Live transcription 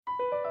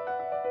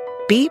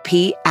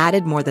BP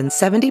added more than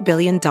 $70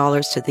 billion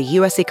to the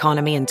U.S.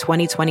 economy in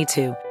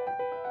 2022.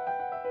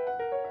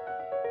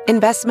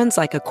 Investments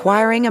like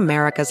acquiring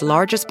America's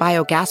largest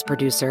biogas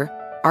producer,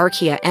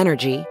 Archaea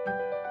Energy,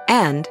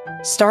 and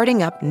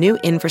starting up new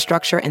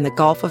infrastructure in the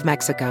Gulf of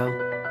Mexico.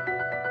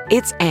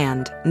 It's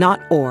and,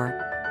 not or.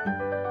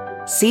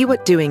 See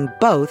what doing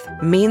both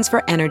means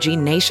for energy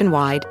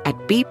nationwide at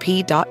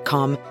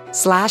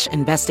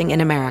bp.com/investing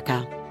in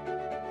America.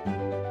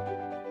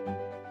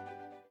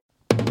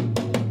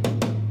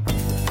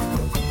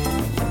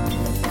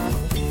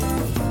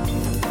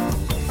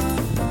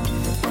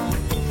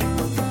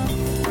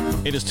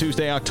 It is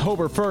Tuesday,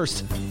 October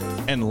 1st,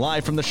 and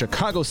live from the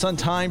Chicago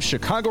Sun-Times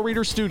Chicago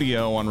Reader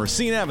Studio on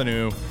Racine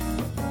Avenue,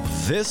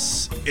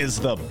 this is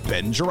the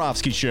Ben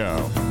Joravsky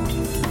Show.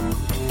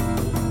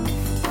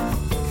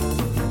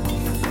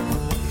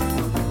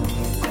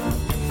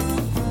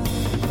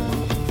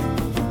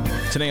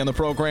 Today on the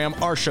program,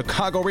 our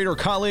Chicago Reader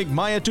colleague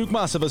Maya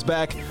Dukmasova is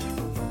back.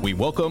 We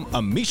welcome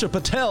Amisha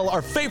Patel,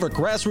 our favorite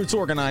grassroots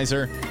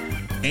organizer,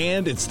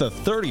 and it's the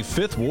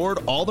 35th Ward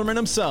Alderman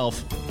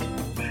himself,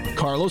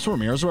 Carlos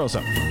Ramirez Rosa.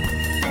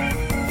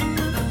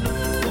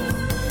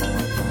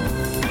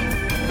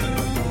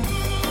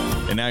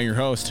 And now your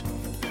host,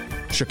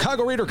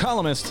 Chicago Reader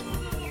columnist,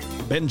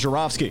 Ben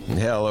Joravsky.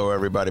 Hello,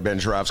 everybody. Ben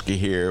Joravsky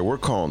here. We're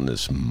calling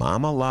this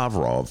Mama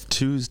Lavrov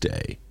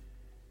Tuesday.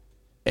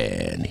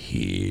 And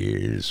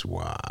here's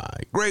why.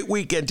 Great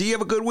weekend. Do you have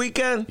a good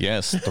weekend?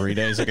 Yes, 3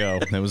 days ago.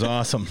 It was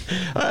awesome.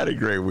 I had a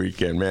great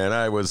weekend, man.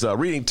 I was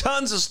reading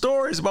tons of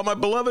stories about my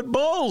beloved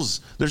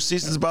Bulls. Their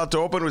season's about to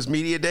open. It was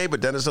media day,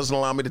 but Dennis doesn't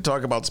allow me to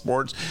talk about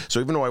sports. So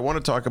even though I want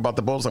to talk about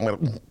the Bulls, I'm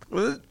going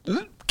to...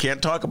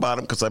 Can't talk about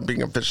them because I'm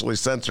being officially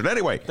censored.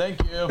 Anyway.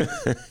 Thank you.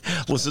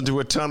 Listen to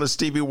a ton of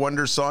Stevie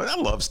Wonder songs. I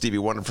love Stevie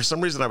Wonder. For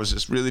some reason, I was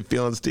just really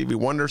feeling Stevie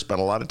Wonder.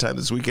 Spent a lot of time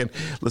this weekend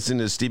listening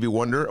to Stevie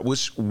Wonder.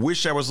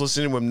 Wish I was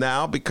listening to him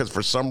now because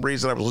for some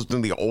reason I was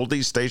listening to the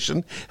oldies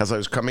station as I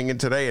was coming in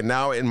today. And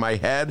now in my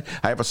head,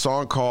 I have a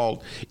song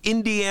called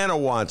Indiana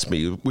Wants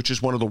Me, which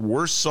is one of the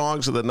worst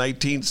songs of the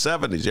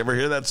 1970s. You ever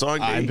hear that song,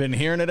 Dave? I've been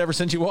hearing it ever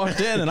since you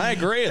walked in, and I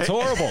agree. It's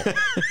horrible.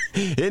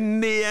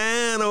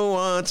 Indiana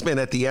Wants Me. And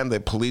at the end, the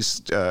police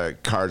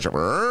cars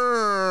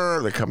are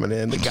they're coming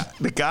in.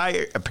 The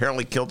guy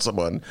apparently killed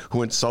someone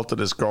who insulted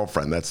his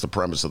girlfriend. That's the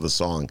premise of the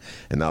song.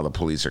 And now the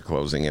police are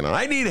closing in on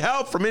I Need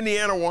Help from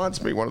Indiana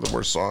Wants Me, one of the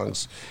worst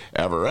songs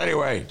ever.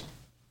 Anyway,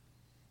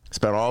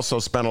 also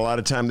spent a lot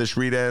of time this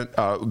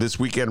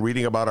weekend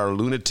reading about our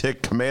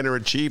lunatic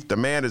commander-in-chief. The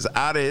man is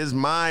out of his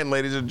mind,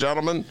 ladies and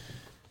gentlemen.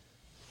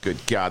 Good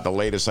God, the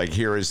latest I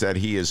hear is that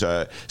he is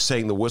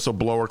saying the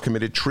whistleblower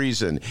committed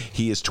treason.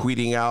 He is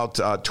tweeting out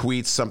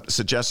tweets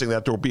suggesting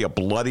that there will be a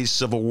bloody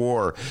civil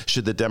war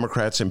should the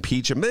Democrats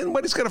impeach him.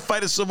 Nobody's going to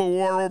fight a civil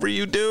war over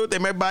you, dude. They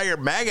might buy your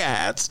MAGA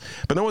hats,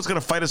 but no one's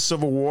going to fight a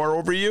civil war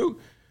over you.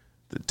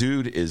 The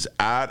dude is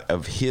out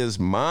of his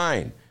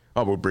mind.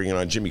 Oh, we're bringing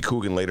on Jimmy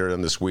Coogan later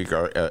in this week,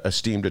 our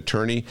esteemed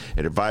attorney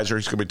and advisor.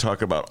 He's going to be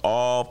talking about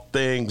all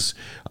things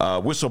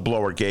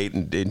whistleblower gate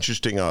and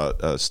interesting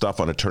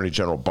stuff on Attorney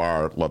General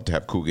Barr. Love to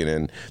have Coogan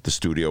in the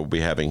studio. We'll be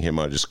having him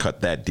just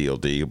cut that deal,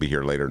 D. He'll be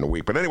here later in the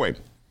week. But anyway,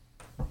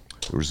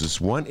 there was this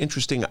one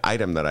interesting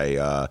item that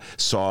I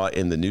saw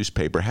in the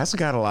newspaper. It hasn't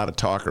got a lot of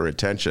talk or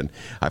attention.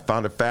 I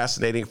found it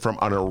fascinating from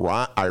an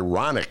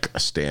ironic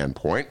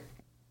standpoint.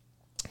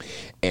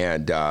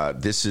 And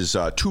this is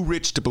too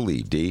rich to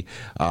believe, D.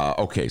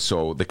 Okay,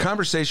 so the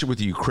conversation with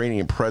the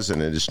Ukrainian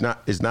president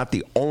is not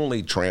the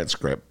only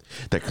transcript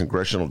that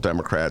congressional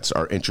Democrats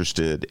are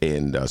interested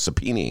in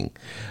subpoenaing.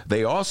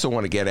 They also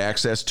want to get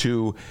access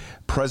to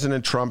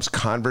President Trump's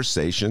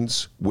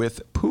conversations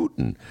with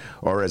Putin,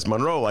 or as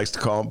Monroe likes to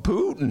call him,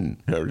 Putin.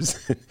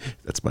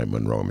 That's my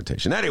Monroe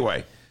imitation.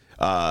 Anyway.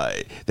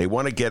 They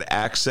want to get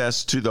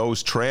access to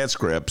those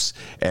transcripts,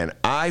 and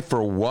I,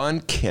 for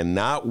one,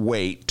 cannot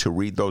wait to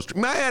read those.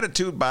 My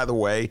attitude, by the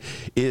way,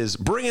 is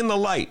bring in the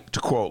light, to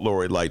quote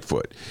Lori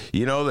Lightfoot.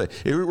 You know,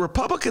 the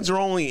Republicans are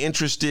only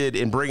interested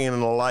in bringing in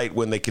the light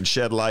when they can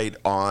shed light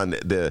on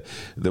the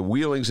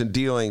wheelings and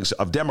dealings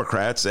of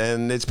Democrats,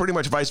 and it's pretty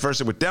much vice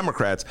versa with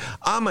Democrats.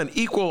 I'm an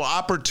equal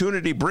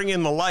opportunity bring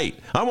in the light.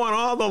 I want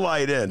all the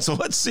light in. So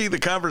let's see the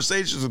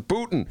conversations with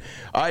Putin.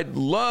 I'd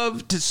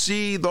love to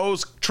see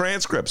those transcripts.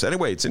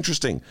 Anyway, it's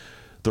interesting.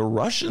 The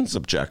Russians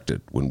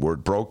objected when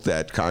word broke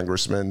that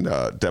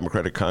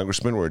Democratic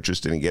congressmen were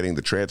interested in getting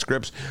the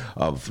transcripts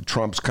of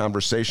Trump's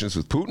conversations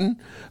with Putin.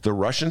 The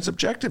Russians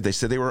objected. They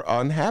said they were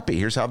unhappy.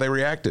 Here's how they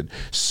reacted.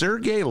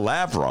 Sergei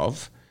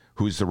Lavrov,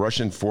 who's the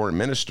Russian foreign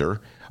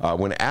minister,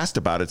 when asked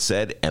about it,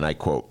 said, and I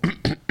quote,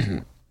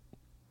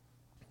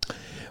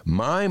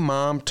 "My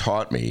mom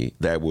taught me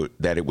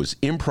that it was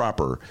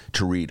improper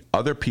to read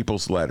other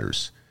people's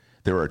letters.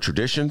 There are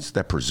traditions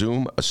that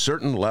presume a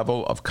certain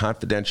level of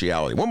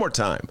confidentiality." One more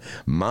time.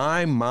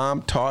 My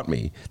mom taught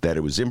me that it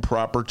was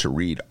improper to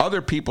read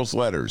other people's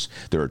letters.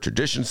 There are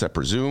traditions that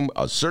presume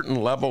a certain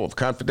level of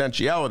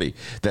confidentiality.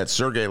 That's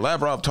Sergei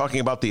Lavrov talking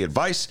about the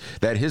advice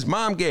that his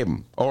mom gave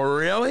him. Oh,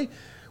 really?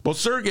 Well,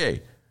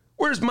 Sergei,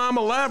 Where's Mama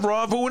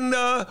Lavrov when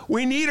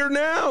we need her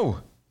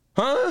now?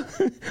 Huh?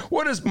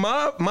 What does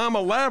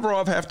Mama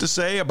Lavrov have to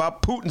say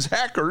about Putin's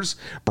hackers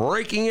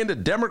breaking into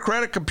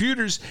Democratic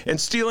computers and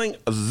stealing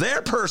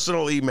their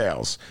personal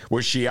emails?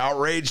 Was she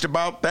outraged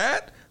about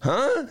that?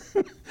 Huh?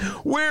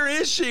 Where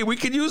is she? We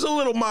could use a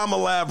little Mama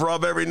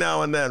Lavrov every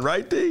now and then,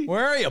 right, D?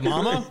 Where are you,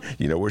 Mama?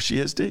 You know where she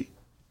is, D?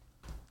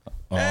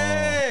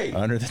 Hey!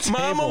 Under the table.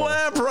 Mama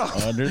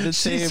Lavrov. Under the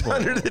She's table.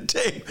 under the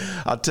table.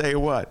 I'll tell you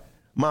what.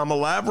 Mama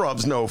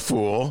Lavrov's no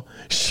fool.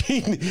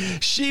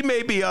 She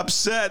may be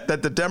upset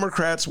that the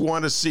Democrats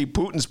want to see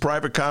Putin's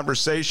private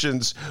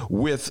conversations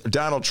with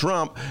Donald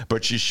Trump,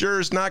 but she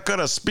sure is not going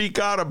to speak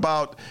out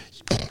about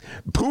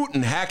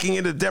Putin hacking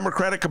into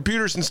Democratic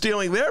computers and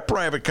stealing their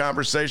private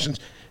conversations.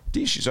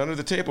 D, she's under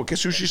the table.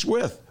 Guess who she's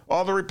with?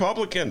 All the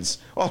Republicans.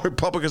 All the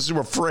Republicans who are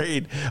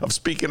afraid of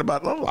speaking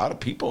about a lot of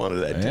people under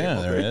that table.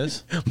 Yeah, there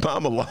is.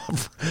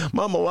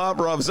 Mama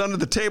Lavrov's under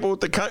the table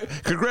with the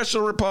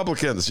congressional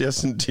Republicans.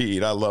 Yes,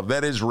 indeed. I love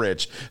that. Is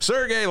rich.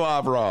 Sergei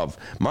Lavrov.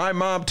 My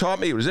mom taught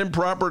me it was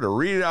improper to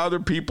read other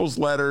people's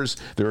letters.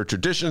 There are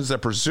traditions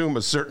that presume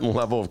a certain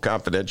level of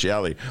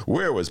confidentiality.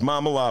 Where was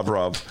Mama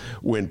Lavrov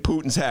when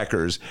Putin's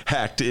hackers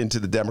hacked into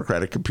the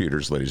Democratic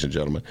computers, ladies and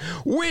gentlemen?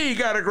 We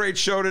got a great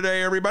show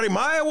today, everybody.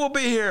 Maya will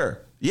be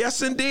here.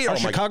 Yes, indeed. Our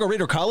Chicago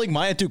Reader colleague,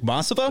 Maya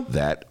Dukmasova.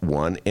 That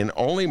one and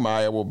only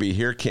Maya will be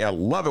here. I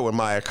love it when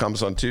Maya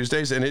comes on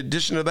Tuesdays. In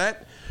addition to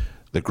that,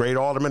 the great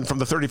alderman from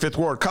the 35th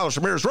Ward, Carlos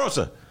Ramirez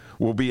Rosa,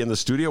 will be in the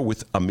studio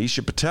with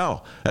Amisha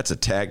Patel. That's a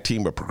tag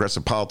team of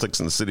progressive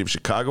politics in the city of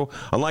Chicago,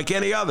 unlike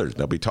any others.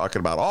 They'll be talking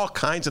about all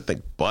kinds of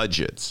things,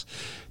 budgets,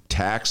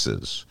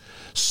 taxes,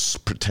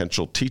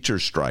 potential teacher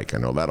strike. I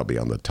know that'll be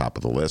on the top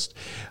of the list.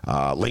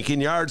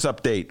 Lincoln Yards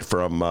update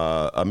from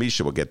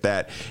Amisha. We'll get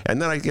that. And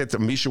then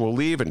Amisha will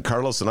leave, and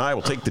Carlos and I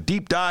will take the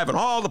deep dive on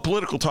all the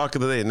political talk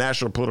of the day,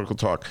 national political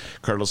talk.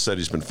 Carlos said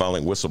he's been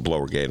following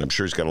Whistleblowergate. I'm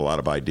sure he's got a lot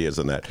of ideas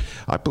on that.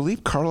 I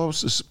believe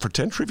Carlos is, for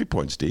 10 trivia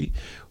points, D,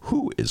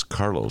 who is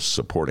Carlos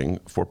supporting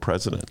for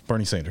president?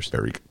 Bernie Sanders.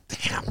 Very good.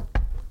 Damn.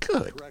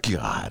 Good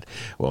God.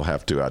 We'll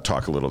have to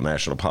talk a little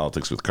national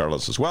politics with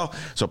Carlos as well.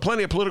 So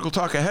plenty of political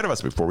talk ahead of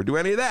us. Before we do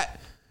any of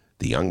that,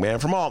 the young man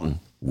from Alton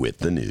with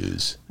the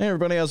news. Hey,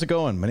 everybody. How's it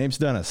going? My name's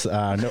Dennis.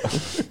 No.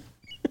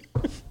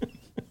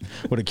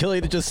 Would it kill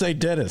you to just say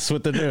Dennis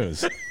with the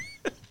news?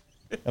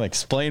 I'll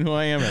explain who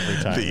I am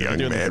every time. The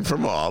young man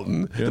from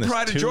Alton. The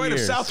pride and joy of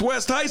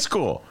Southwest High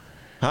School.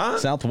 Huh?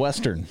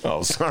 Southwestern.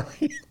 Oh,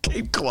 sorry.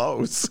 Came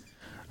close.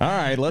 All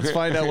right, let's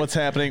find out what's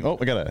happening. Oh,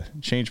 I got to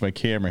change my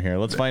camera here.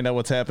 Let's find out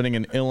what's happening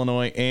in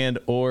Illinois and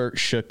or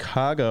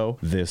Chicago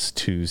this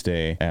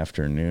Tuesday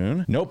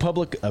afternoon. No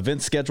public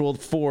event scheduled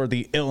for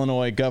the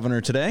Illinois governor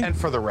today. And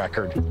for the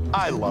record,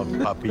 I love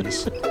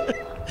puppies.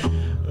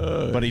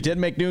 But he did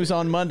make news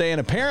on Monday,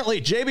 and apparently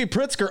J.B.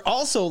 Pritzker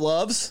also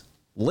loves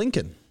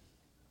Lincoln.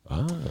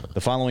 The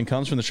following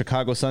comes from the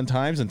Chicago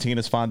Sun-Times and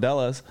Tina's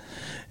Fondellas.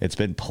 It's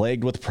been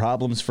plagued with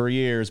problems for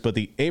years, but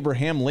the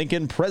Abraham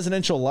Lincoln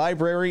Presidential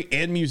Library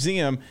and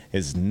Museum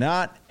is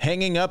not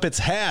hanging up its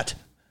hat.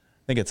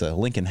 I think it's a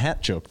Lincoln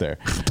hat joke there.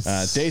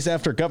 Days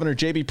after Governor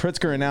J.B.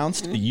 Pritzker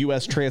announced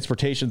U.S.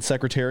 Transportation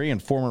Secretary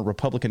and former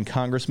Republican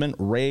Congressman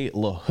Ray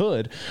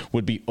LaHood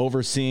would be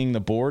overseeing the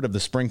board of the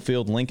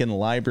Springfield Lincoln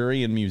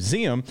Library and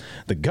Museum,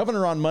 the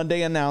governor on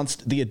Monday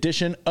announced the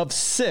addition of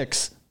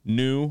 6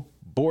 new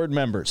board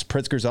members.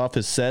 Pritzker's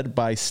office said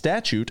by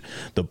statute,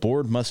 the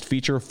board must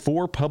feature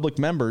 4 public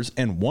members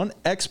and 1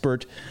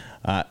 expert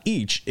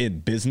each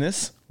in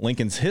business,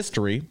 Lincoln's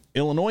history,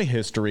 Illinois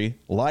history,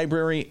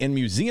 library and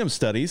museum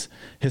studies,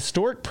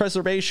 historic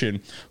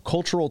preservation,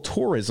 cultural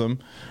tourism,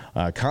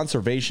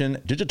 conservation,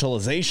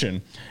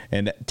 digitalization,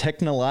 and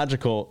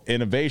technological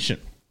innovation.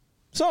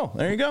 So,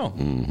 there you go.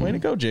 Way to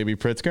go, J.B.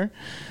 Pritzker.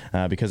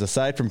 Because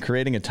aside from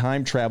creating a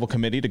time travel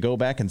committee to go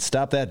back and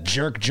stop that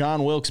jerk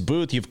John Wilkes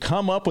Booth, you've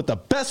come up with the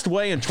best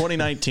way in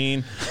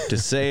 2019 to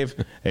save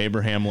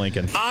Abraham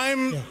Lincoln.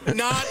 I'm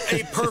not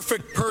a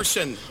perfect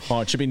person. Oh,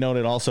 it should be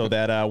noted also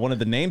that one of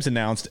the names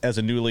announced as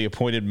a newly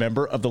appointed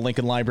member of the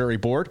Lincoln Library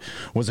Board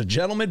was a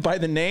gentleman by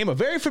the name, a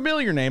very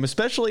familiar name,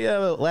 especially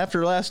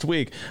after last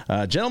week,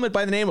 a gentleman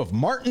by the name of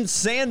Martin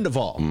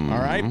Sandoval. All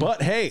right?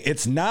 But hey,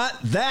 it's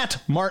not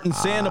that Martin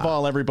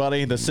Sandoval,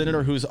 everybody, the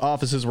senator whose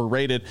offices were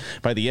raided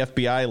by the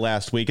FBI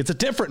last week. It's a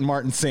different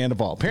Martin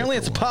Sandoval. Apparently,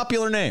 it's a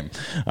popular name.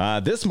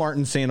 This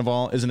Martin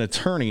Sandoval is an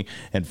attorney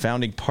and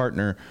founding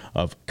partner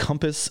of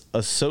Compass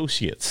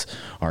Associates.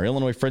 Our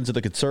Illinois friends of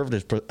the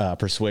conservative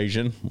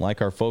persuasion,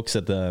 like our folks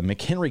at the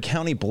McHenry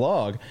County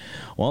blog,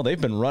 well, they've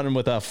been running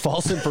with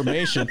false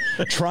information,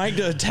 trying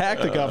to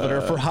attack the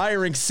governor for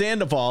hiring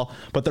Sandoval,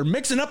 but they're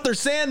mixing up their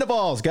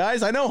Sandovals,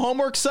 guys. I know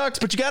homework sucks,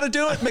 but you got to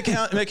do it,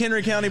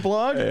 McHenry County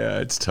blog. Yeah,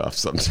 it's tough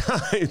sometimes.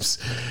 Sun-Times.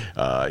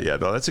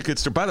 That's a good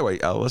story. By the way,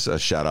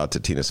 let's shout out to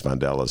Tina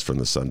Svandelas from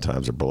the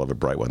Sun-Times, our beloved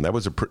bright one. That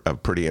was a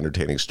pretty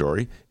entertaining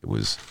story. It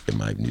was in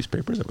my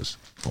newspaper that was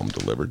home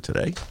delivered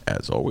today,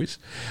 as always.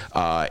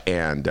 One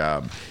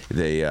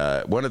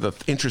of the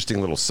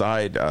interesting little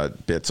side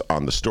bits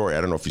on the story,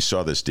 I don't know if you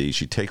saw this, Dee,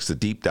 she takes the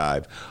deep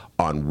dive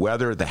on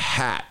whether the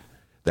hat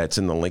that's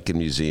in the Lincoln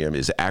Museum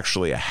is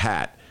actually a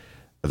hat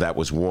that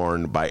was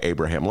worn by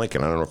Abraham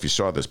Lincoln. I don't know if you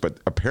saw this, but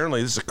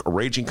apparently this is a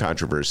raging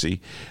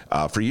controversy.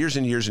 For years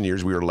and years and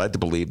years, we were led to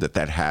believe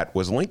that hat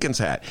was Lincoln's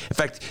hat. In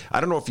fact, I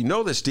don't know if you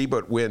know this, Dee,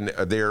 but when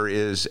there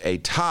is a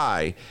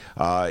tie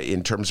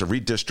in terms of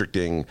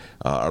redistricting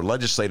our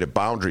legislative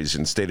boundaries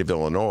in the state of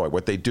Illinois,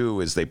 what they do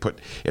is they put,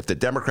 if the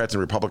Democrats and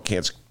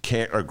Republicans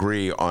can't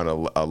agree on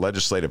a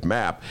legislative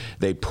map,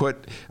 they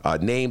put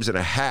names in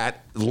a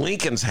hat,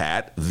 Lincoln's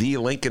hat, the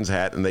Lincoln's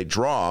hat, and they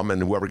draw them,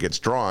 and whoever gets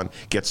drawn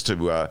gets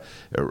to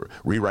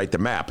rewrite the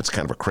map. It's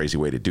kind of a crazy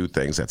way to do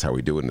things. That's how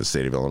we do it in the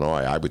state of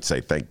Illinois. I would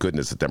say, thank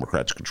goodness the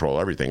Democrats control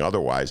everything.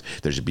 Otherwise,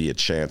 there should be a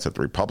chance that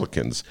the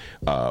Republicans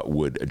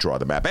would draw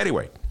the map.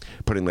 Anyway,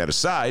 putting that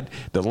aside,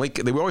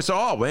 we always say,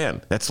 oh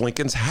man, that's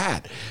Lincoln's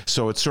hat.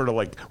 So it's sort of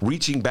like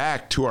reaching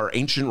back to our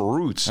ancient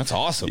roots. That's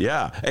awesome.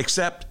 Yeah,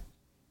 except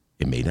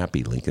it may not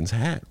be Lincoln's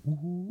hat.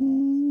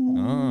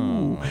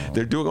 Oh.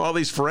 They're doing all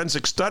these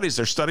forensic studies.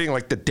 They're studying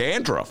like the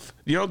dandruff.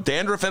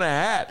 Dandruff in a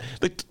hat.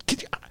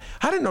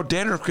 I didn't know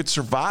dandruff could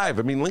survive.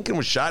 I mean, Lincoln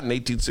was shot in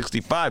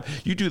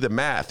 1865. You do the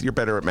math. You're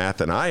better at math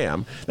than I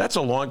am. That's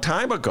a long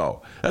time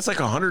ago. That's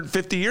like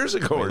 150 years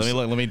ago. Wait,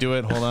 let me do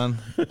it. Hold on.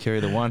 Carry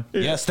the one.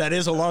 Yes, that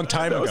is a long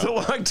time ago. That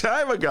was a long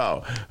time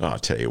ago. I'll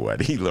tell you what.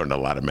 He learned a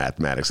lot of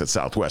mathematics at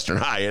Southwestern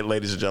High,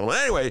 ladies and gentlemen.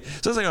 Anyway,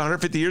 so it's like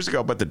 150 years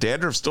ago, but the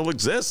dandruff still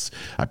exists,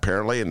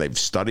 apparently, and they've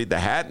studied the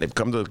hat, and they've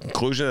come to the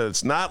conclusion that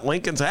it's not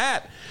Lincoln's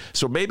hat.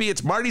 So maybe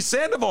it's Marty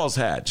Sandoval's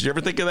hat. Did you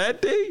ever think of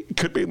that, Dee? It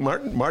could be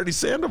Marty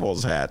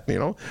Sandoval's hat.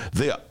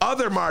 The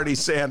other Marty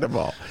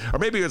Sandoval. Or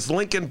maybe it's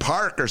Lincoln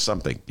Park or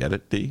something. Get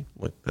it, D?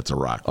 That's a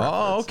rock reference.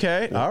 Oh,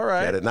 okay. All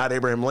right. Get it? Not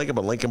Abraham Lincoln,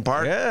 but Lincoln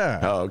Park? Yeah.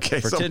 Oh, okay.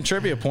 For 10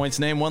 trivia points,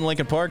 name one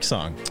Lincoln Park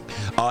song.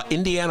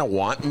 Indiana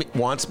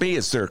Wants Me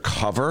is their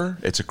cover.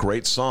 It's a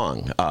great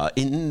song.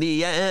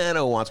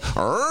 Indiana Wants...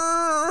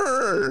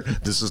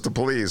 This is the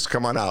police.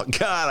 Come on out.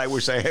 God, I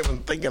wish I had been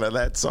thinking of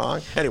that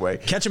song. Anyway.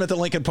 Catch him at the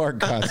Lincoln Park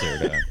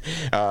concert.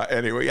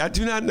 Anyway, I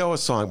do not know a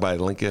song by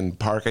Lincoln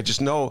Park. I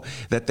just know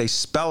that they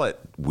spell it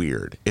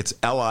weird. It's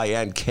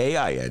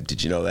Linkin.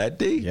 Did you know that,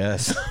 D?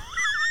 Yes.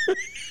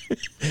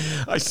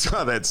 I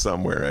saw that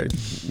somewhere. I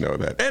know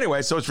that.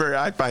 Anyway, so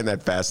I find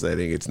that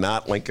fascinating. It's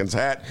not Lincoln's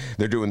hat.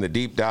 They're doing the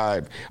deep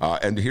dive.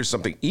 And here's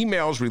something.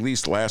 Emails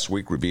released last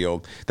week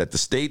revealed that the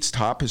state's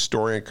top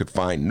historian could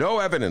find no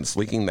evidence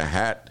linking the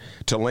hat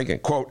to Lincoln.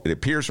 Quote, it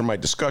appears from my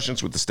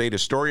discussions with the state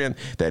historian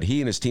that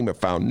he and his team have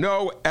found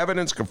no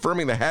evidence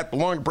confirming the hat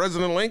belonged to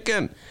President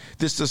Lincoln.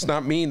 This does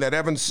not mean that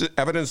evidence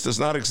does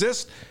not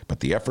exist,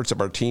 but the efforts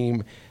of our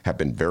team have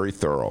been very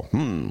thorough.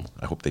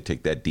 I hope they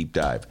take that deep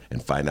dive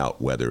and find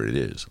out whether it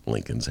is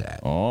Lincoln's hat.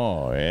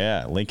 Oh,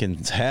 yeah.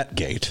 Lincoln's hat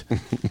gate.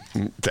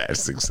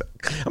 That's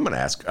exactly. I'm going to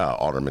ask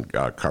Alderman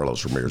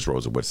Carlos Ramirez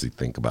Rosa, what's he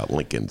think about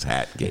Lincoln's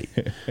hat gate?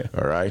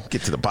 All right?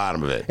 Get to the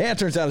bottom of it. Yeah, it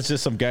turns out it's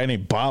just some guy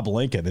named Bob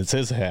Lincoln. It's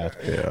his hat.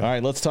 Yeah. All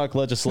right, let's talk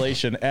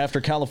legislation. After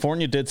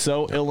California did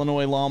so,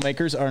 Illinois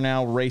lawmakers are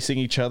now racing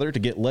each other to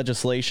get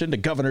legislation to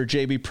Governor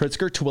J.B.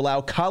 Pritzker to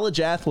allow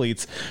college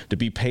athletes to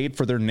be paid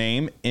for their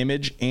name,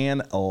 image,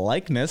 and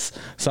likeness,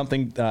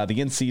 something the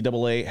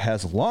NCAA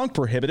has long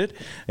prohibited.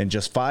 In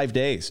just 5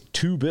 days,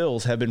 2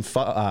 bills have been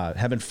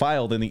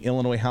filed in the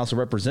Illinois House of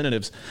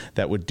Representatives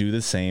that would do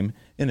the same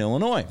in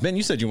Illinois. Ben,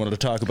 you said you wanted to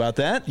talk about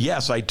that.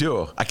 Yes, I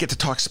do. I get to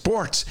talk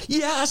sports.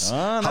 Yes.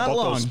 Not How about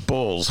long. those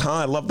Bulls? Huh?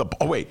 I love the.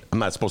 Oh wait, I'm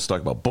not supposed to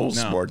talk about Bulls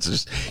sports.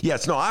 This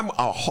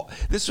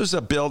was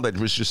a bill that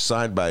was just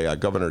signed by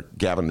Governor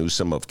Gavin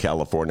Newsom of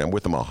California. I'm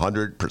with him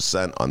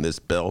 100% on this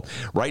bill.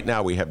 Right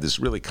now, we have this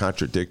really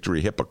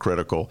contradictory,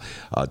 hypocritical,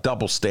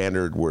 double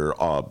standard where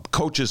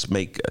coaches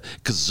make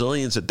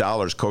gazillions of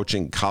dollars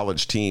coaching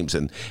college teams,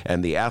 and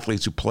the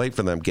athletes who play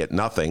for them get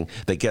nothing.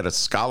 They get a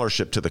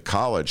scholarship to the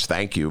college.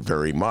 Thank you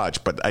very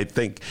much. But I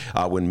think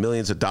when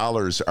millions of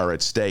dollars are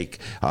at stake,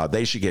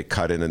 they should get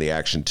cut in the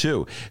action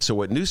too. So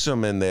what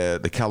Newsom and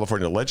the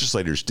California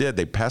legislators did,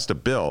 they passed a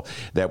bill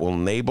that will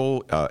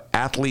enable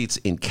athletes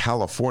in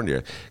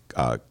California,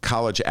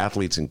 college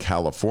athletes in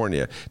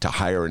California, to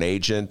hire an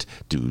agent,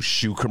 do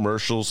shoe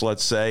commercials,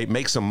 let's say,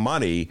 make some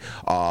money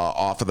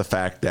off of the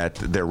fact that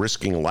they're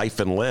risking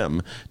life and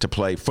limb to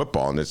play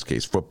football, in this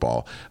case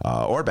football,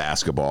 or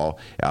basketball,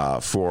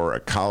 for a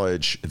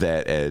college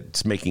that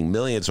it's making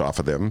millions off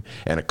of them,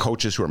 and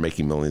coaches who are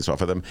making millions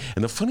off of them.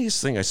 And the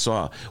funniest thing I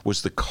saw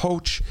was the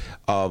coach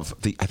of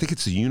I think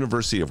it's the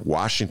University of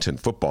Washington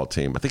football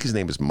team. I think his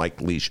name is Mike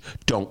Leach.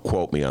 Don't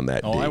quote me on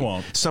that. Oh, I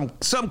won't. Some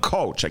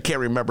coach. I can't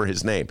remember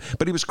his name,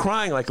 but he was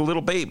crying like a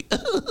little baby.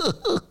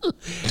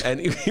 And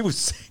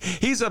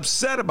he's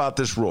upset about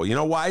this rule. You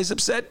know why he's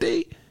upset,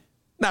 D?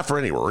 Not for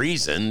any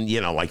reason,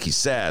 like he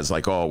says,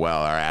 like, oh,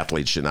 well, our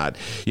athletes should not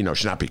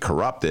be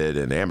corrupted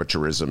and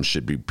amateurism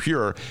should be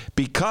pure.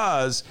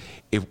 Because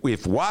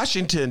if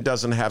Washington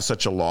doesn't have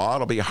such a law,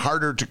 it'll be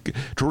harder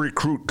to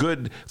recruit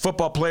good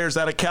football players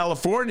out of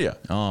California.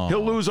 Oh.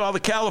 He'll lose all the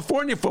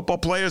California football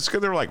players because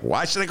they're like,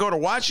 why should I go to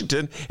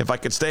Washington if I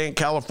could stay in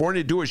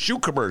California and do a shoe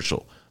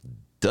commercial?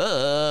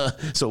 Duh.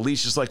 So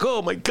Alicia's like,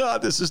 oh, my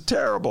God, this is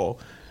terrible.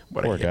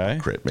 What Poor a guy.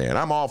 hypocrite, man.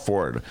 I'm all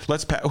for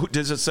it.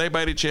 Does it say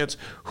by any chance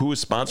who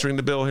is sponsoring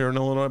the bill here in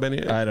Illinois?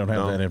 I don't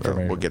have that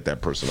information. We'll get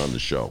that person on the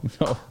show.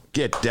 No.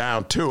 Get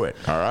down to it,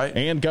 all right?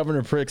 And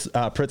Governor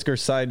Pritzker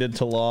signed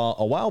into law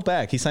a while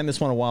back. He signed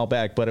this one a while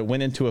back, but it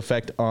went into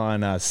effect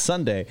on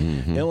Sunday.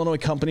 Mm-hmm. Illinois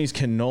companies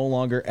can no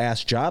longer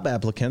ask job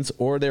applicants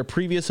or their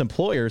previous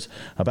employers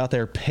about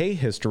their pay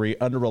history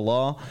under a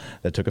law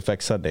that took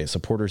effect Sunday.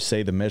 Supporters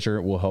say the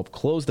measure will help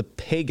close the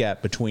pay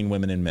gap between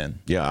women and men.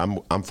 Yeah,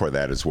 I'm for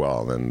that as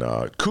well. And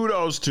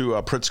kudos to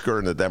Pritzker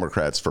and the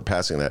Democrats for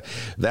passing that.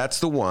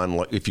 That's the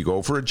one, if you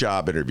go for a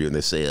job interview and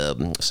they say,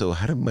 so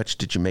how much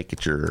did you make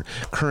at your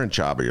current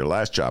job or your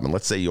last job, and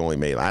let's say you only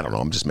made, I don't know,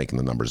 I'm just making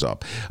the numbers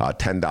up,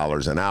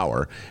 $10 an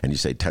hour, and you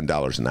say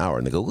 $10 an hour,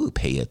 and they go, ooh,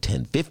 pay you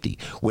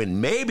 $10.50, when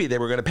maybe they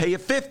were going to pay you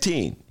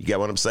 $15. You get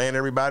what I'm saying,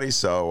 everybody?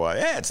 So,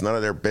 it's none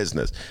of their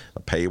business.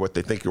 They'll pay you what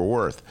they think you're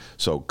worth.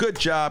 So, good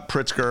job,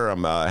 Pritzker.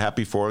 I'm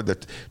happy for it.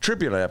 The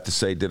Tribune, I have to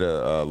say,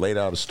 laid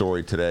out a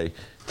story today.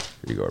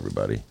 Here you go,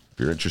 everybody. If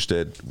you're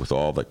interested, with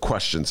all the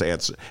questions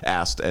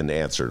asked and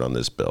answered on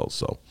this bill.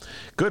 So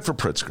good for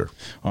Pritzker.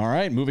 All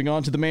right, moving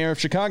on to the mayor of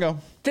Chicago.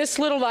 This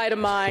little light of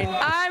mine,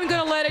 I'm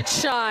going to let it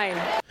shine.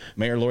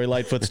 Mayor Lori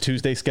Lightfoot's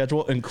Tuesday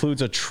schedule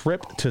includes a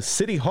trip to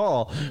City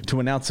Hall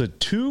to announce a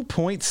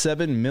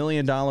 $2.7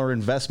 million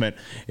investment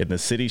in the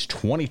city's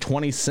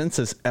 2020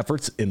 census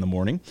efforts in the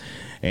morning.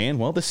 And,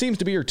 well, this seems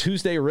to be her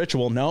Tuesday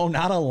ritual. No,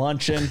 not a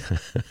luncheon.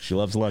 She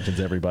loves luncheons,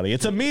 everybody.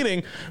 It's a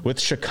meeting with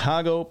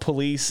Chicago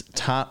police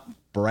top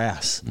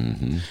brass.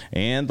 Mm-hmm.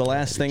 And the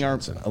last thing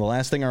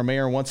our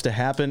mayor wants to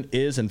happen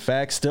is, in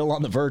fact, still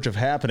on the verge of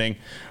happening,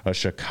 a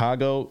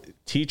Chicago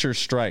teacher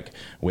strike.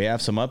 We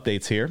have some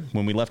updates here.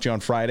 When we left you on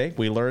Friday,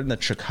 we learned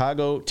that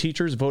Chicago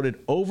teachers voted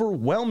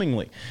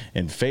overwhelmingly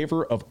in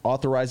favor of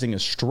authorizing a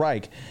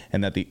strike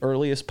and that the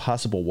earliest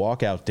possible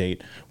walkout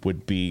date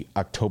would be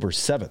October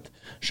 7th.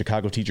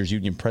 Chicago Teachers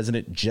Union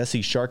President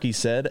Jesse Sharkey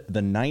said the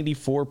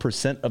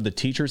 94% of the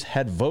teachers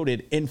had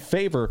voted in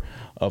favor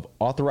of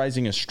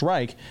authorizing a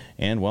strike.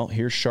 And, well,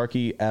 here's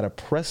Sharkey at a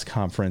press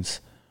conference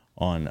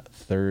on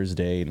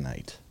Thursday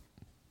night.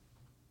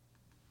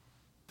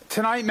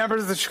 Tonight,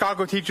 members of the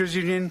Chicago Teachers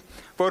Union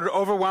voted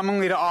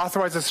overwhelmingly to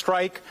authorize a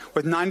strike,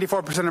 with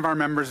 94% of our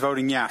members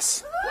voting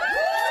yes.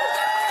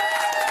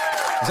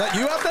 Is that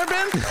you out there,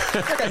 Ben?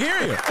 I can hear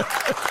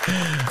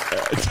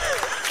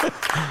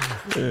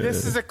you.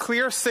 This is a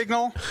clear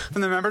signal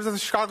from the members of the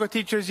Chicago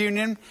Teachers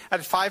Union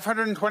at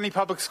 520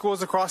 public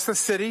schools across the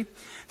city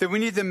that we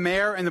need the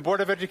mayor and the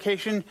Board of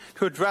Education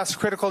to address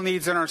critical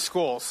needs in our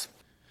schools.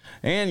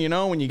 And,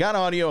 when you got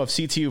audio of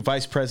CTU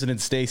Vice President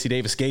Stacey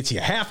Davis Gates,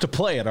 you have to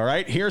play it, all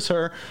right? Here's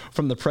her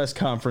from the press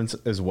conference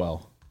as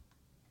well.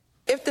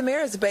 If the mayor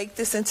has baked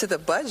this into the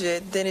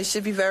budget, then it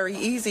should be very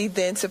easy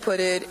then to put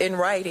it in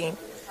writing,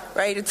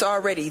 right? It's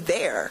already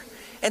there.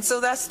 And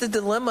so that's the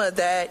dilemma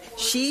that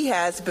she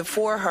has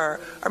before her.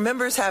 Our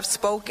members have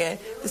spoken.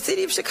 The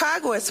city of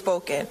Chicago has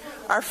spoken.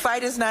 Our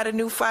fight is not a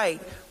new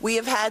fight. We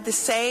have had the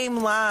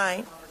same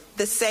line,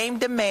 the same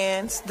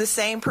demands, the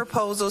same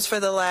proposals for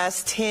the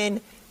last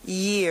 10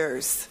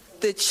 years.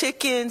 The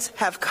chickens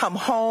have come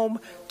home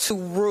to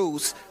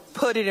roost.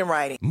 Put it in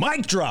writing.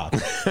 Mic drop.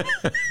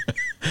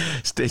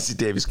 Stacey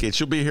Davis Gates.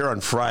 She'll be here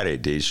on Friday,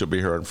 Dee. She'll be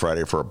here on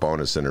Friday for a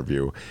bonus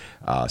interview.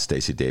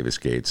 Stacey Davis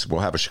Gates.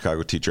 We'll have a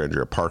Chicago teacher,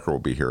 Andrea Parker, will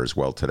be here as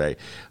well today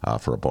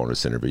for a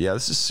bonus interview. Yeah,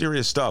 this is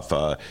serious stuff.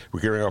 We're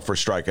gearing up for a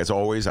strike. As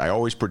always, I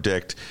always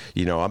predict,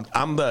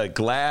 I'm the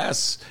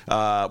glass,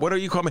 what do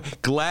you call me?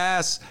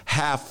 Glass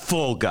half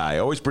full guy. I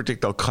always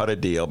predict they'll cut a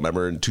deal.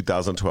 Remember in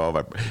 2012,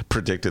 I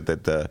predicted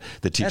that the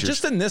teachers. Yeah,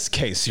 just in this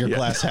case, you're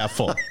glass half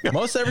full.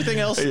 Most everything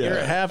else,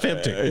 you're half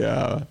empty.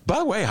 Yeah. By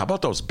the way, how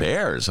about those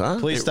Bears, huh?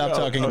 Please stop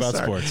talking about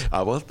sports.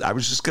 Well, I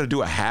was just going to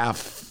do a half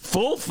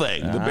full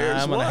thing. The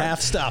Bears I'm going to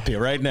half stop you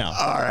right now.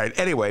 All right.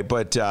 Anyway,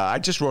 but I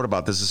just wrote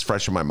about this. This is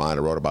fresh in my mind.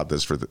 I wrote about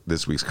this for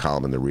this week's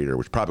column in The Reader,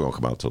 which probably won't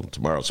come out until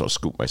tomorrow, so I'll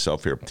scoop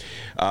myself here.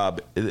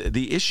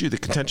 The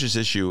contentious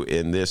issue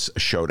in this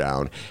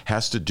showdown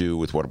has to do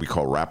with what we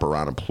call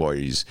wraparound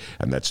employees,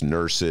 and that's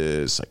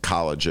nurses,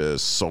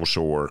 psychologists,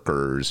 social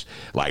workers,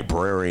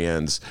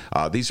 librarians.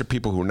 These are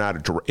people who are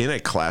not in a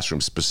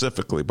classroom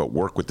specifically, but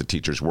work with the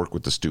teachers, work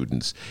with the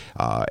students.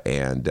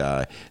 And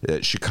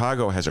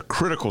Chicago has a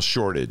critical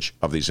shortage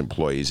of these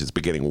employees. It's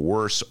beginning gotten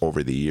worse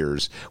over the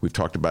years. We've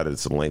talked about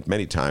it at length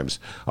many times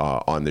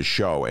on this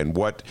show. And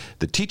what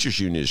the teachers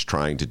union is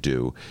trying to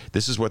do,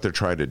 this is what they're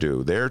trying to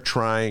do. They're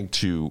trying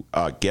to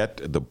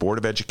get the Board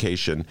of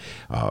Education,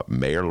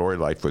 Mayor Lori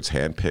Lightfoot's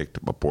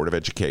handpicked Board of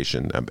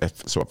Education,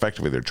 so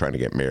effectively they're trying to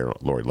get Mayor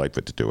Lori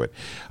Lightfoot to do it,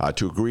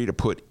 to agree to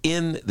put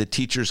in the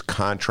teacher's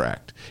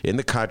contract, in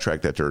the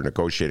contract that they're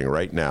negotiating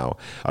right now,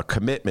 a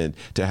commitment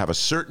to have a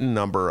certain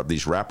number of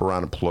these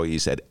wraparound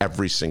employees at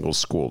every single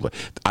school.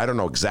 I don't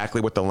know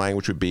exactly what the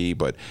language would be,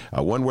 but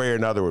one way or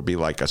another would be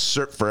like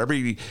for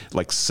every,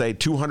 like say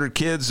 200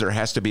 kids, there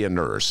has to be a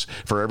nurse.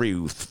 For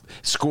every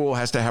school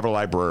has to have a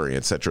librarian,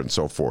 et cetera, and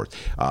so forth.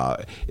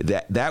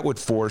 That would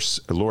force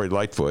Lori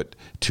Lightfoot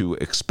to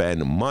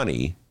expend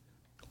money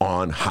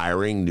on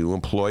hiring new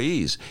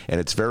employees. And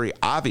it's very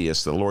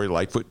obvious that Lori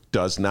Lightfoot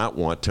does not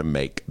want to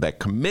make that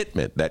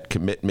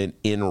commitment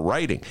in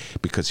writing,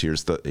 because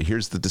here's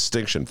the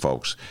distinction,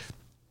 folks.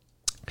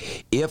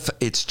 If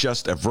it's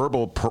just a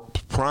verbal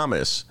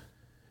promise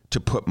to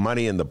put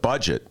money in the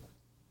budget,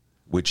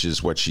 which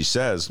is what she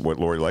says, what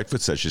Lori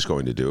Lightfoot says she's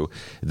going to do,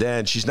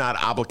 then she's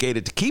not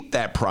obligated to keep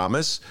that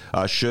promise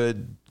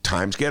should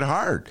times get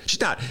hard.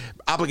 She's not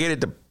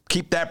obligated to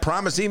keep that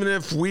promise even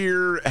if we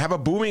have a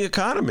booming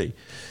economy.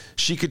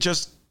 She could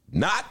just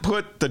not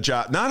put the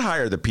job, not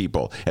hire the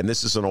people. And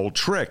this is an old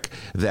trick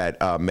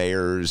that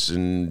mayors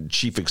and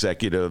chief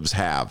executives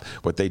have.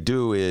 What they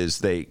do is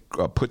they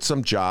put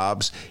some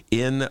jobs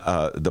in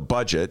the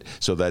budget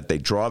so that they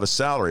draw the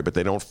salary, but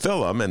they don't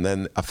fill them, and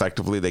then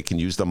effectively they can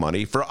use the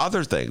money for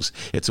other things.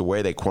 It's a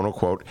way they, quote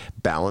unquote,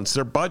 balance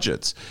their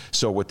budgets.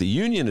 So what the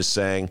union is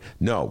saying,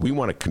 no, we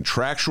want a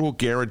contractual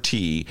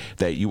guarantee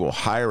that you will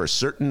hire a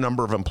certain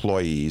number of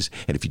employees,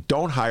 and if you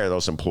don't hire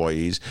those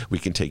employees, we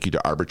can take you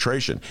to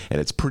arbitration.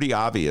 And it's pretty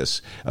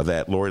obvious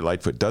that Lori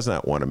Lightfoot does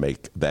not want to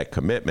make that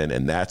commitment,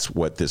 and that's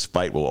what this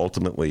fight will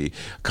ultimately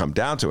come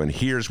down to. And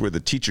here's where the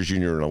teachers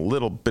union are in a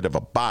little bit of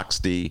a box,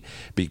 D,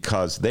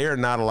 because they are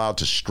not allowed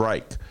to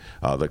strike.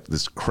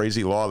 This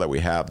crazy law that we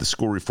have, the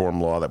school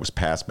reform law that was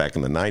passed back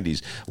in the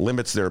 90s,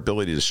 limits their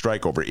ability to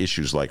strike over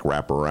issues like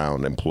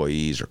wraparound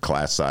employees or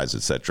class size,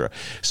 etc.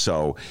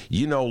 So,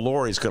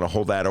 Lori's going to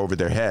hold that over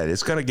their head.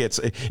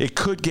 It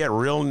could get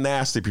real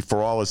nasty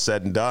before all is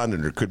said and done,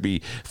 and there could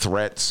be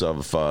threats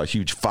of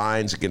huge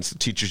fines against the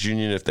teachers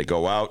union if they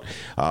go out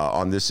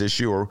on this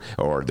issue,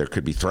 or there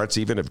could be threats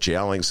even of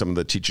jailing some of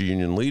the teacher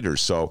union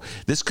leaders. So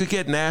this could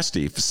get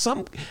nasty.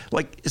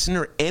 Isn't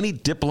there any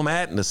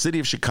diplomat in the city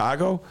of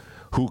Chicago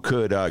who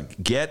could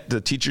get the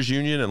teachers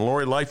union and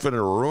Lori Lightfoot in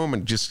a room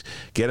and just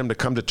get them to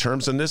come to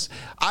terms on this?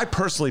 I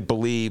personally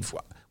believe,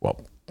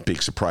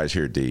 big surprise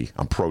here, D.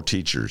 I'm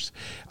pro-teachers.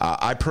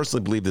 I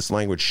personally believe this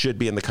language should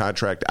be in the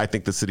contract. I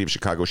think the city of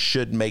Chicago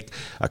should make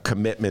a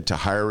commitment to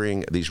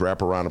hiring these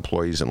wraparound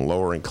employees and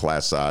lowering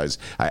class size.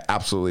 I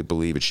absolutely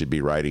believe it should be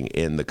writing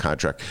in the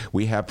contract.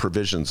 We have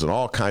provisions in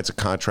all kinds of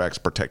contracts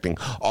protecting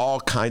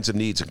all kinds of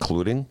needs,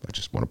 including, I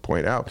just want to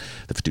point out,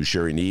 the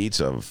fiduciary needs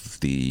of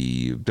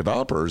the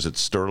developers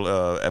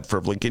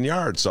for Lincoln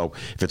Yards. So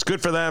if it's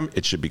good for them,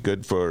 it should be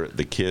good for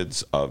the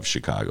kids of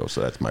Chicago. So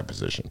that's my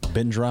position.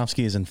 Ben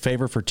Joravsky is in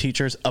favor for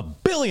teachers 1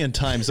 billion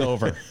times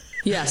over.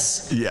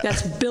 Yes. Yeah.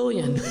 That's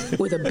billion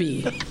with a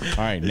B. All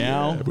right,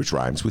 now. Yeah, which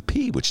rhymes with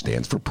P, which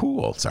stands for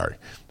pool. Sorry.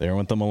 There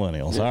went the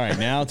millennials. All right,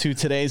 now to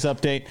today's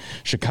update.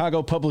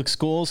 Chicago Public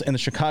Schools and the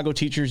Chicago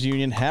Teachers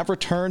Union have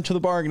returned to the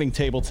bargaining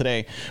table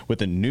today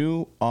with a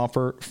new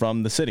offer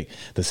from the city.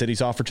 The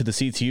city's offer to the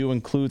CTU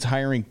includes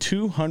hiring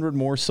 200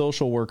 more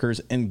social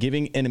workers and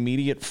giving an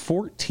immediate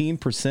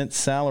 14%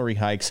 salary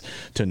hikes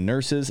to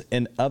nurses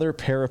and other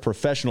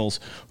paraprofessionals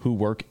who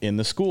work in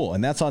the school.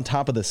 And that's on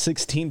top of the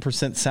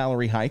 16%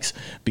 salary hikes,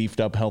 beefed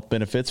up health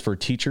benefits for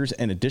teachers,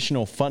 and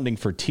additional funding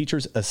for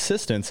teachers'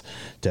 assistants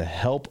to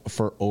help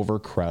for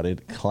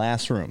overcrowded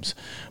classrooms.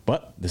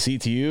 But the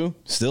CTU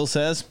still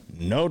says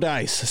no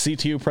dice.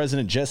 CTU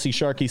President Jesse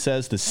Sharkey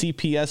says the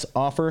CPS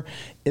offer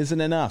isn't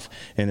enough.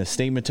 In a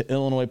statement to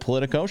Illinois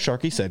Politico,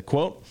 Sharkey said,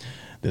 quote,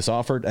 "This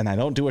offer," and I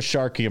don't do a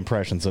Sharkey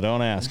impression, so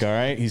don't ask, all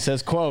right? He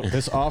says, quote,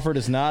 "This offer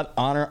does not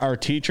honor our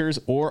teachers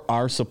or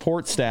our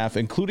support staff,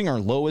 including our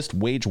lowest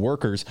wage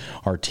workers,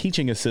 our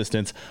teaching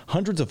assistants,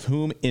 hundreds of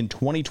whom in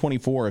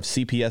 2024 of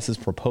CPS's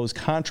proposed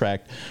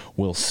contract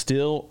will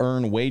still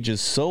earn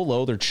wages so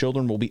low their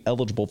children will be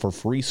eligible for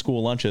free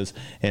school lunches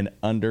and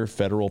under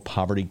federal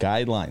poverty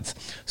guidelines."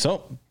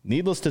 So,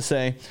 needless to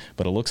say,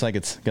 but it looks like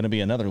it's going to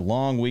be another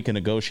long week of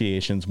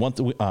negotiations.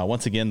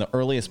 Once again, the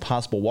earliest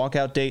possible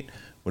walkout date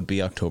would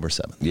be October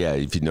 7th. Yeah,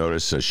 if you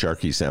notice,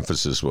 Sharkey's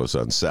emphasis was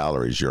on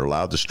salaries. You're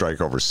allowed to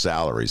strike over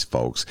salaries,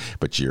 folks,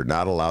 but you're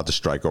not allowed to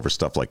strike over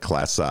stuff like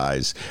class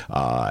size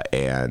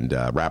and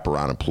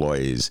wraparound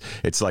employees.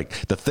 It's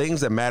like the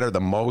things that matter the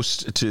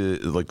most to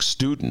like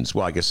students.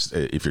 Well, I guess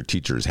if your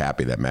teacher is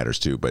happy, that matters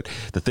too. But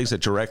the things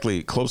that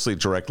closely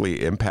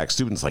directly impact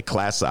students, like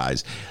class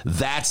size,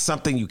 that's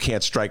something you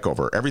can't strike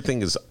over.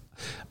 Everything is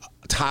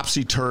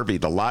topsy-turvy.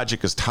 The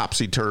logic is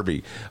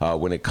topsy-turvy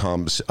when it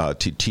comes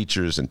to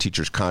teachers and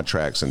teachers'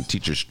 contracts and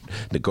teachers'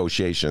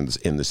 negotiations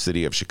in the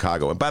city of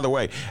Chicago. And by the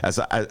way, as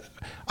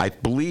I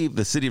believe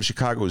the city of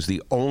Chicago is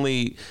the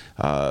only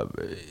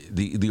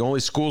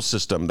school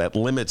system that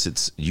limits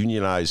its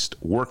unionized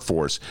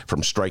workforce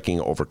from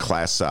striking over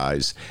class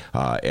size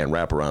and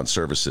wraparound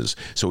services.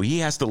 So he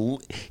has to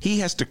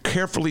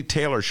carefully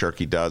tailor,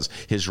 Shirky does,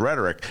 his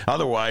rhetoric.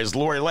 Otherwise,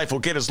 Lori Lightfoot will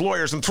get his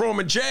lawyers and throw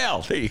him in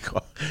jail. There you go.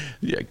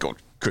 Yeah, go.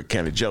 Cook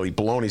kind of jelly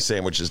bologna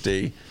sandwiches,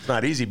 D. It's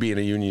not easy being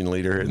a union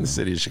leader in the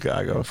city of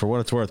Chicago. For what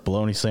it's worth,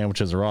 bologna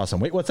sandwiches are awesome.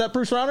 Wait, what's that,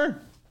 Bruce Rauner?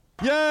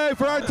 Yay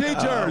for our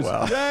teachers!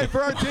 Well. Yay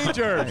for our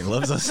teachers! He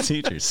loves those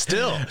teachers.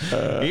 Still.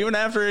 Even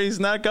after he's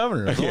not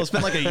governor. It's almost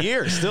been like a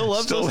year. Still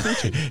loves those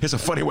teachers. It's a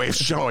funny way of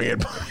showing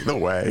it, by the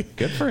way.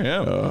 Good for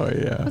him. Oh,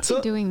 yeah. What's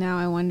he doing now,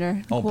 I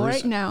wonder?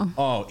 Right now.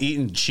 Oh,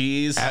 eating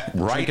cheese.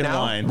 Right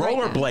now? wine.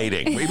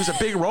 Rollerblading. He was a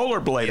big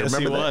rollerblader. Yes,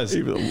 Remember he was.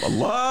 He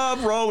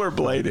loved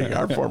rollerblading,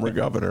 our former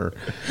governor.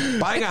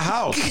 Buying a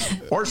house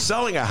or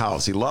selling a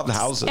house. He loved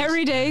houses.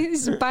 Every day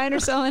he's buying or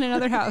selling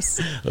another house.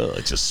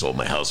 I just sold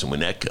my house in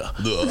Winnetka.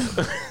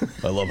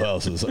 I love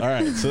houses. All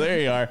right, so there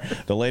you are,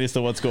 the latest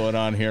of what's going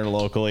on here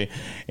locally.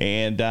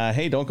 And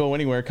hey, don't go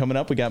anywhere. Coming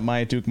up, we got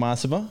Maya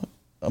Dukmasova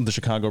of the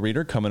Chicago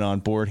Reader coming on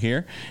board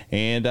here.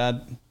 And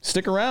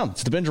stick around.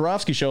 It's the Ben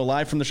Joravsky Show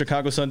live from the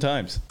Chicago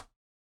Sun-Times.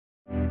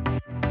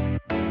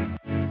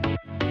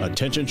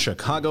 Attention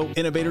Chicago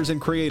innovators and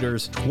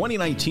creators,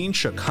 2019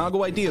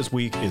 Chicago Ideas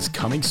Week is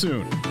coming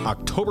soon.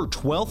 October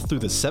 12th through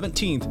the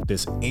 17th,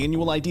 this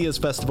annual Ideas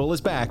Festival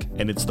is back,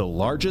 and it's the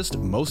largest,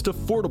 most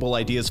affordable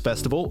Ideas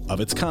Festival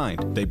of its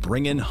kind. They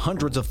bring in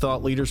hundreds of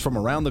thought leaders from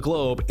around the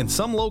globe and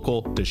some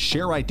local to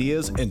share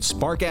ideas and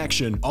spark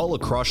action all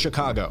across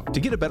Chicago. To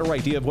get a better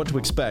idea of what to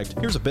expect,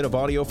 here's a bit of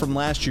audio from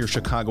last year's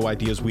Chicago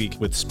Ideas Week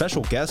with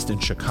special guest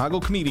and Chicago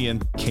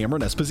comedian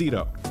Cameron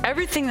Esposito.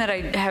 Everything that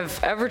I have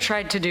ever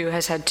tried to do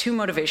has had two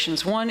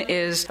motivations. One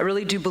is I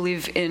really do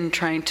believe in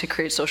trying to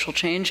create social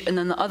change, and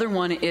then the other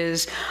one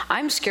is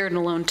I'm scared and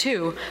alone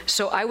too,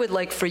 so I would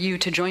like for you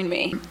to join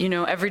me. You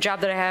know, every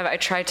job that I have, I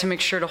try to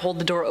make sure to hold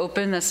the door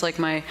open. That's like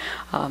my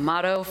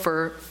motto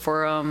for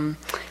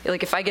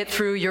like if I get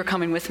through, you're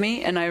coming with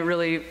me, and I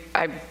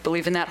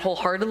believe in that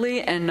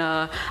wholeheartedly, and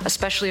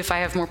especially if I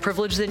have more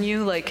privilege than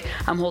you, like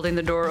I'm holding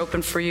the door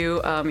open for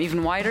you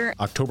even wider.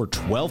 October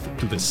 12th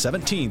through the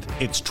 17th,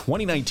 it's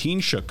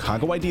 2019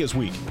 Chicago Ideas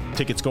Week.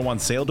 Tickets go on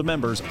sale to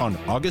members on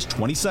August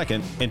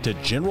 22nd and to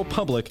general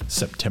public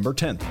September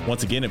 10th.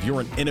 Once again, if you're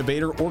an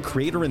innovator or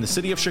creator in the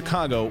city of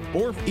Chicago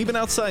or even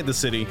outside the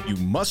city, you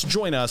must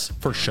join us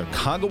for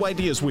Chicago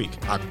Ideas Week,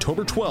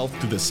 October 12th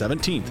through the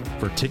 17th.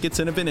 For tickets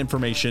and event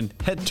information,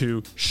 head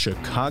to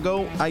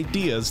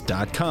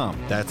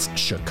chicagoideas.com. That's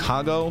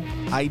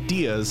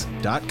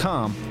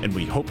chicagoideas.com, and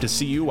we hope to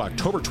see you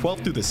October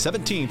 12th through the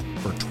 17th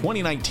for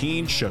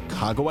 2019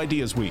 Chicago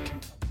Ideas Week.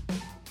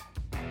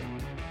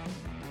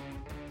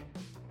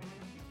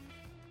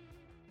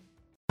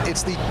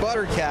 It's the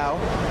butter cow,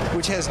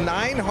 which has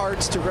 9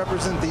 hearts to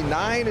represent the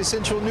 9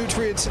 essential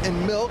nutrients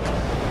in milk.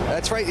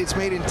 That's right, it's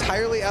made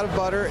entirely out of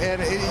butter,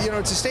 and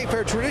it's a state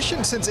fair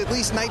tradition since at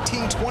least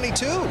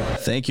 1922.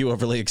 Thank you,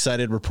 overly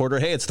excited reporter.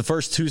 Hey, it's the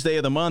first Tuesday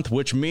of the month,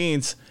 which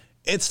means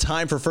it's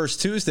time for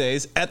First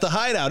Tuesdays at the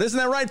Hideout. Isn't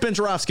that right, Ben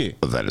Joravsky?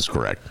 That is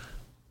correct.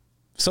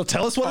 So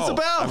tell us what it's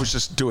about. I was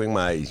just doing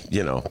my,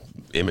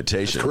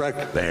 imitation. That's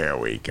correct. There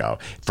we go.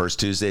 First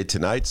Tuesday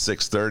tonight,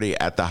 6:30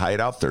 at the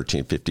Hideout,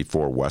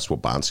 1354 West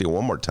Wabansia.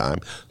 One more time,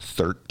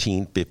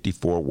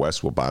 1354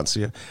 West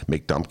Wabansia.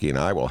 Mick Dumke and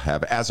I will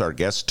have as our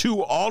guests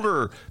 2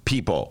 alder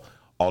people.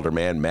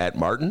 Alderman Matt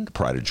Martin,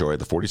 pride and joy of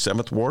the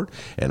 47th Ward,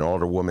 and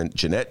Alderwoman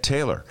Jeanette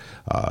Taylor.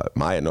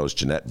 Maya knows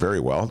Jeanette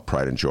very well,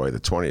 pride and joy of the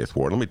 20th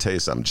Ward. Let me tell you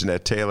something.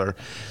 Jeanette Taylor,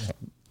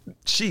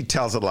 she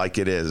tells it like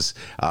it is,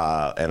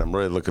 and I'm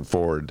really looking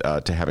forward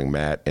to having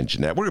Matt and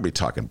Jeanette. We're going to be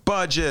talking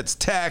budgets,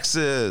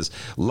 taxes,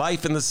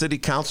 life in the city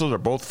council. They're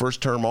both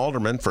first-time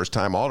aldermen,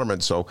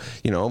 so,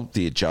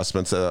 the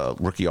adjustments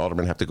rookie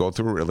aldermen have to go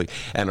through, really.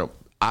 And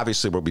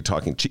obviously, we'll be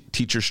talking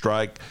teacher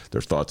strike,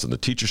 their thoughts on the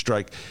teacher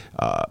strike.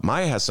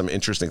 Maya has some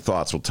interesting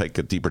thoughts. We'll take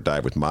a deeper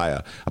dive with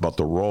Maya about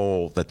the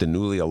role that the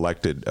newly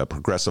elected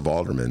progressive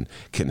alderman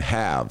can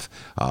have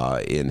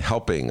in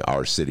helping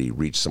our city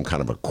reach some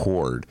kind of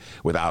accord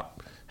without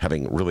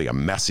having really a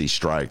messy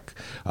strike.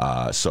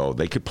 So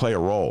they could play a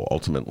role,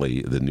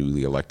 ultimately, the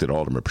newly elected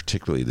aldermen,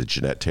 particularly the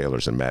Jeanette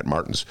Taylors and Matt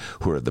Martins,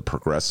 who are the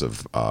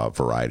progressive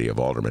variety of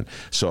aldermen.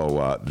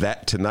 So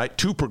that tonight,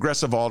 2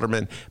 progressive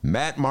aldermen,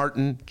 Matt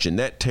Martin,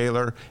 Jeanette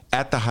Taylor,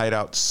 at the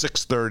Hideout,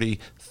 6:30,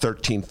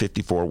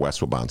 1354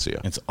 West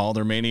Wabansia. It's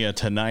Aldermania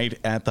tonight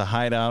at the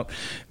Hideout.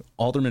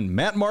 Alderman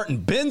Matt Martin,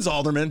 Ben's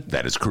alderman.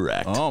 That is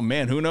correct. Oh,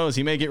 man, who knows?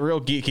 He may get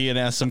real geeky and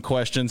ask some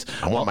questions.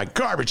 I want my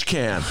garbage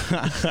can.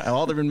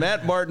 Alderman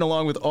Matt Martin,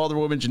 along with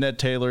Alderwoman Jeanette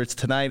Taylor. It's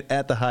tonight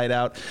at the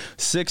Hideout,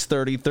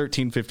 6:30,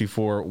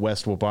 1354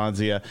 West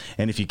Wabansia.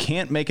 And if you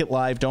can't make it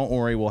live, don't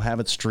worry. We'll have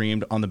it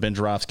streamed on the Ben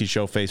Joravsky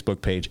Show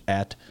Facebook page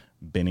at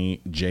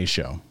Benny J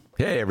Show.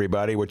 Hey,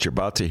 everybody, what you're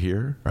about to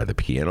hear are the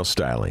piano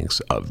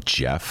stylings of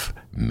Jeff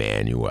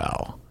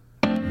Manuel.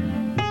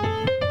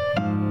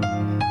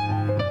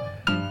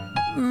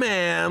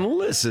 Man,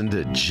 listen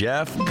to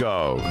Jeff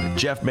go.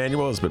 Jeff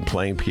Manuel has been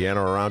playing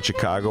piano around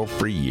Chicago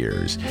for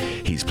years.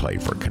 He's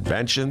played for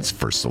conventions,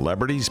 for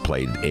celebrities,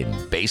 played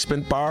in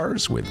basement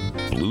bars with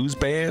blues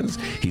bands.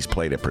 He's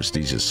played at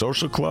prestigious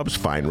social clubs,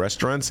 fine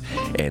restaurants,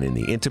 and in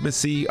the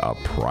intimacy of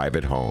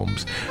private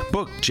homes.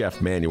 Book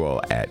Jeff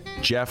Manuel at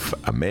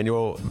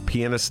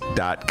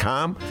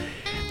jeffemanuelpianist.com.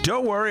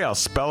 Don't worry, I'll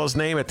spell his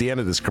name at the end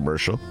of this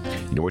commercial.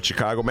 You know what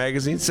Chicago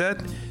Magazine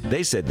said?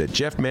 They said that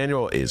Jeff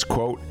Manuel is,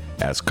 quote,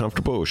 as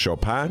comfortable with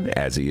Chopin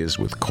as he is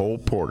with Cole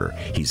Porter.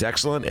 He's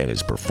excellent and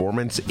his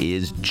performance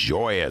is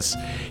joyous.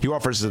 He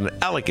offers an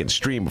elegant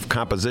stream of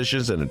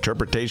compositions and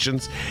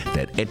interpretations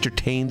that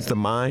entertains the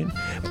mind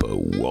but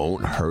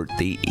won't hurt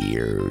the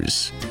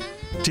ears.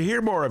 To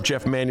hear more of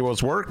Jeff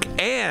Manuel's work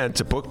and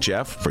to book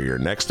Jeff for your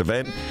next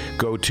event,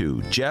 go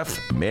to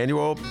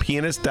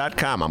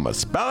jeffmanuelpianist.com. I'm going to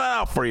spell it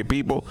out for you,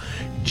 people.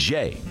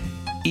 Jeff.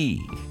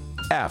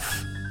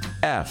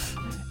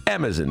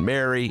 M as in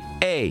Mary,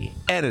 A,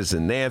 N as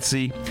in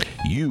Nancy,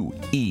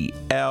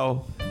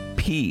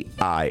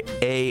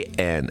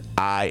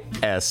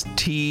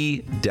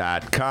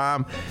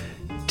 UELPIANIST.com.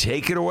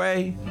 Take it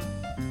away,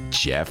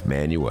 Jeff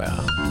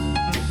Manuel.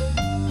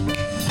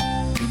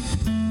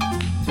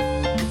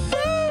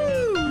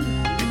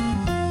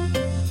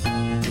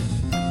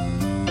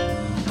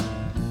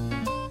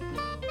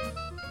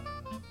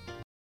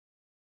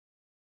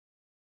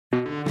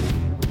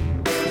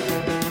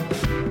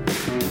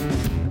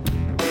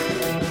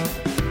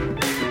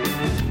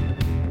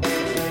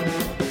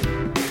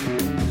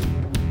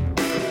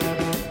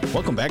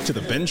 Welcome back to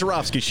the Ben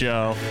Joravsky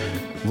Show,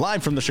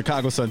 live from the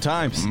Chicago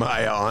Sun-Times.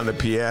 Maya on the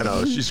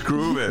piano. She's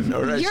grooving.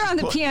 All right, You're on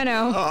the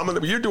piano. Oh,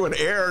 you're doing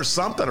air or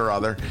something or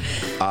other.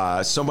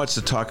 So much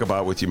to talk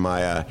about with you,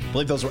 Maya. I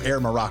believe those were air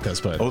maracas,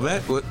 but... Oh,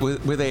 that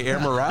were they air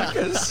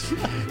maracas?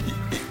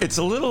 It's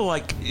a little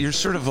like, you're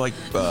sort of like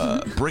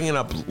bringing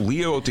up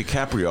Leo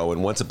DiCaprio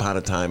in Once Upon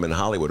a Time in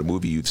Hollywood, a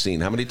movie you've seen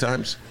how many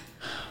times?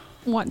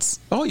 Once.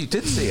 Oh, you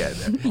did see it.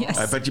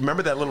 Yes. But you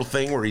remember that little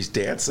thing where he's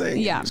dancing?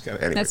 Yeah,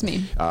 anyway. that's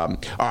me. All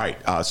right,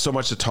 so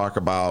much to talk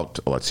about.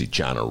 Let's see,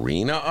 John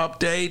Arena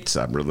updates.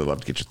 I'd really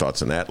love to get your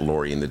thoughts on that.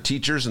 Lori and the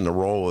teachers and the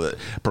role that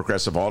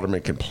progressive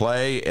aldermen can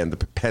play and the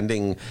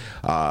pending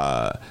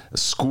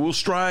school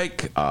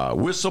strike,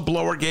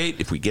 whistleblower gate.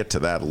 If we get to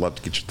that, I'd love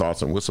to get your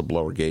thoughts on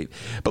whistleblower gate.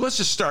 But let's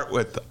just start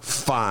with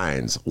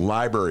fines,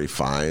 library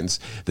fines.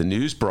 The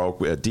news broke.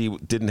 Dee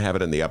didn't have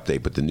it in the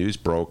update, but the news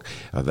broke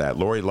that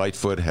Lori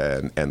Lightfoot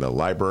and the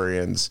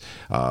librarians,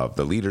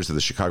 the leaders of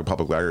the Chicago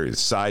Public Library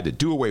decide to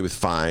do away with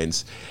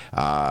fines.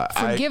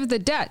 Forgive the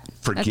debt.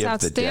 Forgive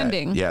that's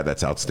outstanding. The debt. Yeah,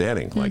 that's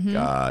outstanding. Mm-hmm.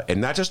 Like, and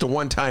not just a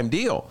one-time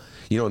deal.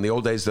 You know, in the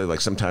old days, they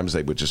sometimes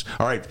they would just,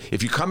 all right,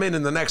 if you come in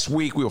the next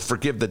week, we'll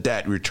forgive the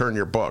debt, return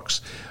your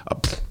books.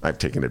 I've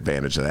taken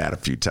advantage of that a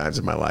few times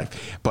in my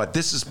life. But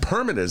this is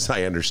permanent, as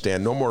I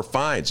understand. No more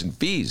fines and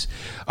fees.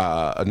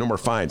 No more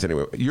fines.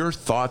 Anyway, your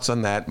thoughts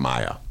on that,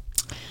 Maya?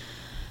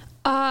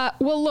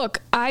 Well, look,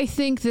 I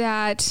think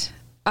that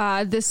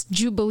this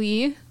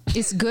Jubilee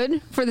is good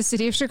for the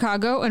city of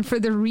Chicago and for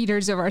the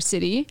readers of our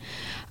city.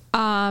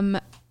 I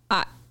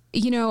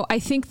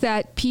think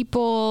that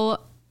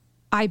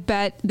I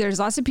bet there's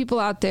lots of people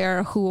out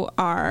there who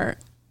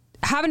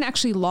haven't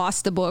actually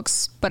lost the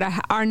books, but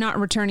are not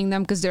returning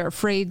them because they're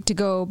afraid to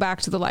go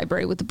back to the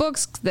library with the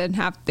books. Then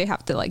they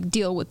have to like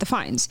deal with the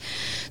fines.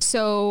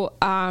 So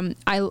I'm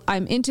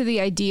into the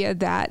idea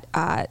that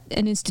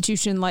an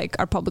institution like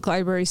our public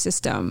library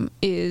system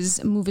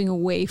is moving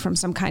away from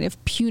some kind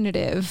of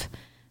punitive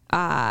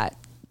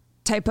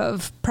type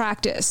of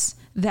practice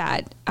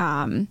that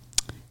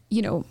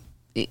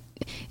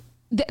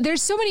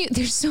there's so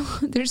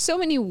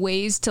many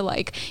ways to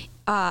like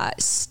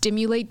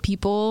stimulate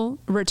people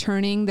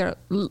returning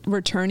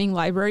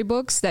library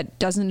books that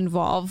doesn't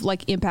involve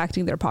like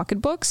impacting their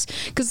pocketbooks.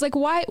 Because like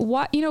why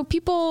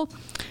people,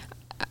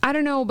 I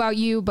don't know about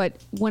you, but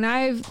when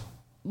I'm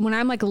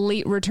like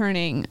late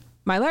returning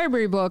my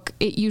library book,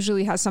 it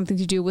usually has something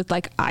to do with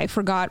like I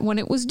forgot when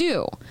it was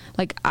due,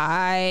 like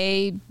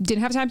I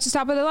didn't have time to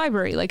stop at the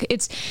library. Like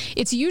it's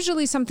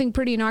usually something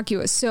pretty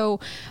innocuous. So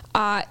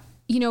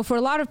for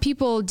a lot of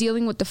people,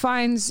 dealing with the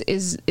fines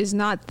is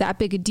not that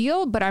big a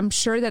deal, but I'm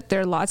sure that there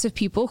are lots of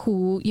people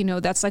who,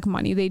 that's like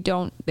money they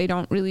don't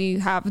really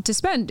have to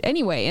spend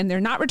anyway, and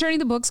they're not returning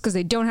the books because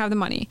they don't have the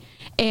money.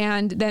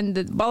 And then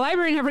the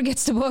library never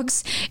gets the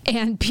books,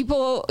 and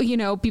people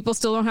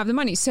still don't have the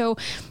money. So,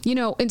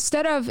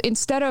 instead of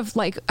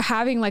like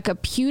having like a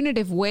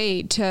punitive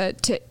way to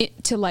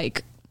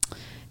like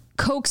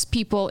coax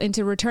people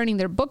into returning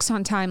their books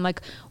on time,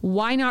 like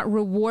why not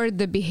reward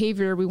the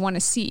behavior we want to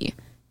see?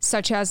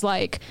 Such as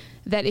like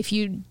that if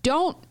you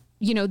don't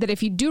that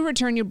if you do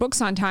return your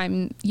books on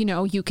time,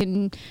 you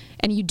can,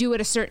 and you do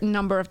it a certain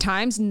number of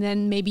times, and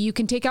then maybe you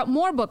can take out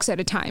more books at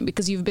a time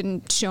because you've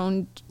been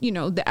shown,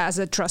 as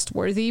a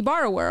trustworthy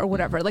borrower or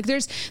whatever. Like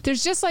there's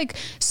just like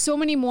so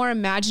many more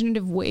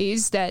imaginative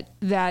ways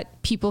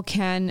that people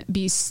can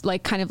be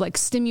like kind of like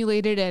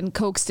stimulated and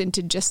coaxed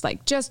into just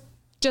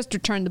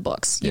return the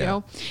books, you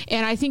know?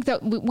 And I think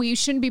that we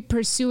shouldn't be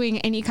pursuing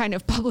any kind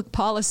of public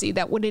policy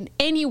that would in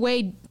any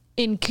way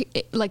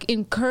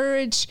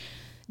encourage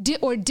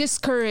or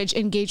discourage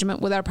engagement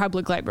with our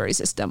public library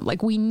system.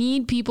 Like we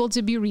need people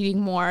to be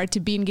reading more, to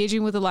be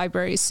engaging with the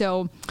library.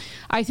 So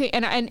I think,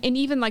 and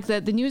even like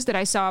the news that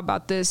I saw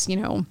about this,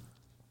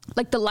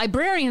 like the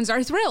librarians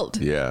are thrilled.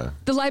 Yeah.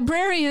 The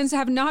librarians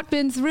have not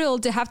been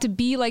thrilled to have to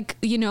be like,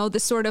 the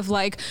sort of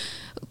like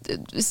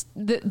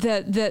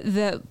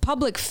the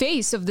public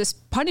face of this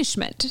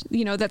punishment,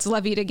 that's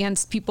levied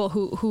against people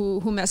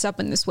who mess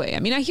up in this way. I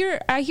mean,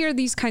 I hear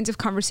these kinds of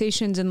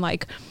conversations in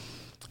like,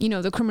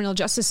 the criminal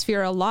justice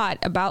sphere a lot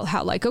about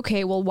how like,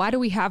 okay, well, why do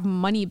we have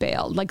money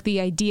bail? Like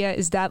the idea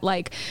is that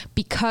like,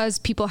 because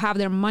people have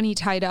their money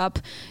tied up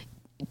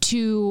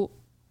to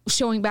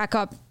showing back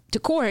up to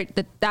court,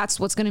 that's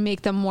what's going to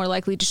make them more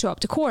likely to show up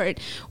to court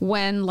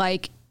when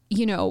like,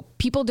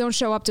 people don't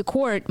show up to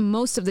court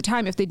most of the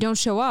time. If they don't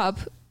show up,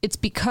 it's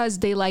because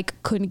they like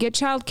couldn't get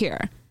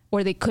childcare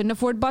or they couldn't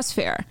afford bus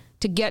fare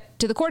to get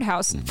to the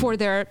courthouse for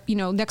their,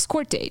 next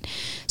court date.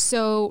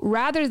 So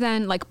rather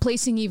than like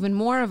placing even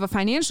more of a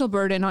financial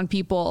burden on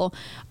people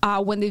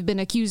when they've been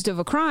accused of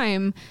a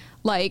crime,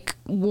 like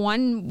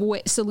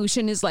one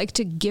solution is like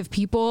to give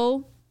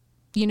people,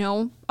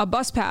 a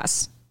bus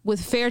pass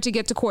with fare to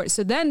get to court.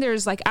 So then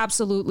there's like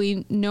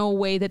absolutely no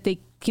way that they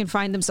can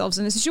find themselves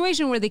in a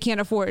situation where they can't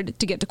afford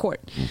to get to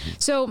court.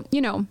 So,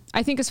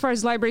 I think as far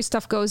as library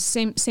stuff goes,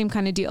 same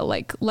kind of deal.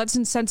 Like, let's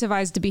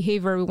incentivize the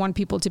behavior we want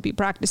people to be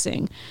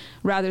practicing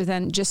rather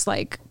than just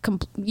like,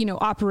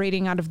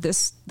 operating out of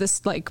this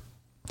like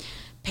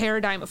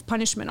paradigm of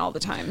punishment all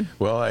the time.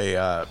 Well,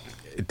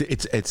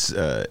 it's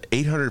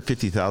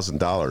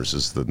 $850,000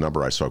 is the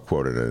number I saw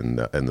quoted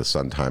in the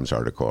Sun-Times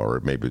article,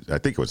 or maybe I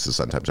think it was the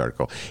Sun-Times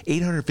article.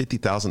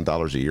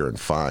 $850,000 a year in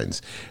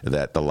fines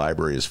that the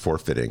library is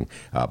forfeiting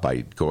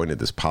by going to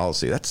this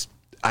policy.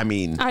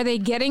 Are they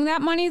getting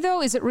that money, though?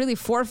 Is it really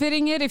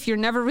forfeiting it if you're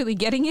never really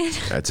getting it?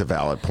 That's a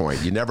valid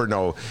point. You never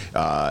know.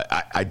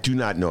 I do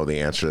not know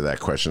the answer to that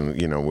question.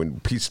 When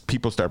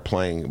people start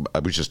playing,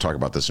 we just talk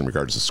about this in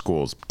regards to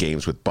schools,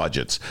 games with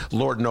budgets.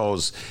 Lord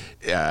knows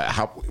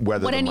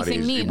what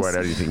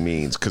anything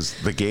means, because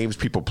the games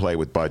people play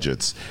with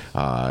budgets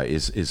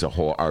is a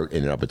whole art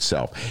in and of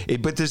itself.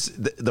 But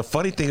the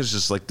funny thing is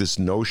just like this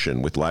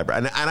notion with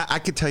library, and I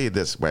can tell you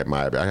this, I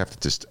have to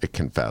just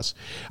confess.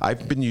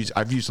 I've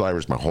used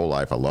libraries my whole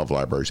life. I love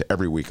libraries.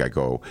 Every week I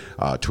go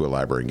to a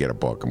library and get a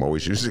book. I'm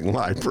always using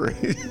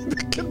library.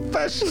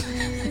 Confession.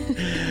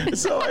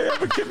 So I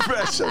have a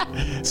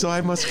confession. So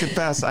I must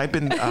confess, I've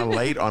been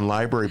late on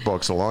library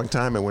books a long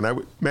time,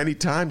 and many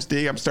times,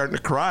 D, I'm starting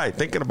to cry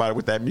thinking about it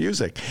with that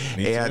music.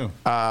 Me too.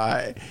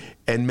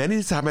 And many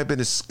of the time I've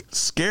been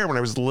scared when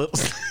I was little,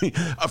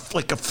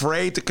 like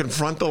afraid to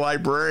confront the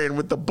librarian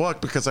with the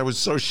book because I was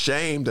so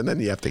shamed. And then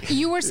you have to.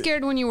 You were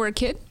scared when you were a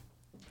kid?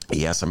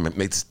 Yes, I made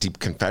this deep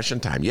confession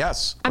time.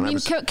 Yes.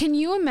 Can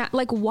you imagine,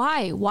 like,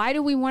 why? Why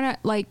do we want to,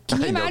 like,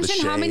 can you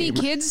imagine how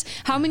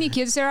many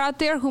kids are out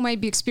there who might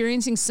be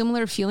experiencing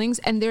similar feelings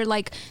and they're,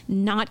 like,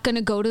 not going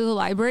to go to the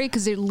library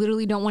because they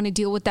literally don't want to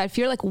deal with that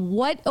fear? Like,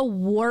 what a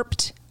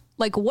warped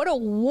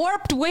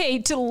way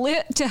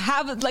to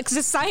have like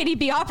society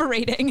be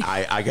operating.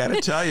 I got to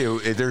tell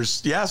you,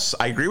 yes,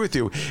 I agree with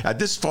you.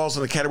 This falls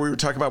in the category we were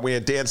talking about. We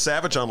had Dan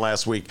Savage on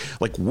last week.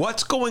 Like,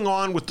 what's going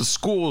on with the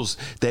schools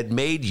that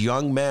made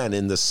young men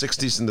in the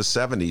 60s and the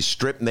 70s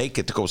strip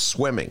naked to go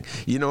swimming?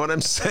 You know what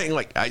I'm saying?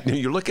 Like,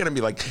 you look at it and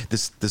be like,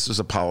 this is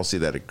a policy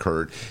that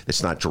occurred.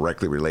 It's not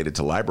directly related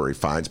to library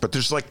fines, but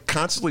there's like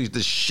constantly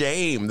this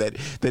shame that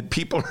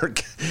people are,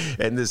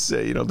 and this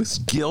this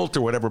guilt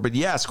or whatever. But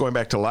yes, going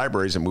back to libraries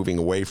and moving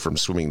away from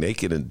swimming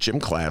naked in gym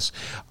class,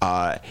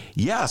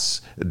 yes,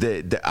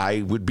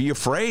 I would be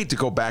afraid to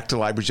go back to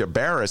libraries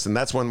embarrassed. And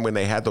that's when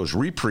they had those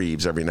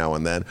reprieves every now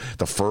and then,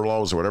 the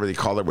furloughs or whatever they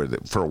call it, where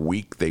for a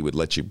week they would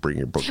let you bring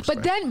your books back.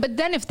 But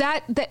then if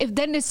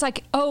then it's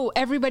like, oh,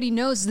 everybody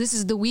knows this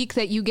is the week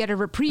that you get a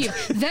reprieve.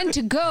 Then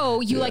to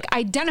go, you like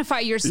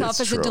identify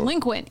yourself as a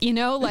delinquent, in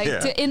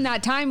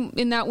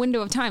that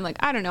window of time. Like,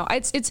 I don't know.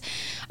 I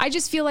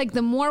just feel like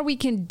the more we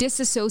can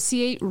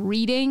disassociate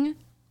reading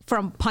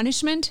from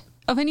punishment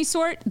of any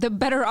sort, the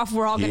better off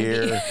we're all going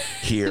to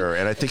be.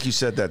 And I think you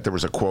said that there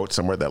was a quote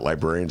somewhere that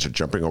librarians are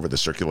jumping over the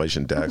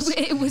circulation desk.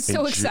 It was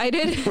so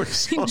excited.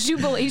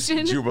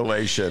 Jubilation.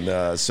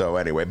 So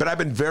anyway, but I've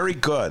been very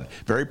good,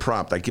 very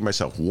prompt. I give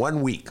myself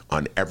 1 week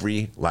on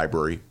every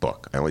library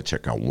book. I only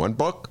check out one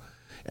book.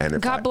 And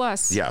if God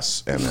bless.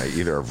 Yes. And I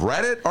either have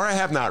read it or I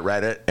have not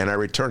read it, and I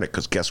return it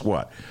because guess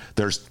what?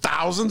 There's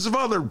thousands of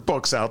other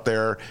books out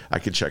there. I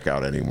can check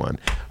out any one.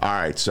 All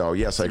right. So,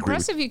 yes, I agree.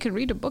 It's impressive you could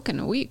read a book in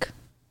a week.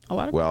 A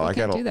lot of people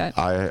can't do that.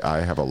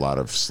 I have a lot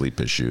of sleep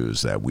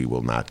issues that we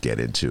will not get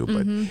into.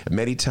 But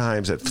many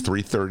times at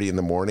 3:30 in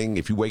the morning,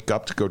 if you wake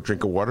up to go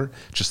drink a water,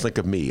 just think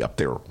of me up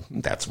there.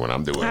 That's what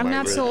I'm doing. I'm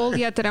not so old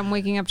yet that I'm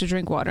waking up to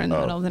drink water in the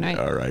middle of the night.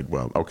 All right.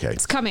 Well, okay.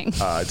 It's coming.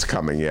 It's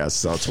coming, yes.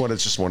 So it's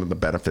just one of the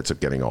benefits of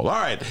getting old. All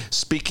right.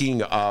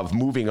 Speaking of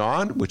moving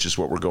on, which is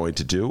what we're going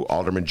to do,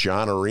 Alderman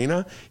John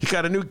Arena, he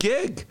got a new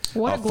gig.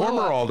 What a former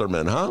glow-up.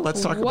 alderman, huh?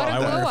 Let's talk about that. I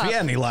wonder if he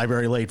had any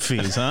library late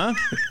fees, huh?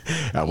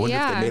 I wonder if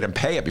Yeah. they made him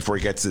pay it before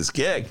he gets his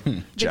gig.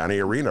 Johnny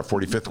Arena,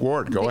 45th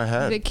Ward. Go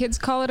ahead. The kids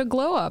call it a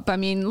glow up. I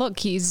mean, look,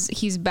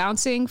 he's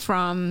bouncing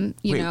from,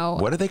 you know.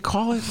 What do they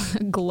call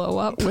it? Glow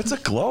up. What's a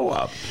glow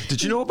up?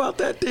 Did you know about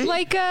that, Dave?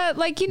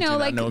 Like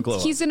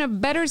he's in a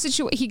better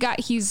situation.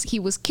 He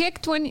was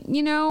kicked when,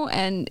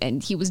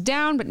 and he was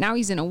down, but now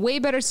he's in a way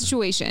better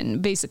situation,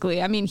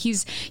 basically. I mean,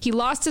 he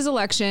lost his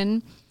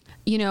election,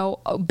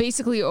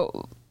 basically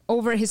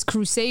over his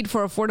crusade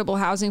for affordable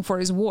housing for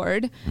his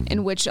ward,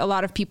 in which a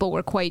lot of people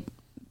were quite,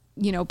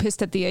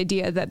 pissed at the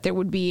idea that there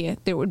would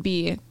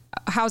be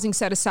housing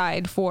set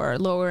aside for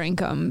lower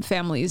income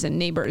families and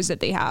neighbors that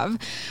they have,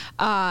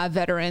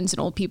 veterans and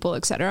old people,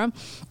 etc.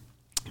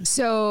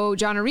 So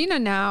John Arena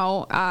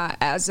now,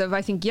 as of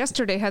I think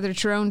yesterday, Heather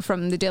Cherone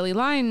from the Daily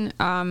Line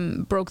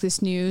broke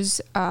this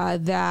news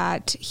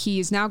that he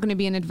is now going to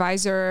be an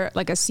advisor,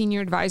 like a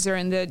senior advisor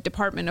in the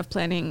Department of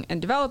Planning and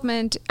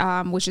Development,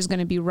 which is going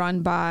to be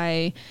run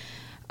by,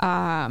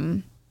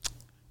 I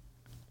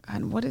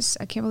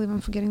can't believe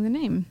I'm forgetting the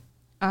name.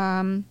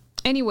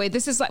 Anyway,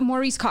 this is like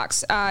Maurice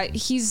Cox.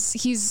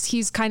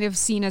 He's kind of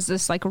seen as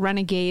this like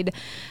renegade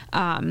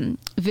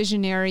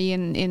visionary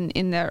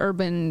in the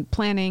urban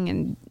planning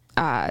and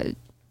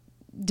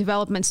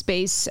development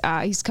space.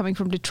 He's coming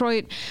from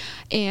Detroit,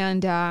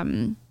 and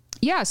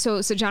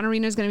so John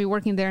Arena is going to be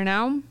working there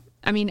now.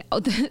 I mean,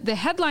 the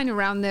headline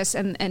around this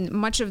and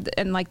much of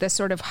like the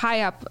sort of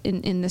high up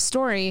in the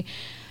story,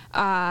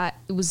 it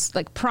was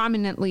like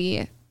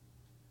prominently.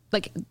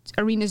 Like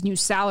Arena's new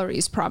salary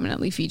is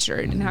prominently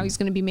featured and how he's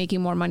going to be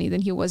making more money than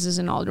he was as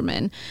an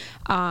alderman.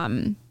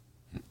 I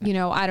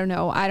don't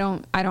know.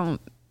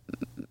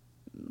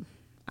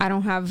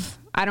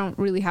 I don't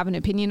really have an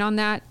opinion on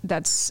that.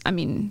 I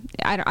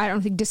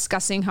don't think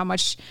discussing how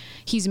much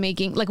he's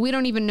making, like, we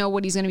don't even know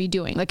what he's going to be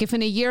doing. Like, if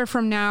in a year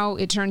from now,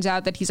 it turns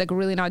out that he's like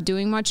really not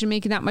doing much and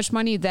making that much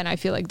money, then I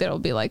feel like that'll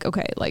be like,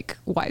 okay, like,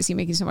 why is he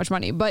making so much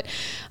money? But,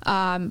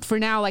 for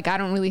now, like, I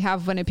don't really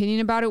have an opinion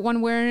about it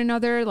one way or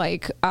another.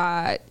 Like,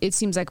 it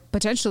seems like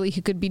potentially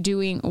he could be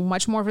doing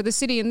much more for the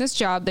city in this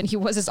job than he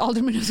was as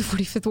alderman of the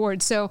 45th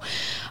Ward. So,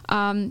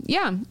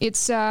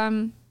 it's,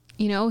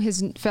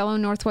 his fellow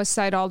Northwest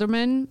Side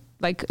alderman,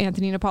 like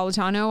Anthony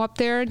Napolitano up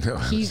there,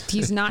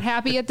 he's not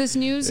happy at this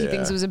news. He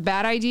thinks it was a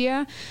bad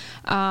idea.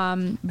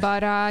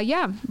 But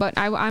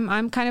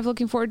I'm kind of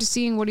looking forward to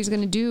seeing what he's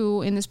going to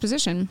do in this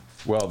position.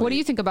 Well, what do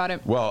you think about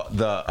it? Well,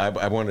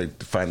 I wanted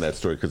to find that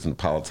story because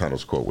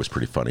Napolitano's quote was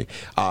pretty funny.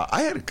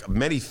 I had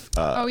many.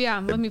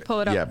 Let me pull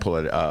it up. Yeah, pull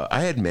it.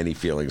 I had many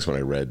feelings when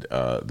I read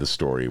the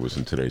story. It was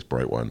in today's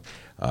Bright One.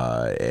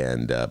 But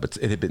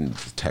it had been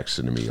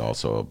texted to me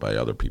also by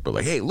other people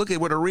like, hey, look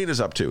at what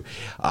Arena's up to.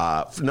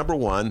 Number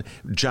one,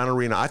 John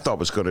Arena, I thought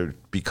was going to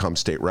become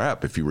state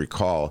rep. If you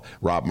recall,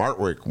 Rob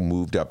Martwick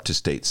moved up to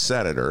state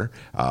senator.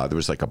 There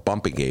was like a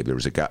bumping game. There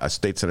was a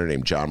state senator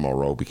named John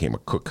Mulrow became a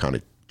Cook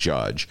County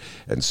judge.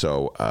 And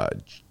so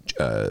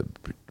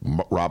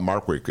Rob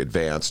Martwick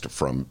advanced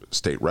from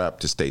state rep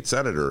to state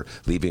senator,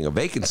 leaving a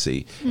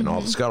vacancy. And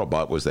all the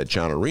scuttlebutt was that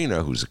John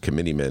Arena, who's a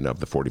committeeman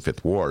of the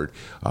 45th Ward,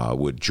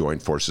 would join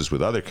forces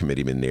with other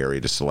committeemen in the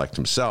area to select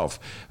himself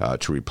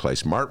to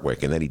replace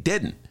Martwick. And then he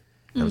didn't.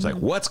 I was like,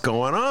 what's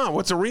going on?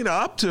 What's Arena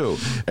up to?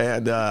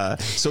 And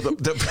so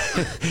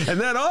and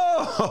then,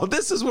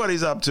 this is what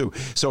he's up to.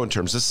 So in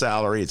terms of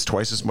salary, it's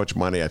twice as much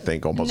money, I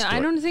think, almost. No,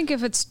 I don't think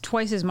if it's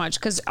twice as much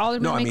because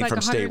aldermen make like from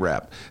 100... state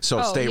rep.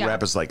 So state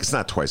rep is like, it's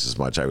not twice as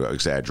much. I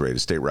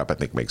exaggerated. State rep, I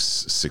think, makes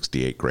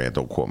 $68,000.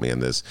 Don't quote me on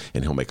this.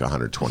 And he'll make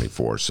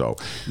 124. So,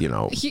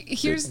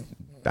 here's...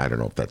 I don't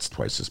know if that's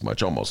twice as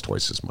much, almost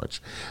twice as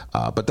much.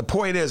 But the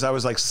point is, I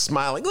was like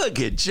smiling. Look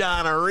at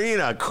John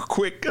Arena,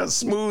 quick,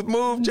 smooth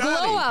move, Johnny.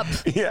 Glow up.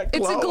 Yeah,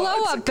 it's a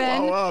glow up,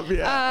 Ben. Glow up,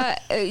 yeah.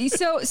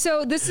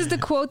 So this is the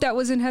quote that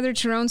was in Heather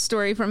Cherone's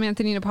story from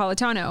Anthony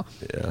Napolitano.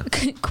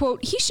 Yeah.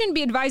 Quote, he shouldn't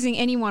be advising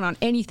anyone on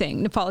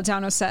anything,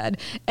 Napolitano said,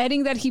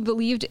 adding that he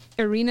believed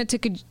Arena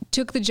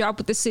took the job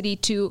with the city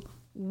to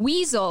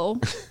weasel,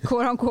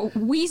 quote unquote,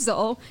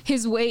 weasel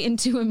his way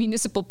into a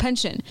municipal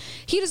pension.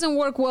 He doesn't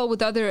work well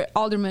with other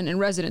aldermen and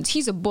residents.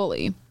 He's a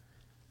bully.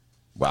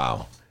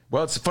 Wow.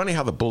 Well, it's funny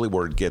how the bully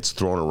word gets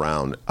thrown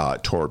around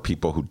toward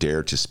people who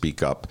dare to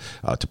speak up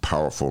to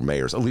powerful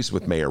mayors, at least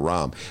with Mayor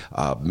Rahm.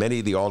 Many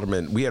of the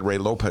aldermen, we had Ray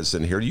Lopez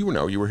in here. You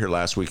were here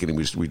last week, and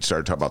we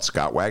started talking about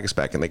Scott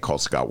Wagasback, and they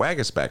called Scott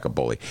Wagasback a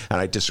bully. And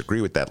I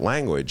disagree with that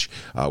language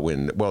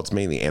it's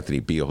mainly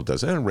Anthony Beale who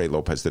does it, and Ray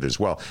Lopez did as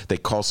well. They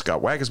call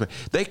Scott Wagasback.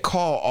 They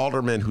call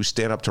aldermen who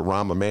stand up to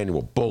Rahm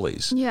Emanuel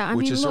bullies,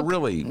 which is a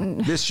really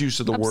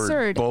misuse of the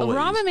word bully.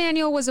 Rahm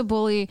Emanuel was a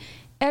bully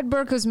Ed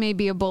Burkos may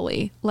be a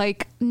bully.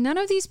 Like, none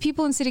of these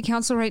people in city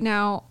council right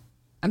now,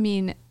 I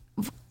mean,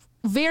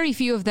 very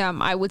few of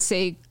them, I would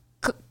say,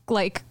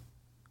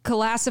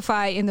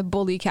 classify in the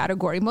bully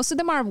category. Most of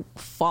them are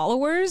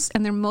followers,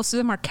 and most of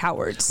them are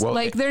cowards. Well,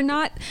 like,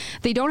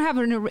 they don't have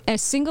a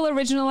single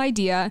original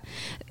idea.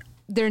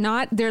 They're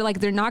not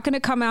going to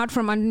come out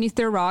from underneath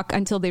their rock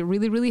until they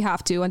really, really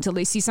have to, until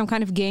they see some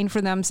kind of gain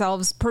for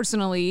themselves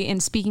personally in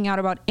speaking out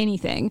about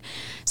anything.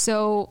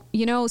 So,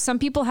 some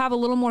people have a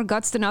little more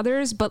guts than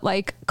others, but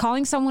like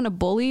calling someone a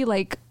bully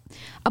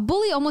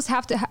almost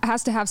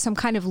has to have some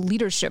kind of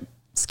leadership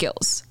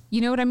skills. You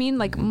know what I mean?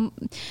 Like,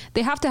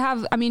 they have to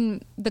have,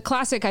 the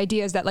classic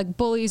idea is that like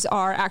bullies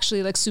are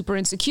actually like super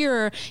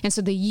insecure. And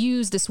so they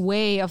use this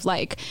way of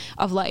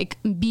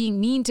being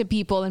mean to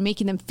people and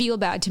making them feel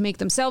bad to make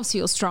themselves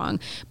feel strong.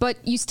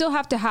 But you still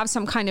have to have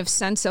some kind of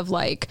sense of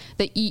like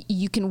that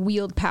you can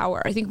wield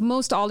power. I think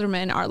most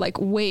aldermen are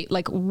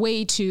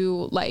way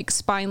too like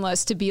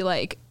spineless to be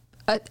like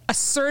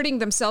asserting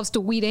themselves to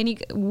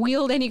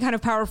wield any kind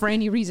of power for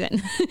any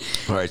reason.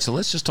 All right, so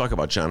let's just talk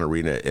about John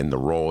Arena and the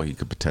role he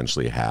could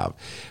potentially have.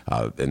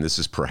 And this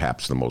is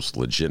perhaps the most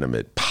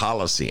legitimate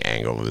policy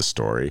angle of the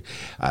story,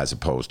 as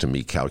opposed to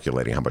me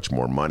calculating how much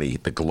more money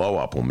the glow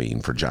up will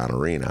mean for John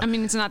Arena.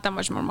 It's not that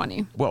much more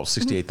money. Well,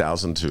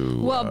 $68,000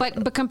 to... Well,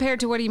 but compared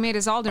to what he made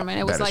as alderman,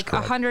 it was like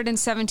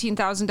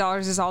 $117,000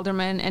 as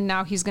alderman, and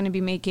now he's going to be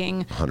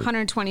making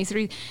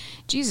 $123,000.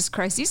 Jesus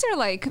Christ, these are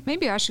like,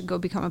 maybe I should go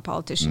become a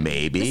politician.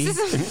 Maybe. I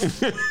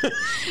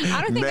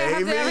don't think I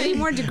have to have any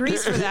more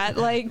degrees for that.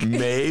 Like,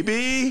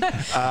 maybe.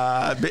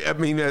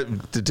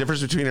 The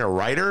difference between a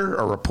writer,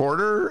 a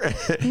reporter.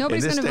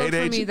 Nobody's going to vote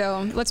for me,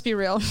 though. Let's be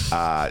real.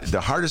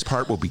 The hardest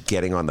part will be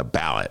getting on the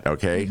ballot.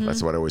 Okay,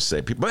 that's what I always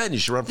say. People, man, you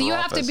should run for office. You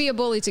have to be a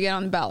bully to get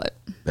on the ballot.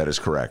 That is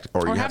correct.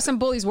 Or you have some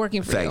bullies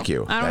working for you. Thank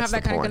you. I don't have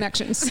that kind of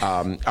connections.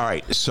 All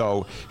right.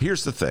 So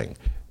here's the thing.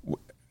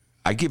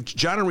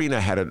 John Arena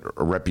had a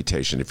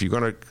reputation, if you're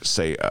going to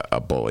say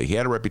a bully, he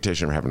had a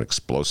reputation for having an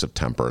explosive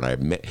temper.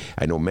 And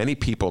I know many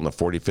people in the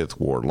 45th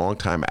Ward,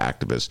 longtime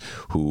activists,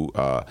 who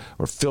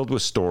were filled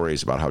with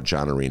stories about how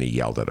John Arena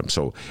yelled at him.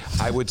 So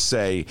I would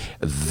say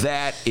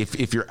that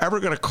if you're ever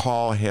going to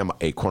call him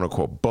a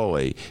quote-unquote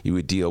bully, you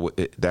would deal with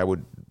it,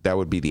 that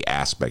would be the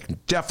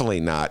aspect. Definitely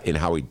not in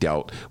how he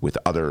dealt with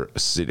other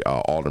city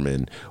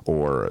aldermen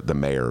or the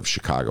mayor of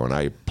Chicago. And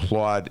I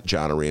applaud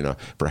John Arena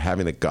for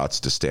having the guts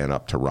to stand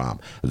up to Rahm.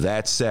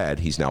 That said,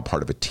 he's now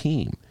part of a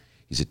team.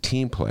 He's a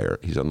team player.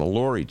 He's on the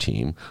Lori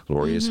team.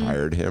 Lori has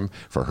hired him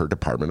for her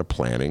Department of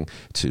Planning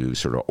to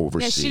sort of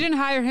oversee. Yeah, she didn't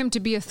hire him to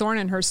be a thorn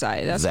in her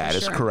side. That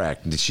is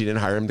correct. She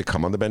didn't hire him to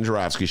come on the Ben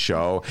Joravsky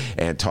show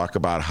and talk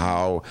about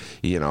how,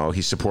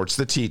 he supports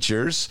the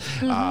teachers.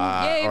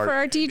 Yay for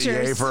our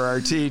teachers. Yay for our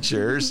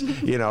teachers.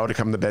 To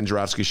come to the Ben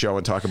Joravsky show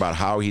and talk about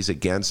how he's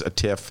against a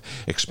TIF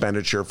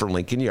expenditure for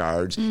Lincoln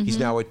Yards. He's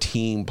now a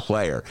team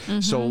player.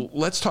 So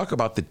let's talk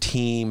about the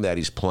team that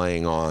he's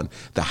playing on,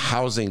 the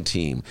housing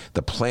team,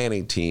 the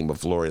planning team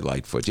of Lori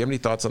Lightfoot. Do you have any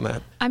thoughts on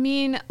that?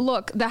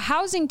 Look, the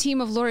housing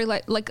team of Lori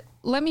Lightfoot,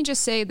 let me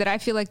just say that I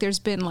feel like there's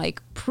been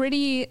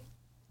pretty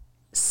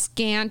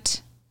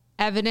scant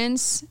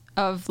evidence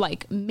of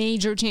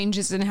major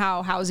changes in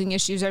how housing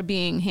issues are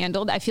being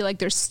handled. I feel like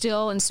they're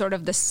still in sort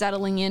of the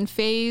settling in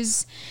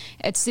phase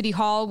at City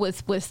Hall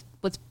with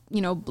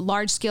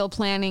large scale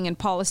planning and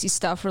policy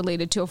stuff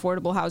related to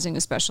affordable housing,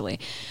 especially.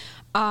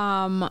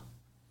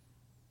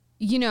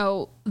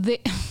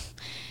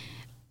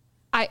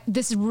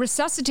 This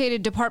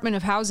resuscitated Department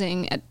of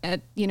Housing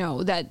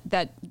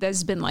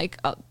that's been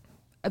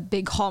a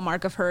big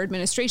hallmark of her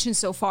administration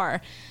so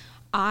far.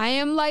 I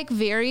am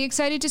very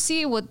excited to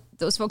see what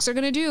those folks are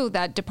going to do.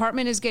 That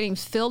department is getting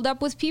filled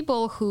up with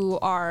people who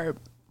are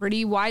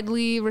pretty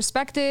widely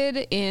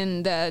respected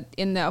in the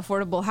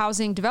affordable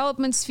housing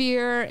development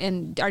sphere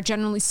and are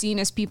generally seen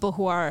as people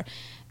who are,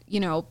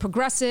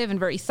 progressive and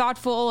very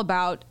thoughtful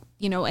about,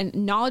 and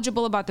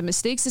knowledgeable about the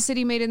mistakes the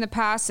city made in the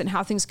past and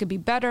how things could be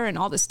better and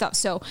all this stuff.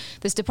 So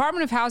this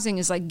Department of Housing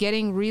is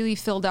getting really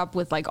filled up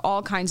with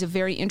all kinds of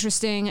very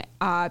interesting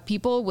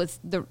people with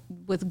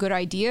good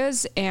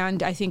ideas,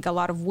 and I think a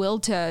lot of will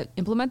to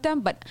implement them.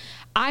 But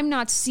I'm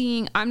not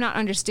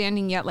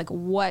understanding yet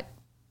what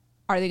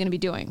are they going to be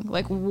doing?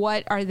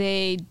 What are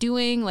they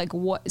doing?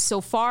 What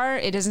so far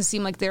it doesn't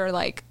seem like they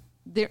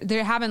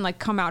haven't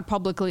come out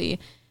publicly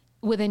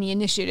with any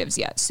initiatives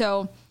yet.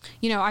 So,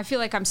 I feel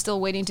like I'm still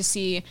waiting to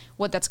see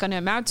what that's going to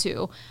amount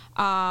to.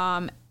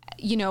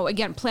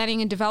 Again,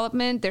 planning and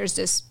development, there's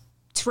this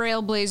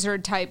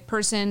trailblazer type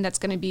person that's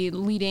going to be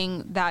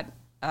leading that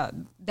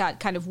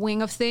kind of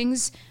wing of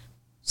things.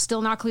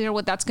 Still not clear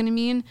what that's going to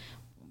mean.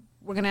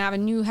 We're going to have a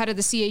new head of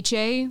the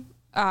CHA.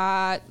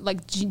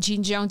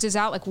 Gene Jones is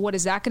out. What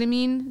is that going to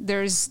mean?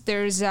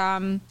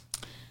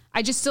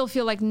 I just still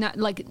feel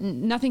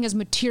nothing has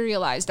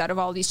materialized out of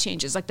all these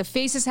changes. The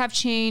faces have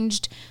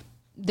changed.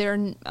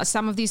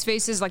 Some of these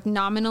faces,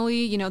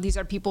 nominally, these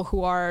are people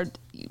who have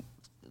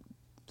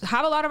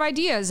a lot of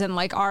ideas and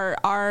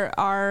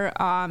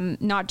are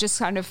not just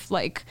kind of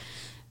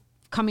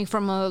coming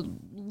from a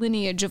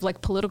lineage of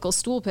like political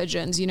stool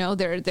pigeons. You know,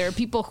 there are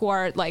people who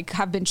are like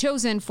have been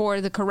chosen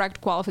for the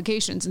correct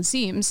qualifications and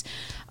seems,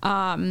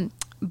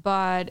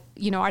 but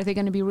you know, are they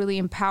going to be really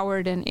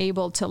empowered and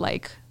able to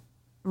like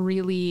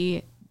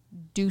really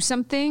do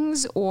some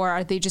things, or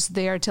are they just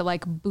there to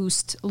like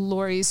boost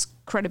Lori's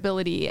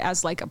credibility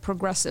as like a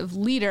progressive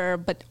leader,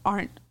 but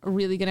aren't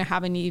really going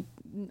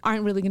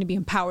to be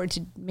empowered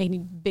to make any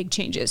big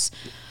changes?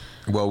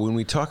 Well, when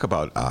we talk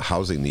about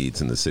housing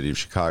needs in the city of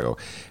Chicago,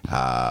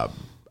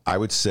 I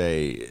would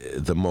say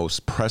the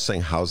most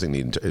pressing housing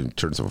need in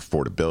terms of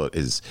affordability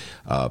is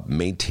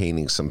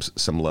maintaining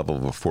some level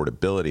of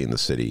affordability in the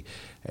city.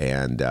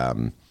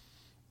 And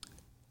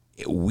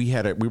we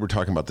were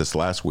talking about this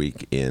last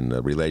week in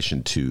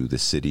relation to the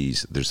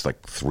city's. There's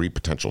like 3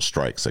 potential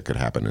strikes that could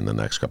happen in the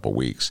next couple of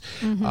weeks.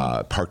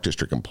 Park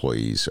District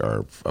employees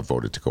are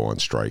voted to go on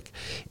strike,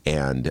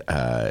 and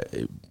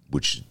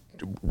which.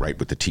 Right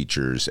with the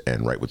teachers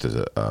and right with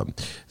the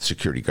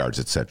security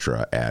guards, et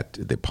cetera, at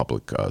the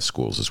public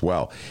schools as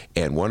well.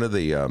 And one of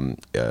the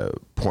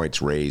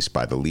points raised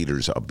by the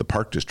leaders of the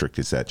Park District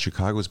is that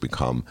Chicago has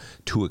become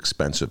too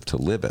expensive to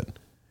live in.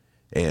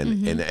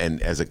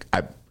 And as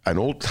an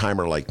old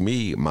timer like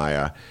me,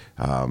 Maya,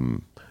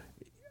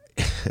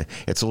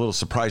 it's a little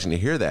surprising to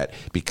hear that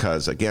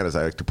because, again, as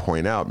I like to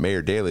point out,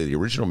 Mayor Daley, the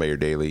original Mayor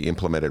Daley,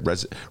 implemented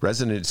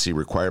residency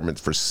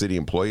requirements for city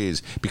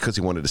employees because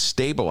he wanted to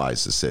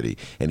stabilize the city,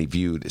 and he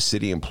viewed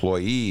city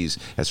employees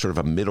as sort of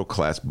a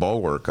middle-class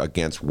bulwark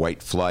against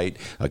white flight,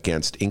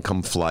 against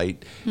income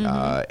flight,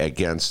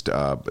 against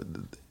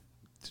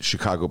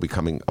Chicago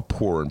becoming a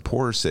poorer and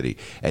poorer city.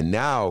 And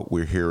now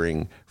we're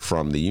hearing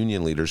from the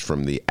union leaders,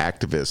 from the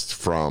activists,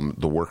 from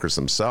the workers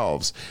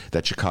themselves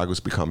that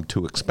Chicago's become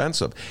too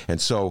expensive. And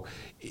so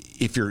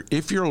if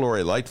you're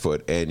Lori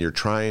Lightfoot and you're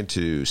trying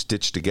to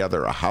stitch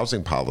together a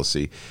housing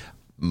policy,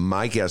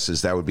 my guess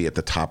is that would be at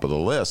the top of the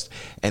list.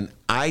 And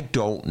I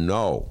don't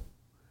know,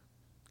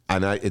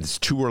 and it's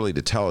too early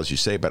to tell, as you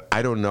say, but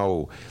I don't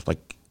know,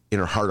 like, in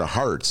her heart of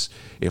hearts,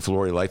 if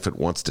Lori Lightfoot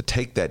wants to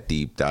take that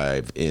deep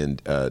dive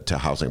into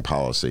housing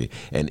policy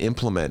and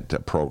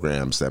implement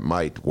programs that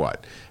might,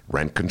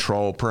 rent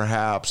control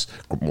perhaps,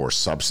 more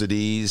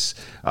subsidies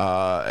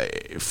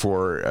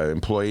for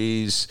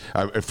employees,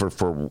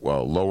 for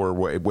lower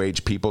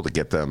wage people to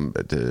get them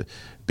to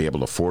be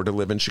able to afford to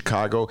live in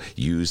Chicago,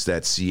 use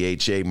that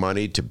CHA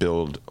money to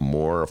build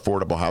more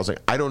affordable housing.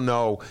 I don't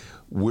know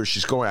where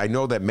she's going. I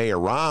know that Mayor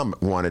Rahm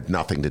wanted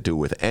nothing to do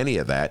with any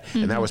of that,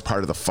 and that was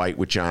part of the fight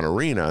with John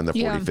Arena in the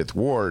 45th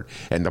Ward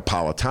and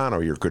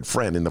Napolitano, your good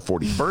friend, in the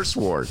 41st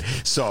Ward.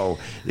 So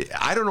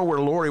I don't know where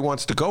Lori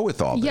wants to go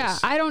with all this. Yeah,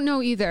 I don't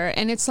know either.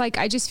 And it's like,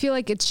 I just feel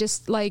like it's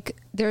just like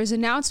there's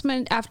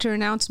announcement after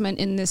announcement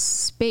in this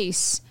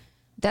space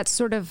that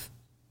sort of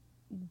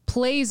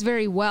plays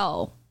very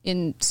well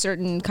in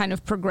certain kind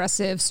of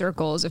progressive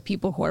circles of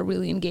people who are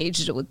really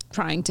engaged with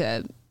trying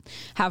to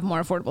have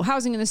more affordable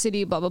housing in the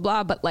city, blah, blah,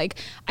 blah. But like,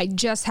 I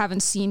just haven't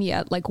seen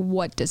yet, like,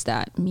 what does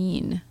that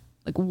mean?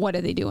 Like, what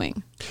are they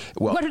doing?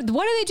 Well, what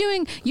are they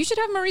doing? You should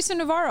have Marisa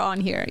Navarro on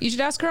here. You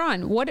should ask her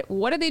on. What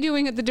are they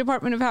doing at the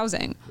Department of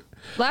Housing?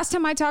 Last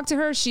time I talked to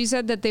her, she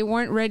said that they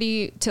weren't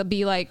ready to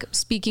be like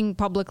speaking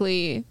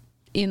publicly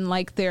in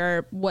like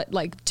their,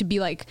 to be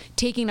like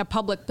taking a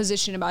public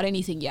position about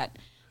anything yet.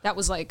 That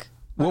was like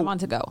a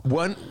month ago.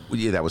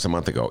 That was a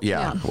month ago.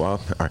 Yeah.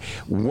 Well, all right.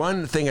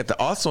 One thing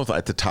also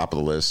at the top of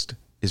the list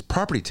is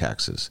property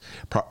taxes.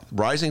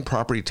 Rising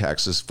property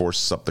taxes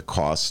forces up the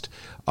cost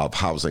of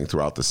housing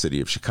throughout the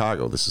city of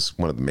Chicago. This is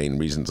one of the main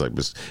reasons I've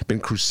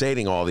been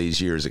crusading all these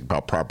years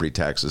about property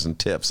taxes and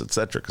TIFs, et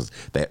cetera, because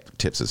that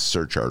TIFs is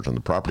surcharge on the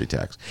property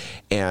tax.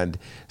 And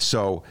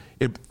so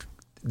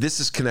this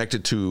is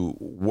connected to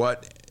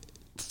what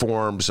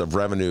forms of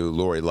revenue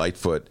Lori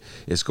Lightfoot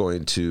is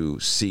going to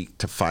seek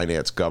to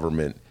finance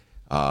government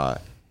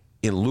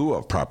in lieu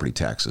of property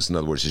taxes. In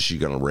other words, is she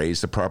going to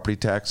raise the property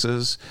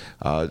taxes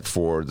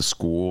for the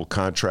school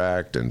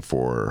contract and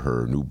for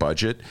her new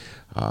budget?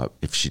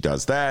 If she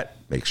does that,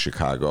 makes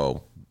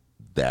Chicago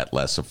that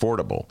less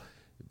affordable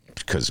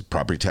because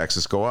property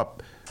taxes go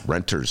up.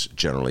 Renters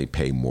generally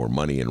pay more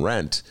money in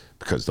rent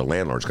because the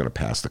landlord's going to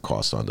pass the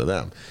cost on to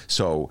them.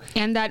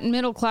 And that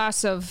middle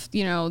class of,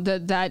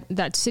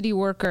 that city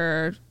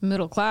worker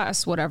middle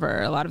class,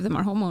 whatever, a lot of them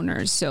are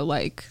homeowners. So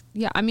look,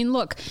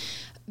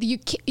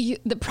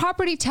 the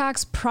property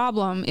tax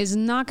problem is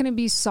not going to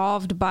be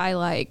solved by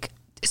like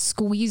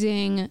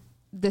squeezing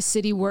the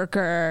city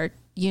worker,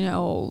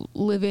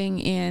 living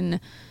in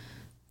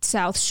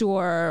South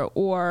Shore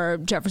or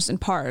Jefferson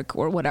Park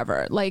or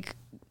whatever. Like,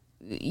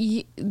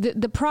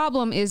 the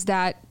problem is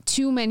that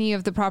too many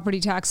of the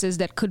property taxes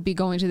that could be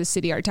going to the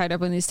city are tied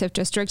up in these TIF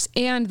districts,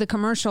 and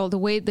the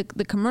way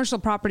the commercial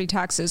property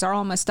taxes are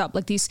all messed up.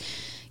 Like these,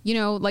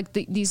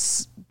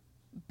 these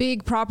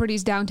big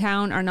properties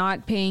downtown are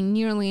not paying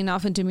nearly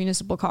enough into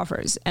municipal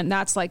coffers, and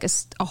that's like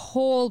a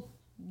whole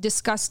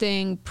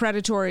disgusting,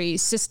 predatory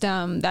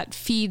system that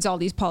feeds all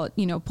these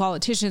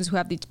politicians who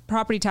have these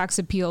property tax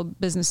appeal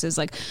businesses.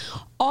 Like,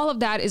 all of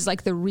that is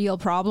like the real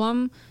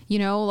problem.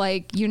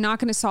 Like, you're not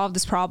going to solve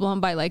this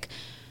problem by like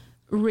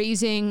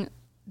raising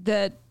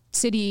the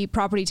city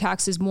property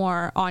taxes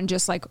more on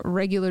just like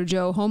regular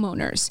Joe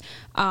homeowners.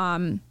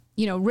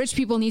 Rich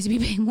people need to be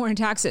paying more in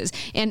taxes.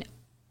 And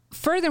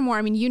furthermore,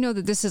 I mean,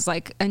 that this is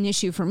like an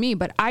issue for me,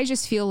 but I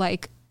just feel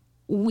like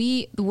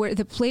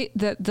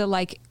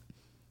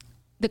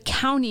the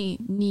county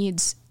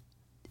needs,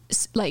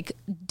 like,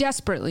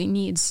 desperately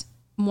needs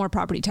more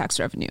property tax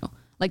revenue.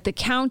 Like, the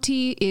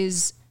county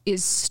is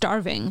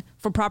starving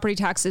for property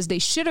taxes they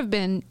should have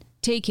been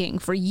taking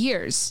for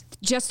years,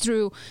 just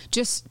through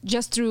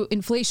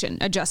inflation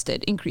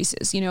adjusted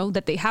increases,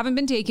 that they haven't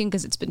been taking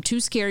because it's been too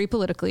scary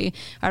politically.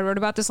 I wrote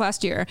about this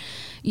last year.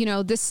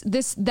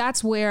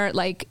 That's where,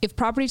 like, if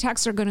property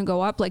taxes are going to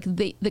go up, like,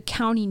 the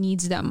county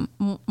needs them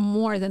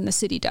more than the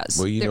city does.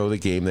 Well, the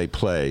game they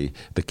play,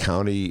 the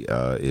county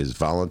is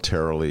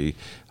voluntarily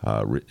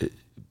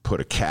put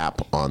a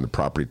cap on the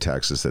property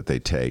taxes that they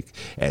take,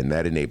 and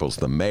that enables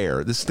the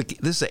mayor. This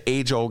is an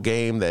age-old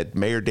game that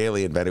Mayor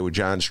Daley invented with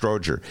John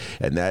Stroger,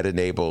 and that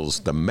enables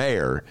the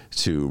mayor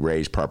to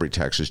raise property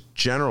taxes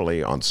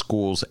generally on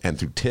schools and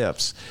through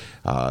TIFs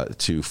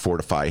to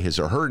fortify his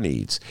or her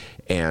needs.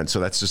 And so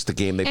that's just the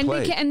game they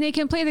play. They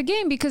can play the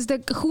game because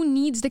who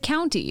needs the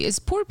county is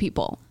poor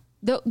people.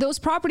 Those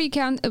property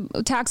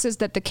taxes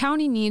that the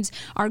county needs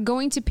are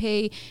going to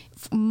pay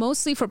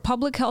mostly for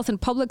public health and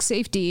public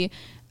safety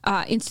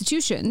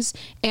institutions.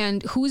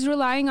 And who's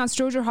relying on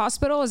Stroger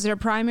Hospital as their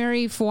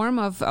primary form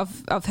of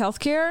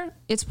healthcare?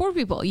 It's poor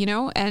people,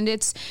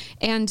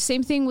 and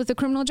same thing with the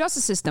criminal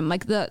justice system.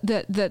 Like,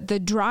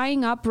 the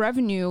drying up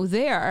revenue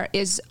there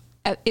is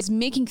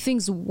making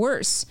things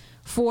worse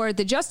for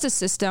the justice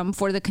system,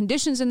 for the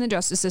conditions in the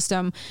justice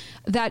system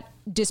that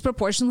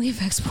disproportionately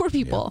affects poor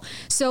people. Yeah.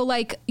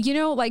 So,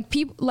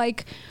 people,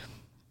 like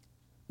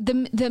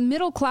the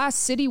middle class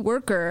city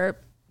worker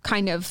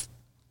kind of,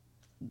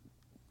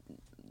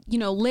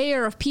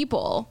 layer of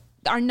people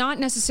are not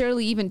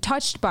necessarily even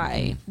touched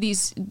by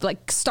these,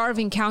 like,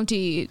 starving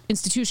county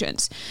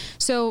institutions.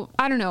 So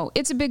I don't know.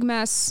 It's a big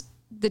mess.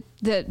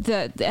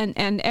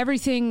 And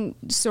everything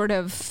sort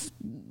of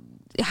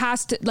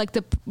has to, like,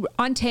 the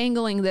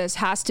untangling this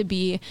has to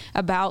be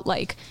about,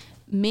 like,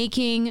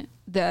 making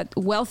the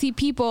wealthy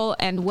people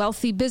and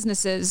wealthy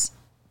businesses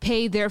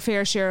pay their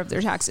fair share of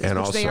their taxes, which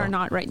also, they are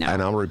not right now.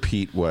 And I'll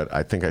repeat what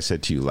I think I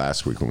said to you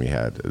last week when we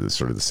had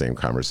sort of the same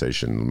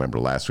conversation. Remember,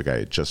 last week I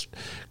had just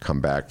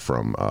come back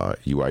from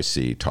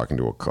UIC talking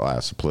to a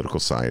political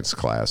science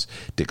class.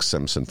 Dick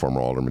Simpson, former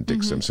Alderman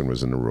Dick Simpson,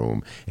 was in the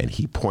room, and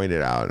he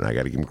pointed out, and I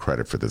got to give him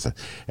credit for this,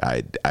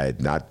 I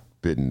had not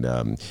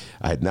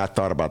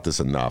thought about this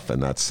enough and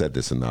not said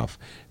this enough,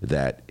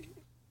 that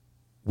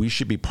we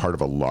should be part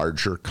of a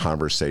larger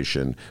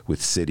conversation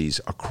with cities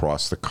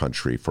across the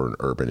country for an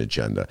urban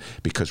agenda.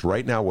 Because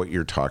right now what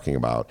you're talking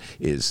about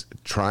is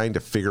trying to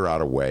figure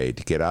out a way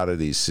to get out of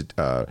these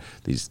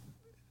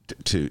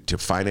to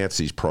finance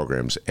these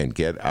programs and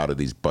get out of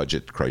these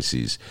budget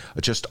crises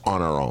just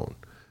on our own.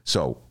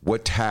 So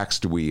what tax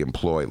do we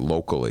employ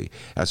locally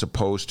as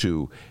opposed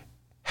to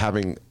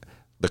having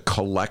the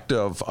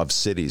collective of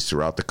cities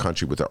throughout the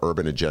country with the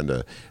urban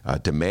agenda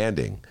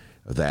demanding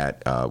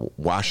that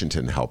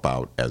Washington help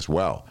out as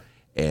well.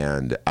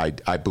 And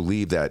I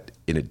believe that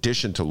in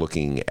addition to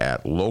looking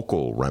at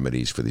local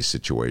remedies for these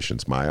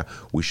situations, Maya,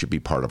 we should be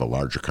part of a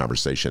larger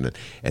conversation.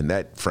 And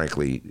that,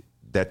 frankly,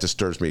 that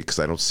disturbs me because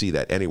I don't see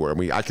that anywhere. I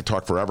mean, I could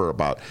talk forever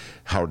about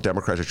how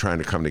Democrats are trying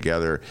to come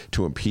together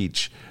to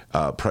impeach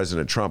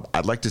President Trump.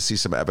 I'd like to see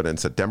some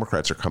evidence that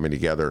Democrats are coming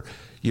together,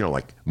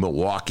 like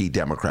Milwaukee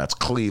Democrats,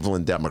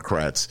 Cleveland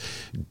Democrats,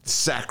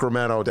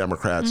 Sacramento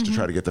Democrats to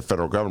try to get the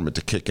federal government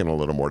to kick in a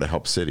little more to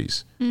help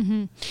cities.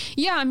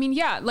 Yeah, I mean,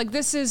 like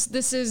this is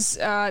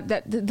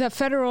that the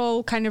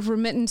federal kind of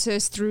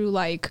remittances through,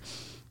 like,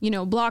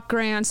 block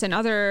grants and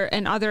other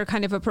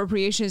kind of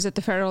appropriations that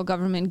the federal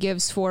government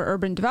gives for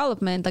urban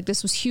development. Like,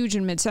 this was huge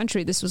in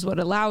mid-century. This was what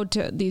allowed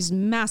to these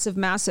massive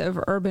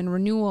urban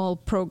renewal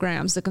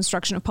programs, the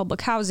construction of public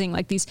housing,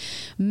 like these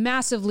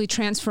massively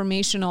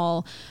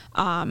transformational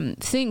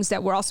things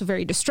that were also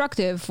very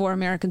destructive for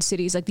American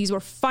cities. Like, these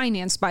were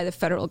financed by the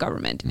federal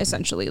government,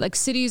 essentially. Like,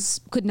 cities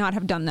could not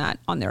have done that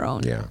on their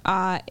own.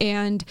 Yeah.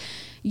 And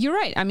you're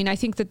right. I mean, I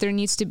think that there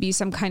needs to be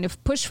some kind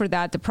of push for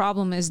that. The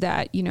problem is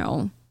that,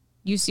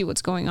 you see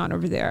what's going on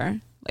over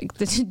there. Like,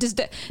 does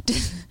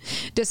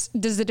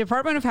the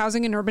Department of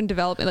Housing and Urban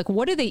Development, like,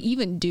 what do they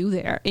even do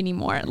there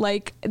anymore?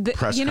 Like,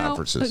 press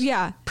conferences.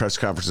 Yeah. Press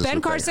conferences. Ben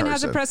Carson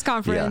has a press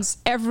conference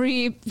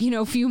every,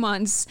 few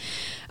months.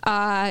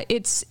 And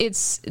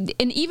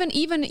even,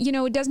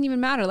 it doesn't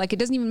even matter. Like, it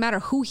doesn't even matter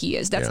who he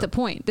is. That's the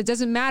point. It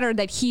doesn't matter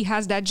that he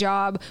has that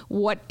job,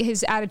 what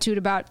his attitude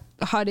about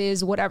HUD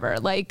is, whatever.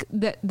 Like,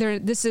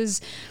 this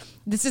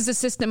is a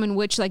system in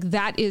which, like,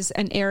 that is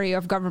an area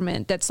of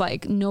government that's,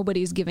 like,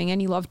 nobody's giving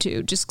any love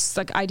to, just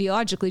like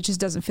ideologically, it just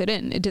doesn't fit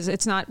in.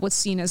 It's not what's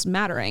seen as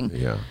mattering.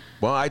 Yeah.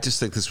 Well, I just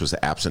think this was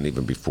absent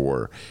even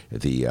before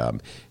the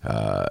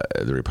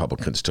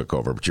Republicans took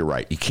over. But you're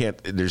right. You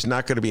can't. There's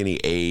not going to be any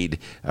aid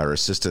or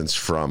assistance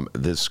from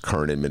this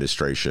current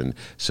administration.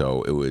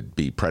 So it would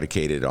be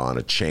predicated on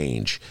a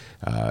change.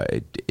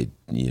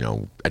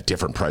 A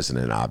different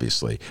president,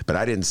 obviously. But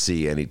I didn't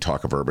see any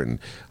talk of a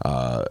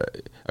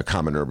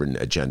common urban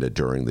agenda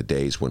during the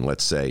days when,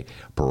 let's say,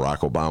 Barack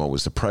Obama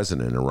was the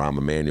president and Rahm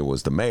Emanuel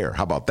was the mayor.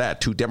 How about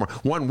that?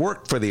 One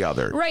worked for the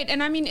other. Right.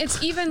 And I mean,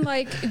 it's even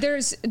like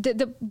there's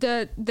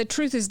the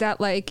truth is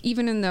that, like,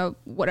 even in the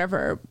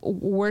whatever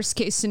worst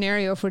case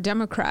scenario for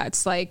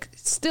Democrats, like,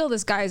 still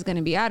this guy is going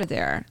to be out of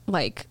there,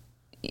 like,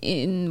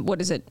 in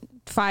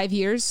 5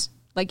 years?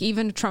 Like,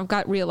 even if Trump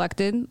got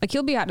reelected, like,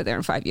 he'll be out of there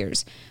in 5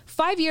 years.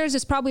 5 years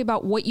is probably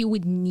about what you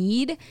would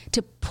need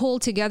to pull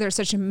together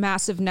such a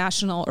massive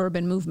national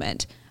urban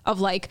movement of,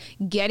 like,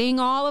 getting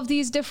all of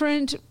these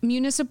different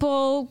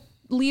municipal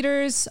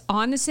leaders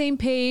on the same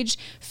page,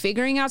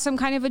 figuring out some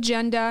kind of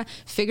agenda,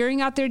 figuring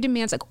out their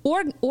demands, like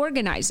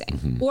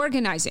organizing,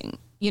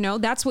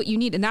 that's what you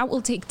need. And that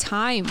will take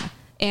time.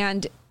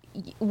 And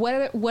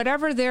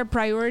whatever their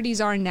priorities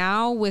are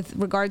now with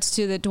regards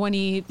to the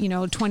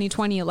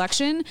 2020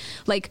 election,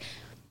 like,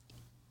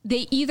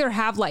 they either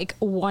have like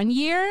 1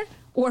 year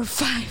or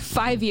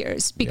five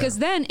years, because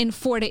then in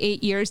 4 to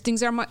 8 years,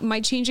 things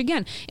might change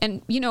again.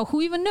 And,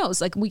 who even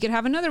knows? Like, we could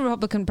have another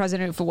Republican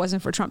president if it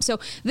wasn't for Trump. So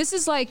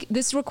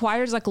this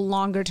requires like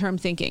longer term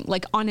thinking,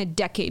 like on a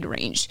decade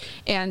range.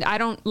 And I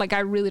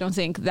really don't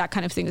think that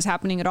kind of thing is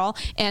happening at all.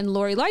 And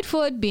Lori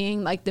Lightfoot,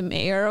 being like the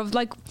mayor of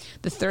like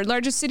the third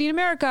largest city in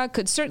America,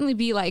 could certainly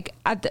be like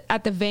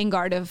at the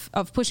vanguard of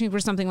pushing for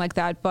something like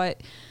that.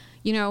 But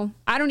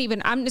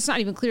it's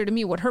not even clear to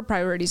me what her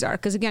priorities are.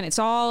 Because again, it's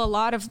all a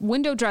lot of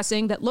window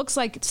dressing that looks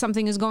like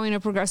something is going in a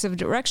progressive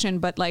direction,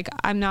 but like,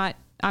 I'm not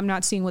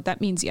seeing what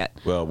that means yet.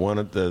 Well, one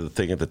of the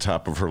thing at the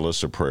top of her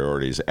list of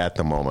priorities at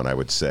the moment, I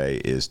would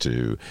say, is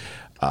to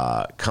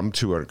come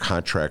to a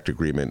contract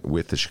agreement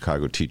with the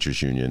Chicago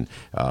Teachers Union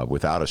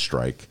without a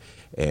strike.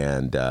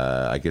 And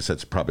I guess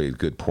that's probably a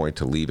good point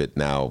to leave it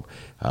now,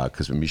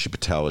 because Amisha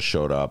Patel has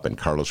showed up and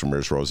Carlos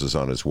Ramirez Rosa is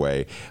on his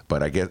way.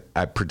 But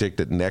I predict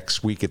that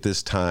next week at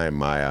this time,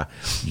 Maya,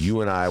 you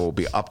and I will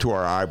be up to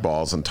our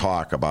eyeballs and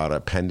talk about a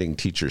pending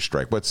teacher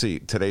strike. Let's see,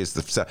 today's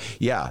the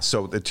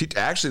so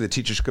the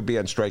teachers could be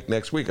on strike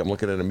next week. I'm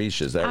looking at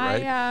Amisha. Is that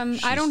right?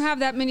 I don't have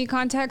that many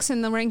contacts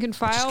in the rank and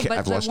file,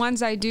 but the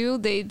ones I do,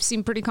 they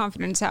seem pretty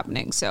confident it's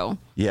happening. So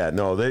yeah,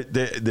 no,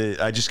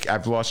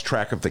 I've lost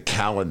track of the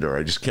calendar.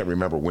 I just can't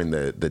remember when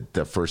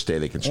the first day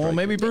they can strike. Well,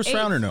 maybe Bruce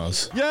Rauner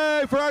knows.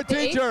 Yay for our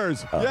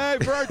teachers! Yay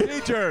for our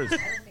teachers!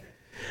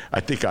 I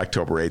think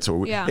October 8th.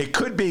 So it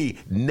could be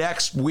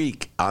next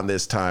week on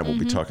this time. We'll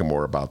be talking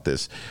more about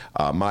this.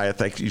 Maya,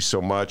 thank you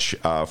so much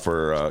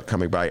for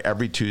coming by.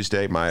 Every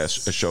Tuesday, Maya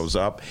shows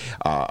up.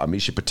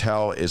 Amisha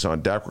Patel is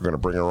on deck. We're going to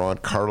bring her on.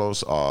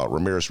 Carlos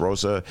Ramirez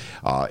Rosa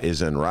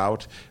is en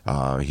route.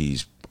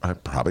 He's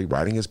probably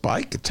riding his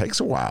bike. It takes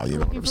a while, you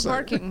know what I'm saying?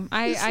 Parking.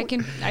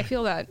 I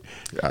feel that.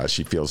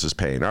 She feels his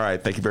pain. All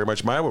right. Thank you very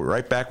much, Maya. We'll be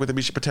right back with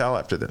Amisha Patel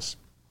after this.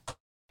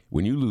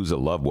 When you lose a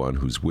loved one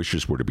whose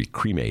wishes were to be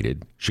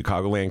cremated,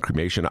 Chicagoland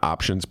Cremation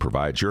Options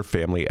provides your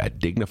family a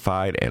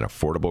dignified and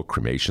affordable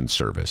cremation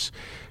service.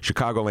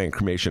 Chicagoland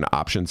Cremation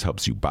Options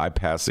helps you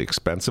bypass the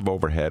expensive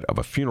overhead of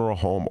a funeral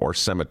home or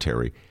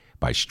cemetery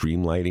by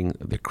streamlining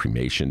the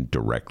cremation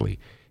directly.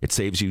 It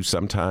saves you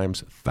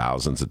sometimes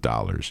thousands of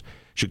dollars.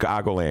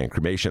 Chicagoland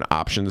Cremation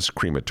Options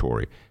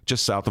Crematory,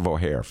 just south of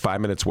O'Hare,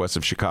 5 minutes west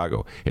of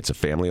Chicago. It's a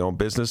family-owned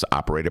business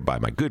operated by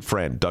my good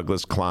friend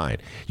Douglas Klein.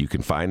 You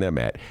can find them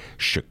at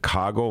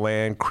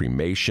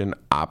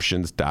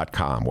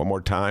ChicagolandCremationOptions.com. One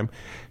more time,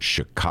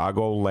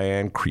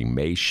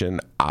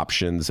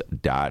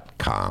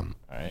 ChicagolandCremationOptions.com.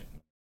 All right,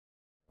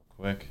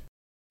 quick.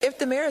 If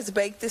the mayor has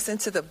baked this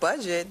into the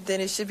budget, then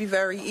it should be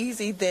very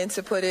easy then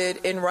to put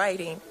it in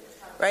writing,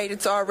 right?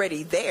 It's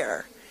already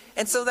there.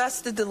 And so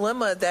that's the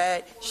dilemma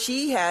that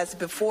she has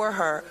before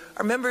her.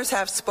 Our members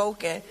have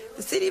spoken.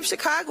 The city of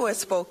Chicago has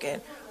spoken.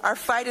 Our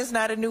fight is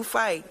not a new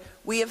fight.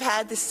 We have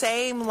had the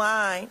same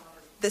line,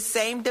 the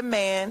same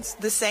demands,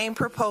 the same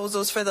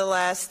proposals for the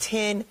last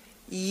 10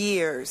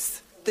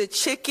 years. The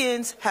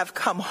chickens have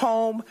come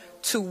home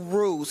to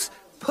roost.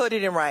 Put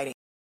it in writing.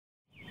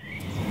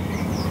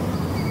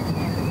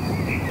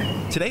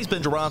 Today's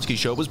Ben Joravsky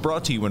Show was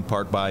brought to you in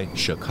part by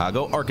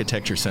Chicago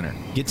Architecture Center.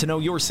 Get to know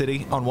your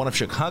city on one of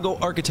Chicago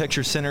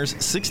Architecture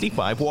Center's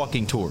 65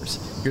 walking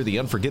tours. Hear the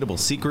unforgettable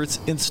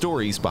secrets and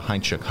stories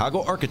behind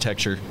Chicago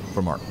architecture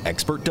from our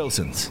expert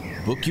docents.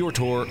 Book your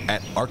tour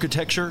at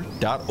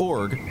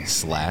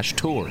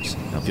architecture.org/tours.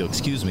 Now, if you'll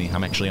excuse me,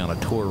 I'm actually on a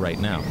tour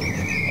right now.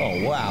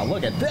 Oh, wow,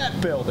 look at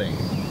that building.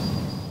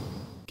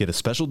 Get a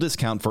special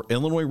discount for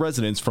Illinois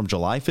residents from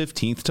July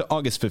 15th to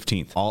August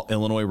 15th. All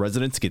Illinois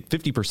residents get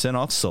 50%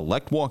 off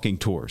select walking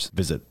tours.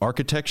 Visit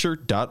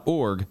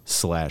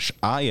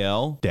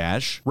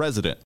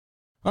architecture.org/IL-resident.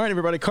 All right,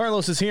 everybody,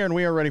 Carlos is here, and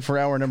we are ready for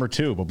hour number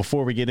 2. But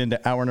before we get into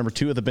hour number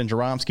 2 of the Ben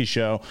Joravsky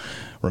Show,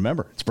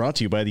 remember, it's brought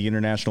to you by the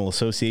International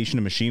Association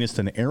of Machinists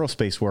and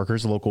Aerospace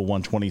Workers, Local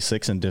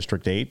 126 in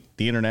District 8,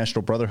 the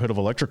International Brotherhood of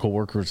Electrical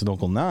Workers,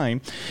 Local 9,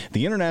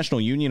 the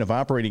International Union of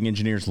Operating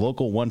Engineers,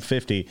 Local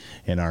 150,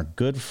 and our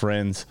good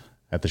friends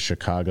at the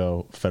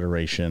Chicago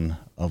Federation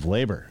of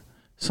Labor.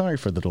 Sorry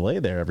for the delay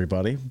there,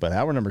 everybody, but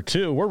hour number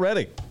 2, we're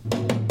ready.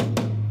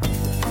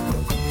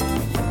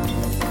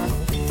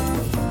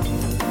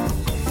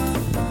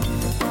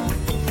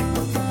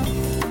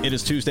 It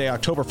is Tuesday,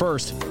 October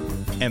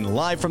 1st, and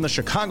live from the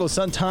Chicago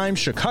Sun-Times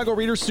Chicago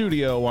Reader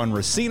Studio on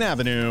Racine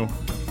Avenue,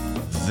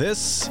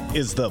 this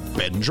is the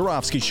Ben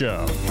Joravsky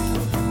Show.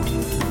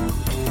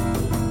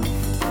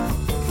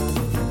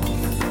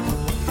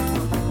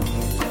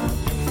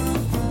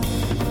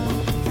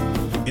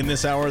 In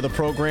this hour of the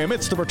program,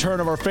 it's the return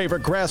of our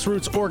favorite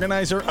grassroots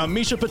organizer,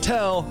 Amisha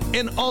Patel,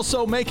 and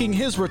also making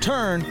his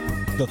return,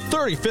 the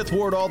 35th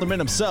Ward Alderman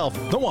himself,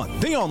 the one,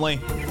 the only,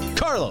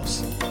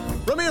 Carlos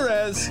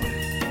Ramirez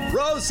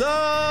Rosa!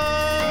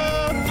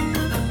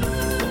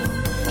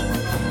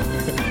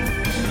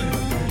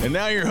 And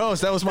now your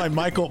host. That was my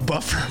Michael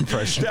Buffer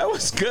impression. That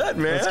was good,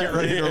 man. Let's get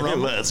ready to rumble.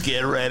 Let's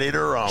get ready to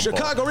rumble.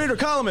 Chicago Reader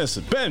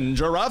columnist Ben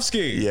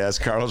Joravsky. Yes,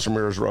 Carlos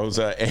Ramirez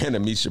Rosa and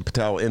Amisha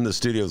Patel in the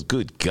studios.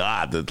 Good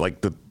God,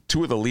 the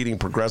two of the leading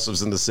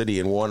progressives in the city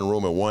in one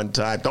room at one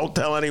time. Don't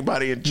tell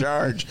anybody in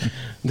charge.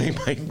 They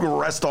might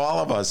arrest all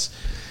of us.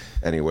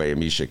 Anyway,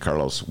 Amisha,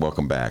 Carlos,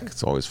 welcome back.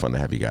 It's always fun to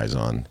have you guys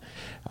on.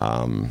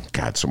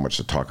 God, so much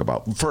to talk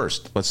about.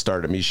 First, let's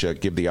start. Amisha,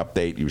 give the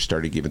update. You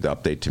started giving the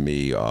update to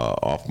me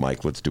off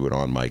mic. Let's do it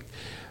on mic.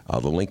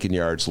 The Lincoln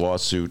Yards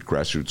lawsuit,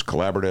 Grassroots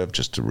Collaborative,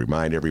 just to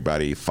remind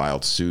everybody,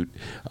 filed suit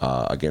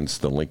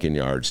against the Lincoln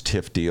Yards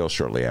TIF deal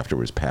shortly after it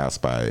was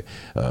passed by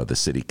the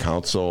city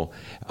council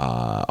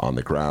on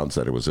the grounds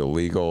that it was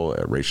illegal,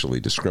 racially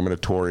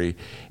discriminatory,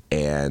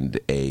 and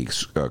a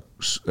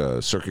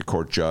circuit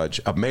court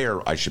judge, a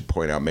mayor, I should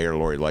point out, Mayor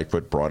Lori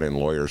Lightfoot brought in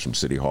lawyers from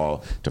City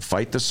Hall to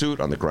fight the suit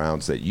on the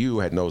grounds that you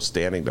had no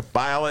standing to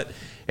file it,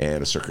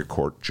 and a circuit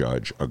court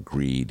judge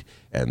agreed,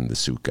 and the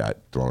suit got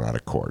thrown out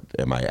of court.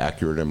 Am I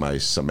accurate in my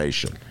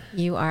summation?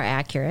 You are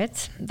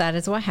accurate. That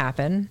is what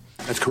happened.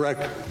 That's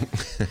correct.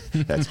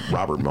 That's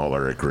Robert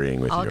Mueller agreeing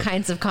with you. All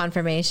kinds of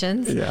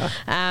confirmations. Yeah.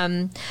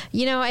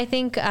 I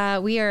think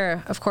we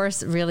are, of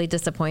course, really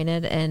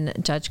disappointed in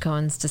Judge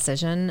Cohen's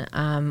decision.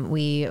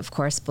 We, of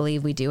course,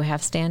 believe we do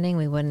have standing.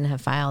 We wouldn't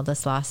have filed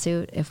this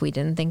lawsuit if we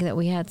didn't think that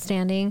we had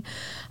standing.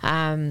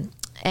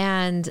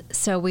 And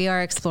so we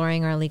are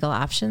exploring our legal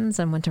options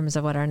and in terms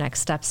of what our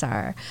next steps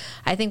are.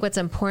 I think what's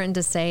important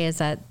to say is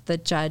that the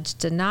judge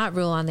did not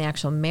rule on the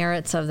actual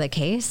merits of the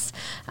case.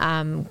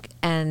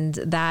 And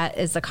that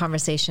is the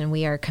conversation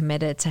we are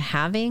committed to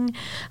having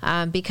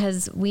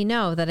because we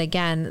know that,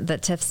 again, the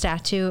TIF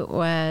statute,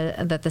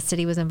 that the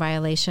city was in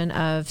violation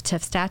of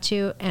TIF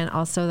statute and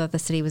also that the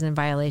city was in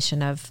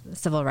violation of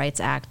Civil Rights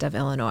Act of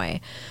Illinois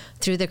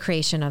through the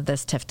creation of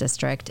this TIF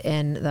district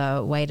in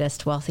the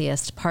whitest,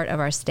 wealthiest part of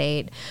our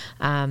state.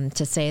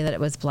 To say that it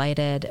was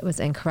blighted, it was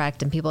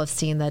incorrect. And people have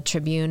seen the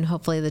Tribune,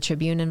 hopefully the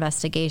Tribune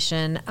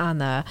investigation on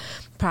the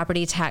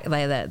property tax,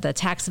 the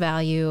tax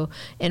value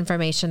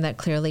information that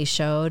clearly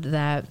showed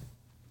that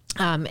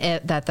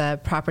that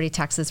the property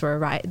taxes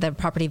the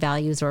property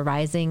values were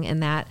rising in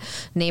that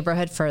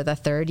neighborhood for the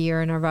third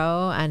year in a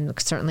row, and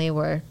certainly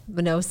were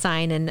no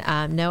sign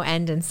and no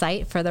end in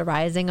sight for the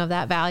rising of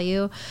that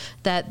value.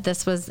 That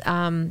this was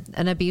an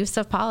abuse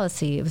of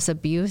policy. It was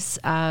abuse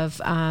of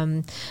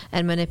and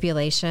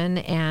manipulation,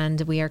 and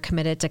we are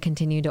committed to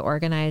continue to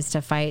organize,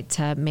 to fight,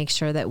 to make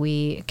sure that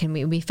we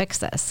fix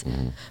this,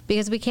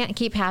 because we can't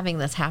keep having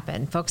this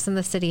happen. Folks in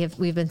the city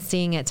we've been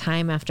seeing it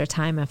time after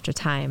time after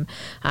time.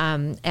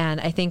 And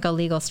I think a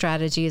legal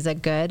strategy is a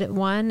good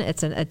one.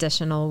 It's an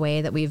additional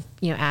way that we've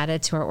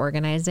added to our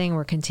organizing.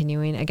 We're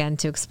continuing, again,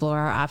 to explore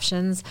our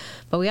options.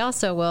 But we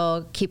also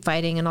will keep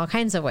fighting in all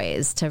kinds of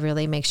ways to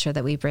really make sure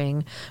that we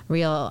bring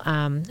real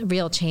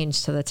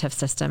change to the TIF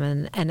system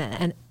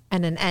and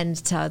an end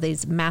to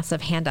these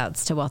massive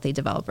handouts to wealthy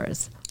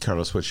developers.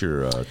 Carlos, what's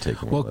your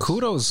take on Well, this?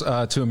 kudos to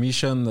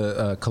Amisha and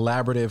the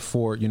collaborative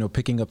for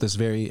picking up this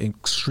very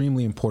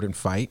extremely important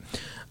fight.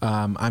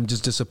 I'm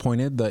just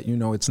disappointed that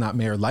it's not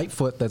Mayor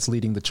Lightfoot that's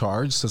leading the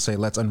charge to say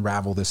let's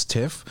unravel this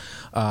TIF.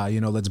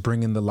 Let's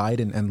bring in the light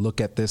and look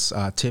at this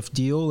TIF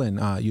deal and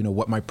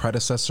what my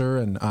predecessor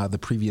and the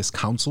previous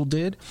council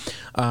did.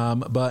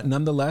 But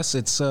nonetheless,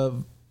 it's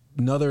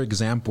another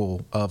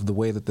example of the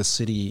way that the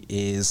city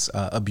is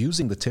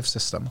abusing the TIF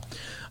system.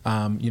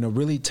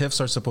 Really,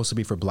 TIFs are supposed to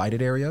be for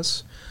blighted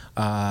areas.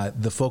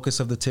 The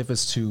focus of the TIF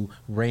is to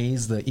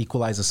raise the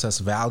equalized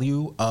assessed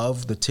value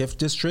of the TIF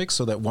district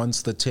so that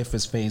once the TIF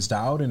is phased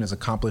out and has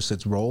accomplished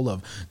its role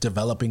of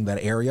developing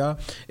that area,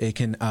 it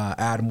can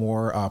add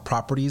more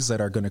properties that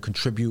are going to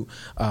contribute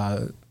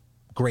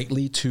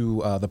greatly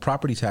to the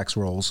property tax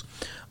rolls.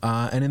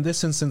 And in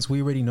this instance,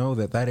 we already know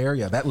that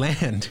area, that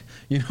land,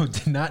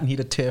 did not need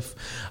a TIF.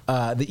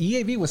 The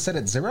EAV was set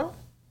at 0?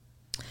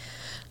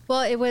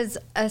 Well, it was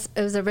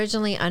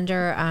originally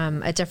under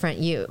a different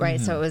use,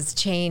 right? So it was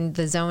changed.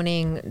 The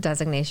zoning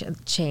designation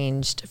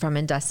changed from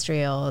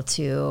industrial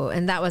to,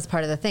 and that was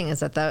part of the thing, is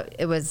that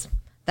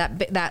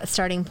that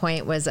starting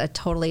point was a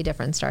totally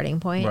different starting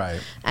point. Right.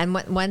 And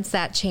once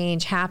that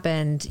change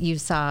happened, you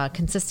saw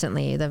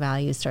consistently the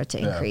values start to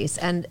increase.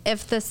 And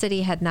if the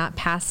city had not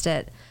passed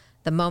it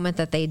the moment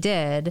that they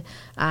did,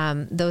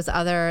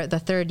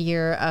 the third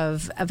year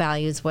of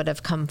values would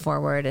have come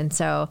forward. And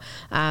so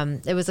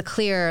it was a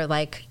clear,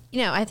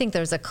 I think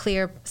there was a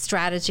clear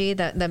strategy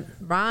that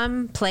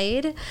Rom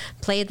played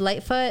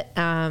Lightfoot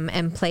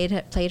and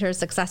played her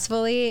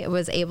successfully. It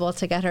was able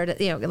to get her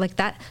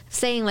to,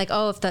 saying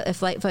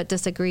if Lightfoot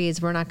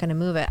disagrees, we're not going to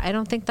move it. I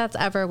don't think that's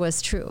ever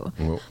was true.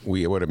 Well,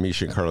 what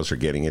Amisha and Carlos are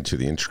getting into,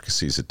 the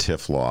intricacies of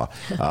TIF law,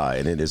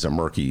 and it is a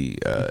murky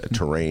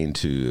terrain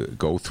to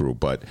go through.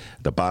 But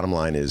the bottom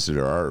line is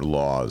there are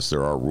laws,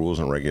 there are rules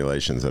and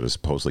regulations that are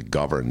supposedly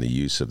govern the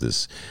use of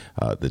this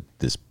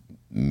this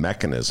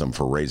mechanism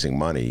for raising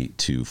money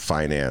to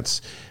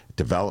finance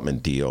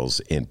development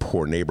deals in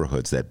poor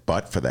neighborhoods that,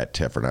 but for that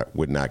TIF,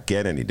 would not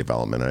get any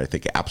development. And I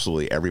think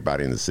absolutely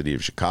everybody in the city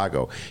of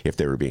Chicago, if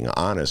they were being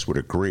honest, would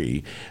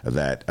agree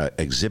that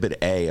Exhibit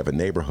A of a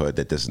neighborhood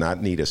that does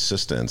not need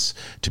assistance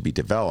to be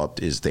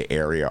developed is the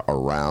area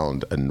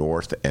around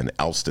North and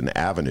Elston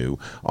Avenue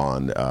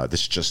on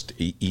this just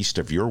east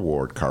of your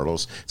ward,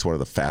 Carlos. It's one of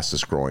the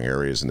fastest growing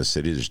areas in the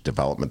city. There's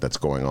development that's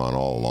going on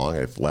all along.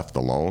 If left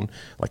alone,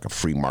 like a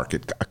free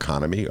market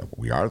economy,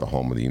 we are the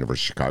home of the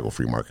University of Chicago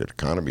free market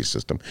economy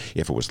system.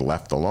 If it was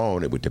left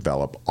alone, it would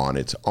develop on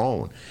its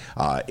own.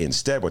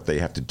 Instead, what they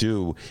have to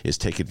do is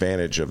take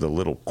advantage of the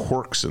little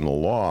quirks in the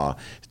law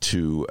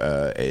to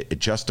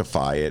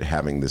justify it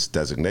having this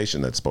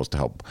designation that's supposed to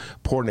help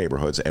poor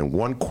neighborhoods. And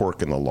one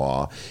quirk in the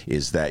law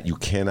is that you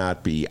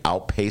cannot be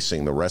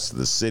outpacing the rest of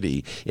the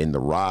city in the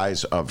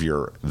rise of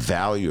your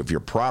value of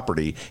your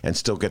property and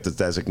still get the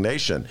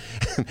designation.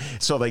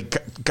 So they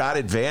got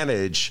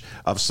advantage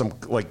of some,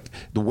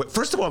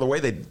 first of all, the way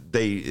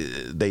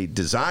they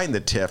designed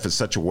the TIF in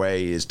such a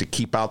way is to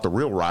keep out the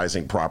real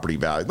rising property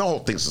value. The whole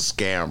thing's a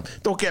scam.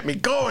 Don't get me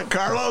going,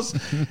 Carlos.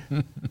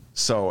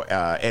 So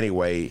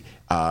anyway,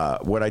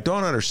 what I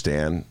don't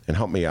understand, and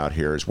help me out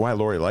here, is why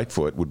Lori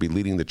Lightfoot would be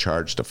leading the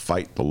charge to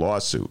fight the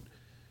lawsuit.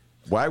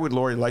 Why would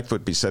Lori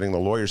Lightfoot be sending the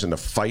lawyers in to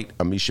fight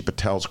Amisha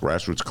Patel's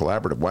Grassroots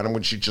Collaborative? Why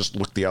don't she just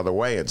look the other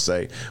way and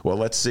say, well,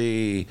 let's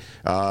see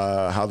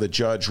how the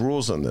judge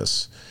rules on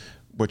this?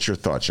 What's your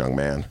thoughts, young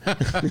man?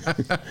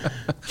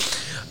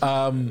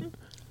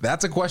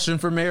 That's a question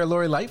for Mayor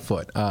Lori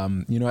Lightfoot.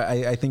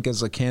 I think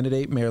as a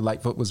candidate, Mayor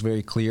Lightfoot was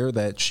very clear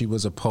that she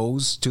was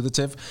opposed to the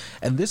TIF.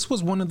 And this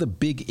was one of the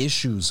big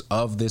issues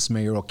of this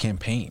mayoral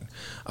campaign,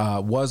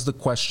 was the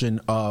question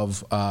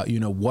of,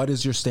 what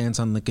is your stance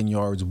on Lincoln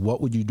Yards?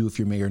 What would you do if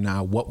you're mayor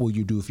now? What will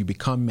you do if you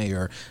become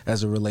mayor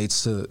as it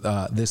relates to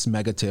this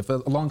mega TIF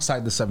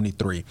alongside the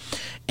 73?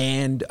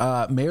 And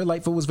Mayor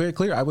Lightfoot was very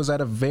clear. I was at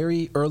a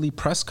very early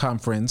press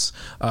conference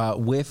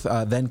with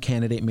then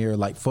candidate Mayor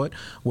Lightfoot,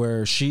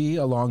 where she,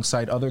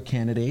 alongside other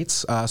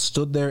candidates,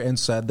 stood there and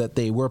said that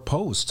they were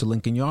opposed to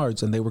Lincoln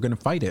Yards and they were going to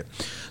fight it.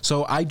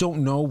 So I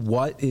don't know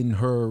what in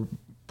her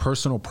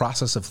personal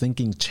process of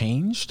thinking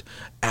changed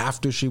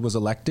after she was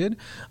elected.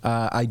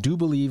 I do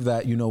believe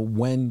that,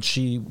 when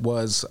she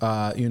was,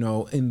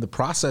 in the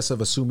process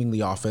of assuming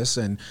the office,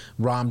 and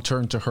Rom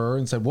turned to her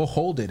and said, we'll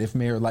hold it if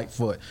Mayor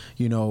Lightfoot,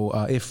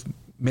 if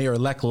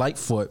Mayor-elect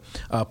Lightfoot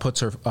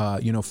puts her,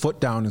 foot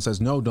down and says,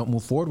 no, don't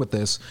move forward with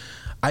this.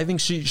 I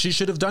think she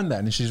should have done that.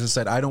 And she just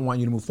said, I don't want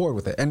you to move forward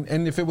with it.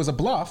 And if it was a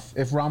bluff,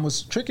 if Rom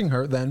was tricking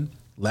her, then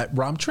let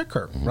Rom trick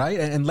her, right?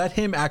 And let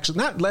him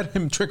not let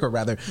him trick her,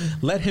 rather.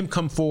 Let him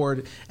come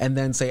forward and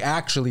then say,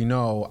 actually,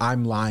 no,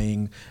 I'm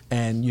lying.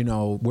 And,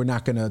 we're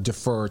not going to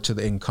defer to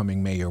the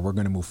incoming mayor. We're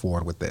going to move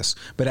forward with this.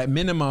 But at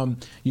minimum,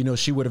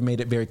 she would have made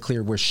it very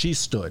clear where she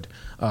stood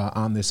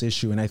on this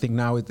issue. And I think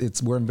now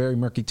we're in very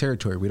murky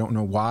territory. We don't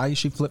know why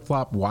she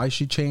flip-flopped, why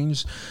she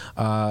changed.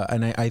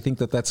 And I think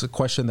that's a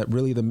question that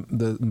really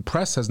the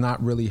press has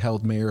not really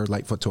held Mayor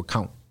Lightfoot to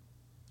account.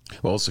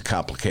 Well, it's a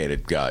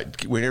complicated,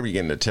 whenever you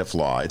get into TIF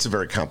law, it's a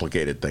very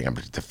complicated thing. I'm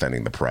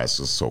defending the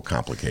press. It's so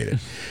complicated.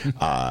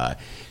 Well,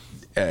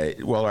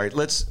 all right,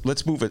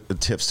 let's move the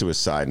TIFs to a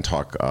side and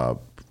talk.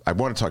 I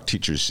want to talk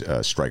teachers'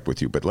 strike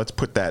with you, but let's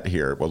put that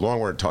here. Well, long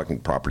we're talking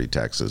property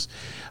taxes.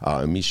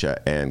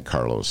 Amisha and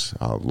Carlos,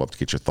 I'd love to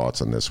get your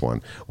thoughts on this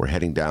one. We're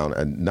heading down,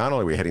 and not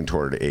only are we heading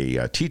toward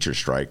a teacher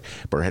strike,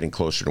 but we're heading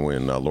closer to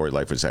when Lori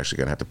Lightfoot is actually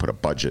going to have to put a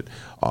budget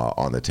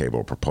on the table,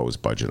 a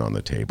proposed budget on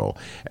the table,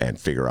 and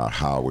figure out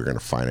how we're going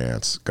to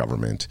finance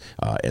government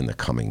in the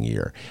coming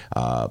year.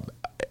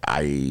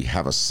 I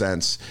have a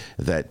sense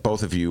that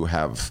both of you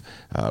have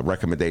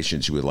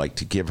recommendations you would like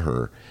to give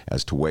her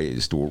as to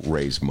ways to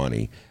raise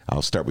money.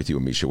 I'll start with you,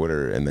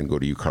 Amisha, and then go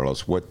to you,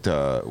 Carlos. What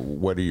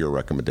are your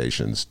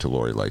recommendations to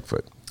Lori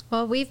Lightfoot?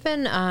 Well, we've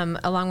been,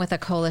 along with a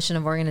coalition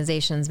of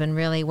organizations, been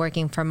really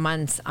working for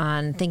months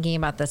on thinking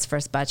about this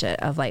first budget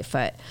of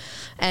Lightfoot.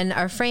 And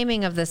our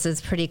framing of this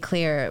is pretty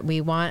clear.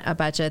 We want a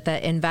budget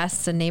that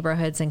invests in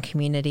neighborhoods and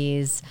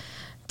communities,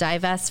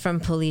 divests from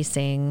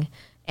policing,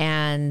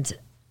 and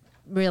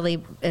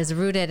really is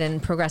rooted in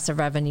progressive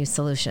revenue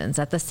solutions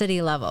at the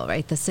city level,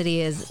 right? The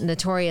city is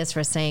notorious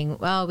for saying,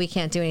 well, we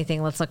can't do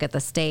anything. Let's look at the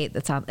state.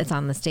 It's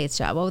on the state's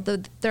job. Well,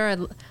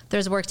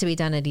 there's work to be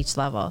done at each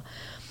level.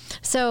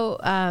 So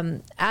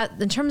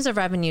in terms of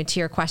revenue, to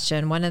your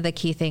question, one of the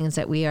key things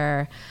that we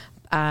are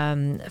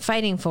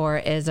fighting for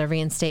is a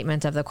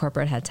reinstatement of the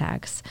corporate head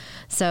tax.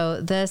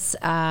 So this,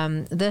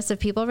 if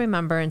people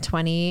remember, in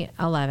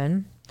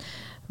 2011,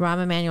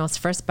 Rahm Emanuel's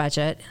first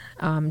budget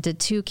did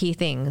two key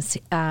things.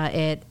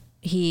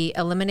 He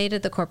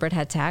eliminated the corporate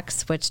head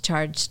tax, which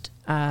charged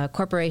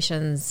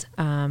corporations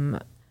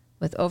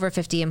with over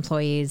 50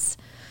 employees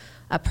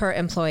a per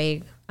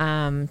employee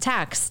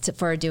tax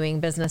for doing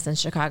business in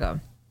Chicago.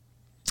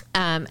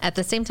 At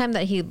the same time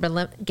that he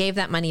gave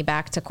that money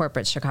back to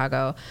corporate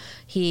Chicago,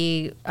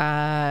 he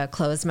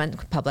closed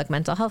public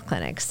mental health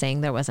clinics,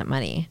 saying there wasn't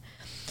money.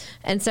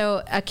 And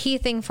so a key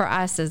thing for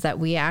us is that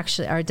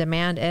our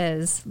demand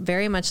is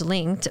very much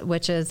linked,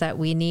 which is that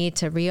we need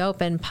to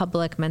reopen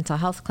public mental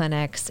health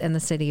clinics in the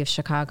city of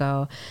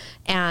Chicago,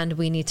 and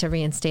we need to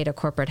reinstate a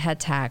corporate head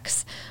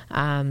tax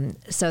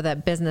so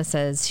that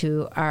businesses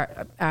who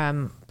are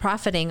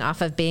profiting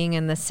off of being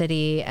in the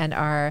city and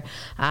are,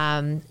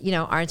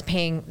 aren't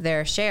paying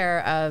their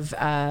share of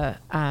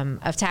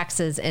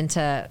taxes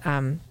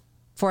into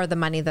for the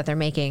money that they're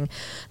making,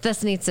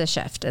 this needs to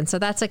shift. And so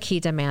that's a key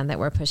demand that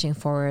we're pushing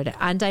forward.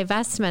 On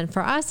divestment,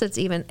 for us,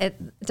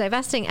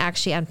 divesting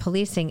actually on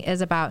policing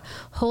is about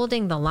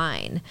holding the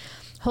line.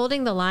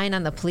 Holding the line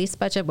on the police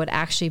budget would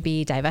actually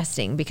be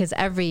divesting, because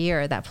every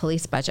year that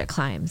police budget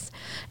climbs.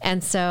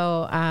 And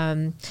so,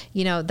 and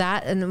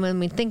when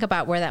we think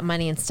about where that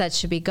money instead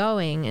should be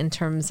going in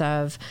terms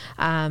of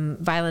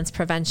violence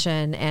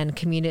prevention and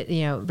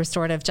community,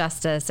 restorative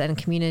justice and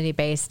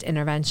community-based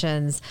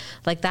interventions,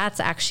 like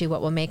that's actually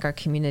what will make our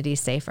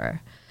communities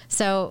safer.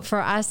 So for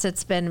us,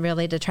 it's been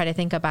really to try to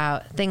think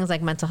about things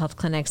like mental health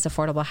clinics,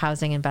 affordable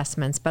housing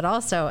investments, but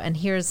also, and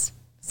here's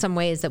some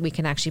ways that we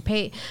can actually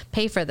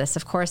pay for this.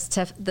 Of course,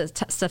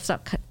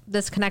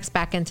 this connects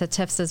back into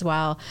TIFs as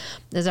well,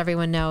 as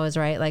everyone knows,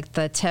 right? Like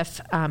the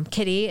TIF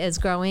kitty is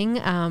growing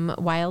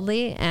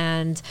wildly,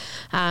 and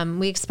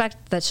we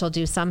expect that she'll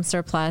do some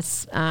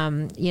surplus,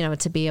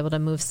 to be able to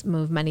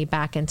move money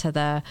back into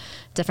the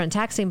different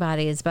taxing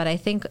bodies. But I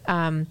think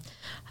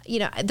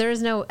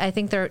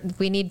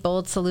we need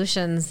bold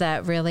solutions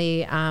that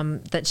really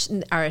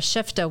are a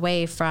shift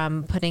away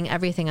from putting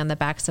everything on the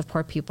backs of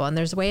poor people. And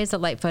there's ways that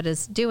Lightfoot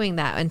is doing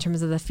that in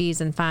terms of the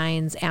fees and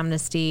fines,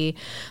 amnesty.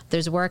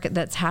 There's work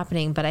that's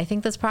happening, but I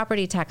think this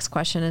property tax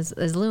question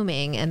is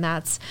looming, and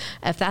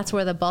if that's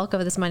where the bulk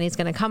of this money is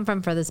going to come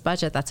from for this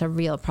budget, that's a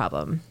real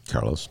problem.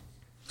 Carlos.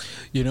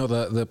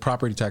 The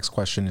property tax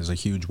question is a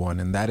huge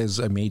one, and that is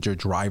a major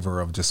driver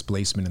of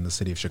displacement in the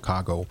city of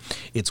Chicago.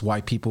 It's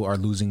why people are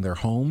losing their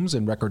homes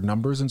in record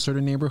numbers in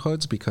certain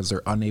neighborhoods, because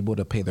they're unable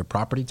to pay their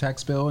property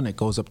tax bill, and it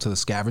goes up to the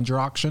scavenger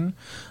auction,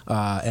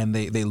 and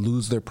they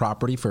lose their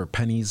property for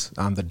pennies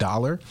on the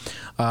dollar.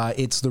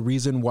 It's the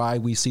reason why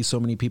we see so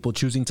many people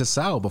choosing to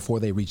sell before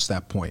they reach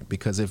that point,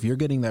 because if you're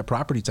getting that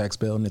property tax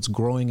bill and it's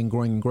growing and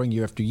growing and growing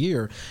year after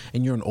year,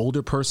 and you're an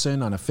older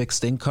person on a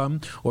fixed income,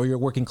 or you're a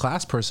working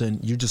class person,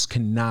 you just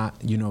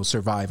cannot,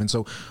 survive. And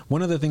so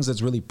one of the things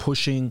that's really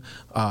pushing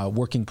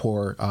working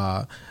poor,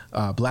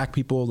 Black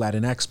people,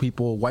 Latinx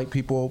people, white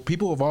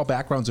people of all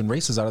backgrounds and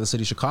races out of the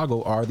city of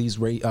Chicago are these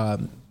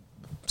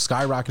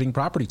skyrocketing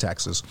property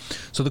taxes.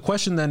 So the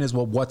question then is,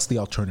 well, what's the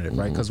alternative,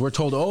 right? Because we're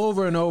told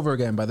over and over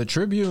again by the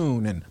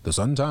Tribune and the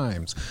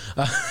Sun-Times,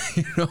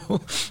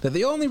 that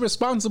the only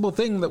responsible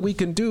thing that we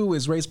can do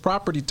is raise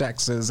property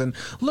taxes. And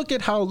look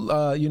at how,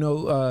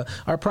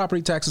 our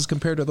property taxes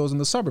compare to those in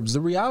the suburbs.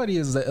 The reality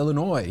is that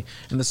Illinois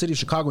and the city of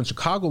Chicago and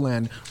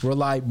Chicagoland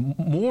rely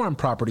more on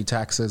property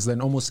taxes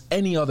than almost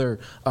any other,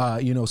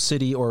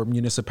 city or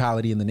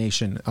municipality in the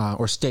nation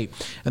or state.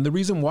 And the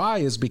reason why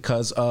is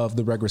because of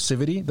the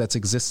regressivity that's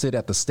existed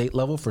at the state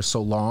level for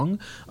so long,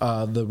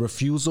 the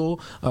refusal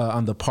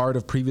on the part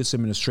of previous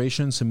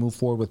administrations to move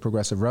forward with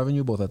progressive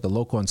revenue, both at the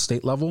local and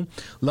state level.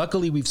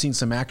 Luckily, we've seen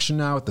some action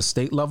now at the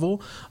state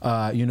level,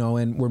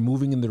 and we're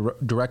moving in the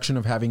direction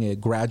of having a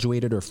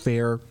graduated or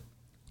fair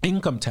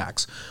income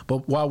tax.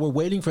 But while we're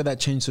waiting for that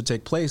change to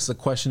take place, the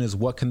question is,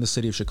 what can the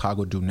city of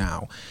Chicago do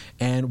now?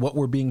 And what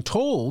we're being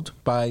told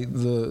by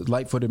the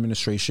Lightfoot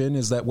administration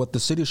is that what the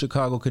city of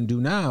Chicago can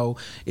do now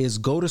is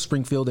go to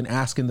Springfield and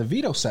ask in the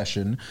veto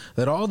session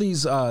that all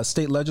these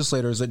state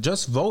legislators that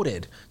just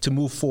voted to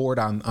move forward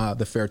on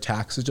the fair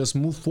tax, to just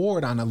move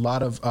forward on a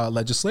lot of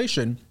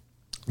legislation,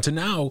 to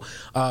now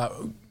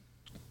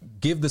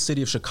give the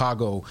city of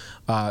Chicago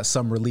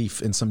some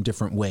relief in some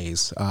different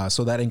ways.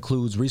 So that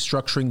includes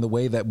restructuring the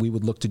way that we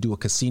would look to do a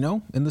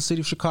casino in the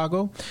city of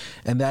Chicago.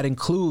 And that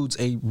includes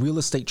a real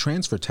estate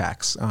transfer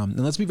tax. And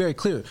let's be very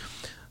clear.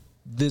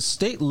 the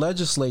state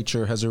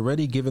legislature has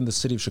already given the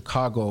city of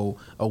Chicago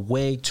a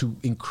way to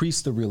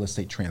increase the real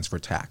estate transfer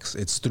tax.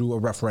 It's through a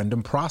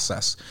referendum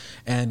process.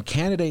 And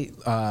candidate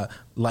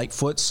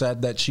Lightfoot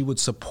said that she would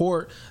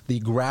support the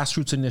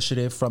Grassroots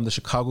initiative from the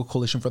Chicago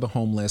Coalition for the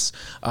Homeless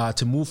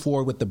to move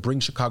forward with the Bring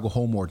Chicago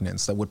Home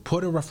Ordinance that would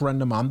put a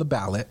referendum on the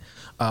ballot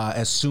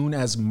as soon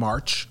as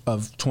March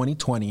of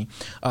 2020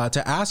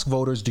 to ask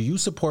voters, do you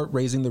support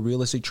raising the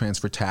real estate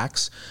transfer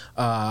tax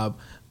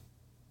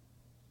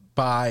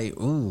by,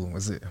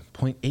 was it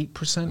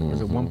 0.8% or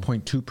is it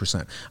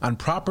 1.2% on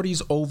properties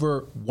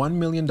over $1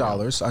 million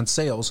on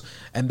sales,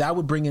 and that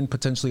would bring in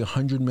potentially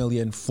 $100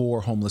 million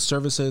for homeless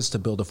services to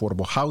build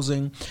affordable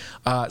housing.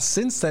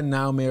 Since then,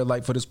 now Mayor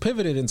Lightfoot has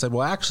pivoted and said,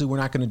 well, actually, we're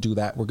not going to do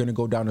that. We're going to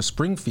go down to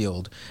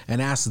Springfield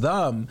and ask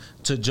them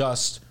to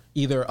just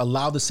either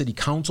allow the city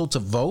council to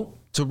vote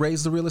to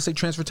raise the real estate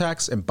transfer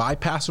tax and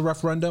bypass a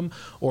referendum,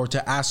 or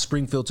to ask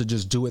Springfield to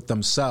just do it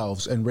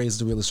themselves and raise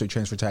the real estate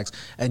transfer tax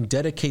and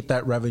dedicate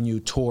that revenue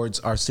towards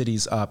our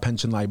city's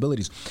pension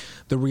liabilities.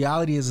 The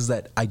reality is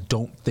that I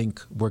don't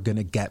think we're going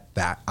to get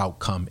that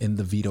outcome in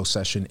the veto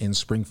session in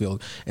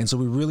Springfield. And so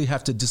we really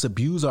have to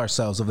disabuse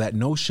ourselves of that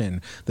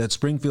notion that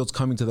Springfield's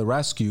coming to the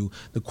rescue.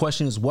 The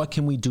question is, what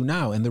can we do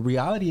now? And the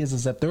reality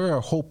is that there are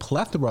a whole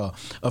plethora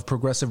of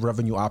progressive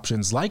revenue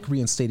options, like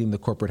reinstating the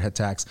corporate head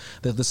tax,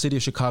 that the city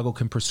of Chicago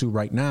can pursue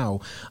right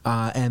now,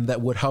 and that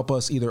would help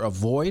us either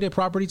avoid a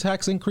property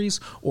tax increase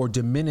or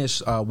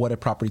diminish what a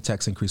property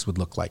tax increase would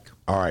look like.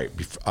 All right,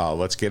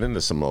 let's get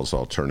into some of those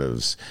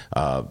alternatives.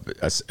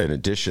 In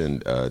addition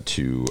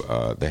to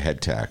the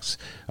head tax,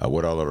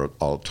 what other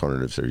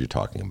alternatives are you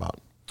talking about?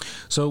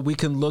 So we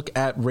can look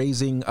at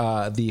raising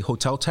the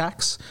hotel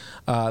tax.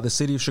 The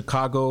city of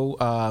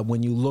Chicago,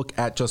 when you look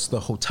at just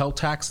the hotel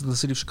tax that the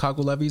city of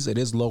Chicago levies, it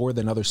is lower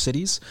than other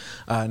cities.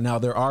 Now,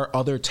 there are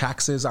other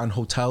taxes on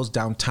hotels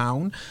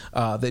downtown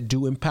that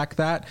do impact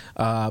that,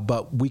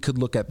 but we could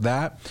look at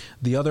that.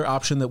 The other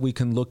option that we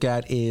can look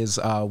at is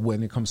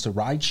when it comes to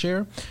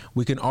rideshare,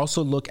 we can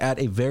also look at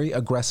a very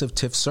aggressive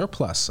TIF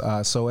surplus.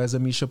 So as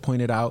Amisha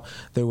pointed out,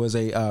 there was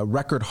a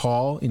record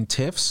haul in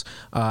TIFs,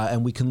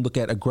 and we can look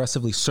at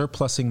aggressively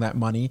surplusing that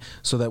money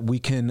so that we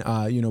can,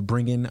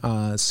 bring in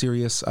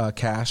serious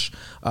cash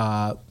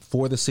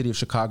for the city of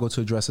Chicago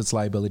to address its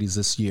liabilities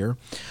this year.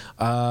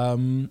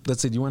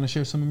 Let's see. Do you want to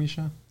share some,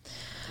 Amisha?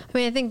 I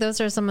mean, I think those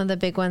are some of the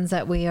big ones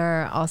that we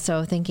are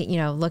also thinking,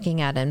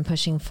 looking at and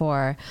pushing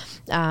for.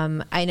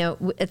 I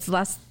know it's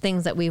less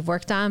things that we've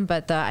worked on,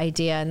 but the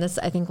idea, and this,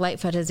 I think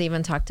Lightfoot has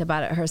even talked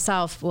about it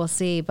herself, we'll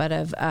see, but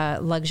of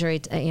luxury,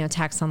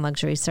 tax on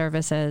luxury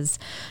services,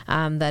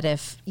 that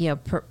if,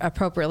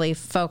 appropriately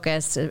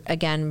focused,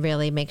 again,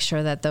 really make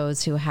sure that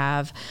those who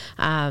have,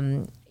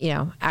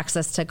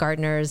 access to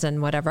gardeners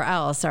and whatever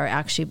else are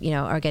actually,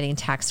 are getting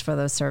taxed for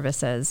those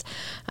services.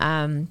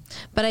 But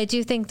I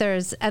do think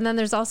there's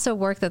also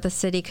work that the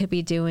city could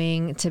be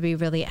doing to be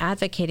really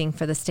advocating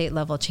for the state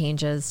level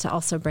changes to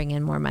also bring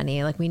in more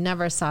money. Like we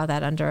never saw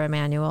that under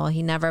Emmanuel.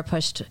 He never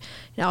pushed,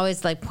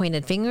 always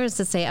pointed fingers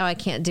to say, oh, I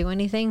can't do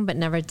anything, but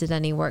never did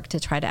any work to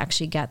try to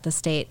actually get the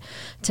state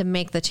to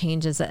make the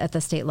changes at the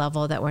state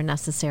level that were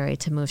necessary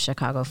to move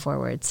Chicago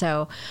forward.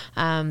 So,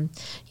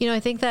 I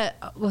think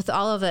that with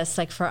all of this,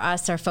 for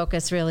us, our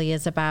focus really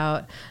is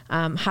about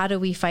how do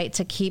we fight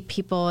to keep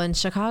people in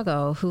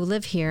Chicago who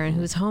live here and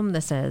whose home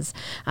this is.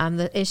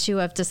 The issue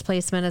of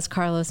displacement, as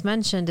Carlos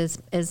mentioned,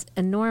 is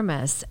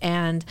enormous.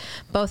 And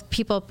both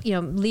people,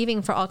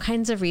 leaving for all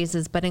kinds of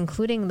reasons, but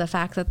including the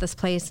fact that this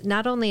place,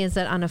 not only is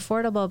it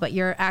unaffordable, but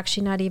you're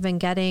actually not even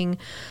getting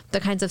the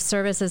kinds of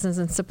services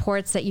and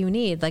supports that you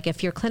need. Like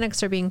if your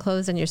clinics are being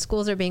closed and your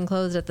schools are being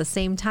closed at the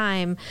same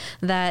time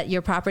that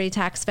your property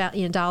tax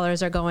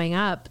dollars are going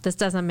up, this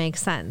doesn't make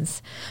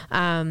sense.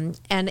 And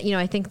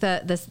I think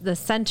that the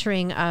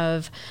centering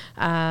of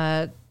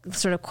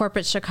sort of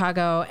corporate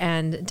Chicago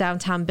and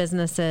downtown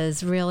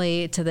businesses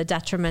really to the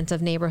detriment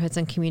of neighborhoods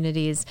and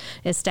communities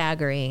is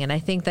staggering. And I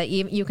think that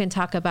you can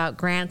talk about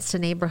grants to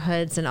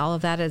neighborhoods and all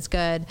of that is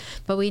good,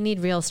 but we need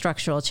real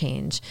structural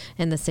change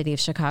in the city of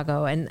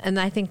Chicago. And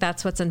I think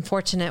that's what's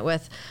unfortunate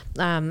with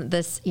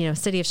this,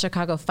 city of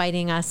Chicago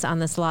fighting us on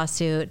this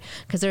lawsuit,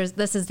 because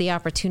this is the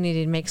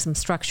opportunity to make some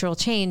structural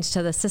change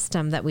to the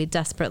system that we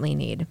desperately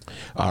need.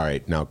 All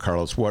right. Now,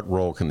 Carlos, what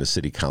role can the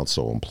city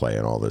council play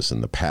in all this?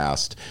 In the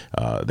past,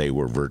 they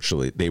were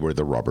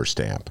the rubber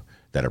stamp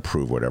that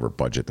approved whatever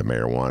budget the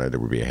mayor wanted.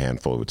 There would be a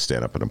handful who would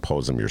stand up and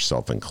oppose them,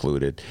 yourself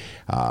included.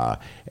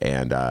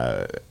 And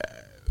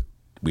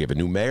we have a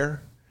new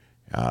mayor.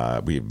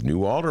 We have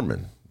new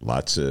aldermen,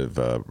 lots of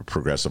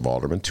progressive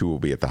aldermen. 2 will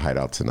be at the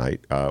Hideout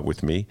tonight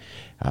with me.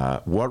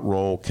 What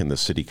role can the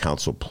city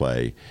council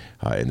play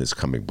in this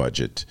coming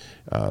budget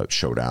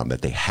showdown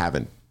that they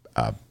haven't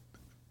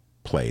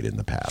played in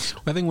the past.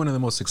 I think one of the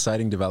most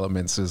exciting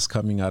developments is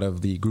coming out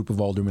of the group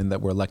of aldermen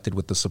that were elected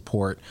with the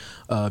support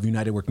of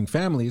United Working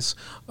Families,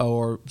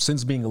 or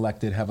since being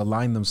elected have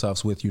aligned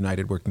themselves with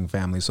United Working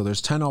Families. So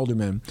there's 10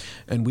 aldermen,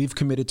 and we've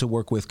committed to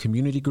work with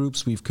community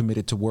groups. We've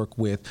committed to work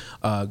with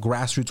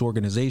grassroots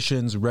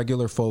organizations,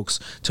 regular folks,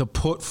 to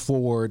put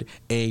forward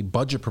a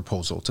budget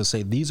proposal to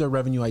say these are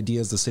revenue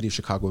ideas the city of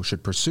Chicago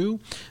should pursue.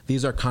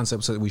 These are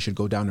concepts that we should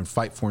go down and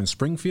fight for in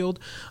Springfield.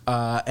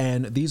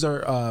 And these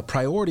are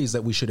priorities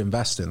that we should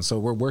invest in. So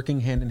we're working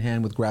hand in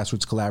hand with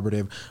Grassroots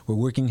Collaborative. We're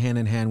working hand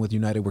in hand with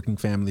United Working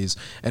Families.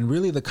 And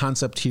really the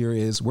concept here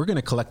is we're going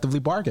to collectively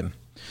bargain.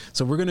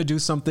 So we're going to do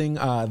something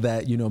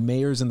that,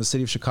 mayors in the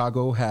city of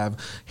Chicago have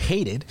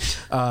hated,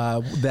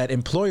 that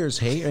employers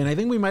hate. And I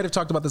think we might have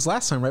talked about this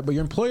last time, right? But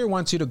your employer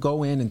wants you to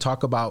go in and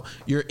talk about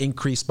your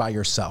increase by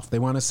yourself. They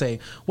want to say,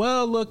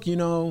 well, look,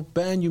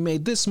 Ben, you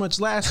made this much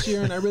last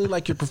year and I really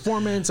like your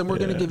performance and we're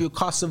going to give you a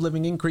cost of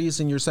living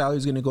increase and your salary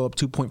is going to go up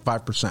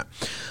 2.5%.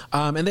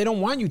 And they don't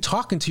want you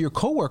talking to your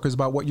coworkers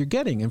about what you're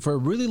getting. And for a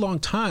really long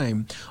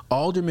time,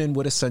 aldermen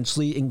would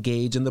essentially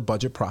engage in the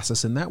budget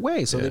process in that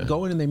way. So they'd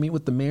go in and they meet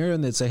with the mayor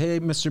and they'd say, hey,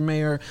 Mr.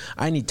 Mayor,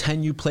 I need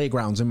 10 new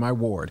playgrounds in my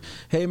ward.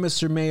 Hey,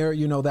 Mr. Mayor,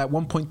 that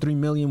 1.3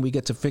 million we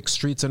get to fix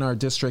streets in our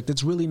district,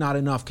 it's really not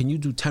enough. Can you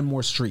do 10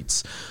 more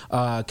streets?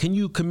 Can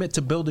you commit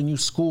to build a new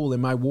school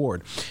in my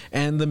ward?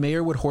 And the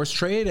mayor would horse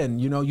trade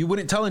and, you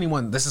wouldn't tell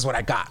anyone, this is what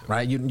I got,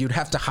 right? You'd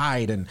have to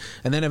hide. And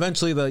then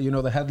eventually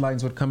the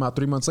headlines would come out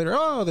 3 months later,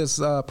 oh, this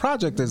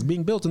project is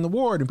being built in the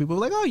ward. And people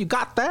were like, oh, you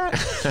got that?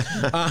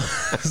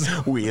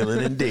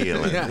 Wheeling and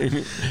dealing.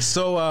 Yeah.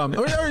 So,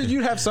 or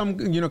you'd have some,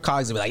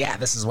 colleagues that be like, yeah,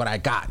 this is what I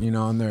got,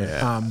 and they're,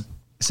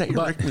 is that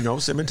your Rick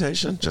Munoz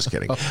imitation? Just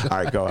kidding. All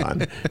right, go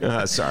on.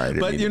 Sorry.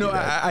 But,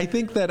 I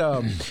think that,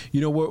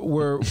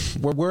 where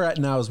we're at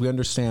now is we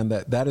understand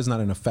that is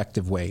not an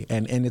effective way.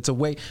 And it's a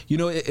way,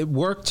 it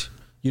worked.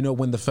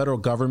 When the federal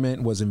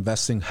government was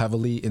investing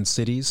heavily in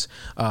cities,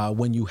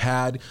 when you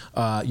had,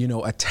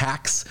 a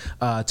tax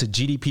to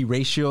GDP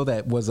ratio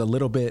that was a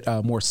little bit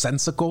more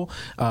sensical,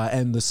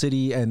 and the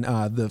city and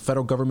the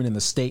federal government and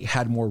the state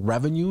had more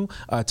revenue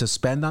to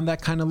spend on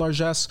that kind of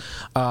largesse.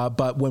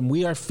 But when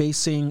we are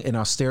facing an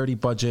austerity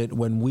budget,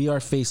 when we are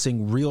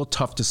facing real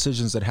tough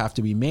decisions that have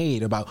to be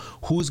made about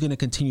who's going to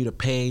continue to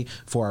pay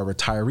for our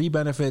retiree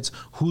benefits,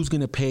 who's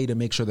going to pay to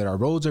make sure that our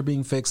roads are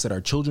being fixed, that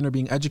our children are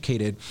being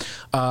educated,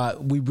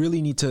 we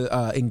really need to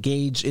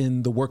engage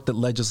in the work that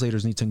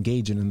legislators need to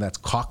engage in, and that's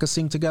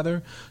caucusing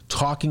together,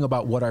 talking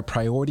about what our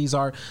priorities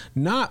are,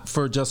 not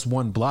for just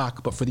one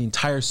block, but for the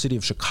entire city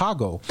of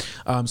Chicago.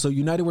 So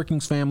United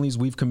Working Families,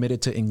 we've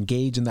committed to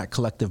engage in that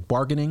collective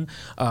bargaining,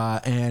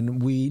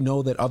 and we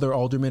know that other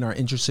aldermen are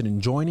interested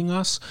in joining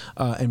us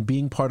and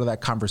being part of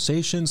that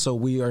conversation. So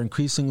we are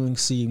increasingly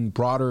seeing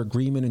broader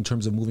agreement in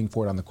terms of moving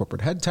forward on the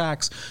corporate head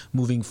tax,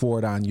 moving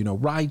forward on,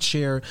 ride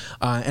share,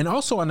 and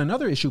also on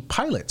another issue,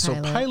 pilot. So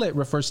pilot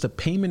refers to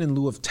payment in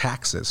lieu of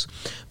taxes.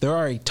 There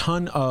are a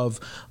ton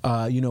of,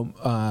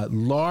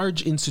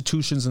 large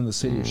institutions in the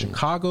city of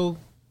Chicago,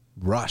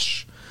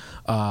 Rush,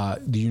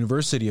 the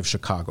University of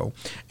Chicago,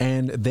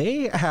 and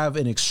they have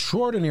an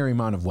extraordinary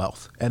amount of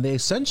wealth, and they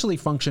essentially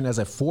function as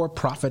a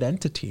for-profit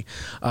entity,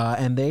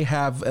 and they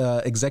have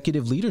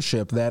executive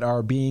leadership that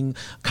are being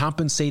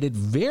compensated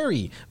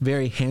very,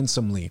 very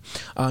handsomely.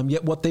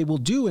 Yet what they will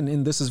do,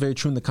 and this is very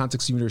true in the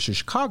context of the University of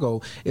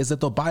Chicago, is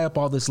that they'll buy up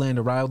all this land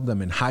around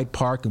them in Hyde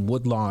Park and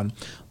Woodlawn.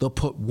 They'll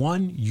put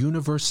one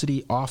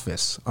university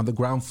office on the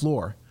ground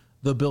floor.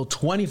 They'll build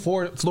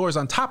 24 floors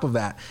on top of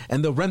that,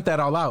 and they'll rent that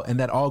all out, and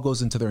that all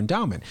goes into their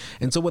endowment.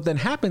 And so what then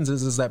happens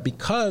is that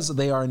because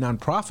they are a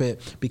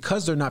nonprofit,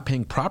 because they're not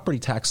paying property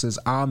taxes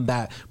on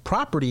that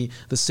property,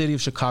 the city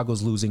of Chicago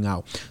is losing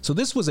out. So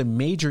this was a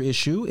major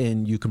issue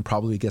in, you can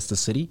probably guess the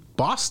city,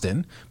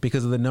 Boston,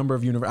 because of the number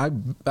of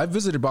I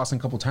visited Boston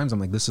a couple of times. I'm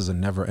like, this is a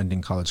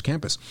never-ending college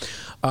campus.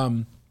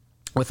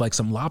 With like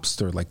some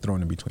lobster like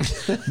thrown in between,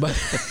 but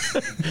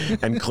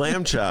and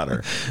clam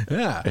chowder,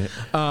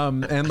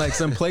 and like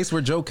some place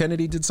where Joe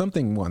Kennedy did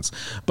something once.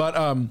 But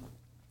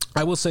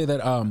I will say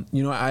that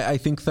I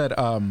think that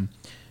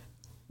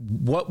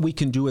what we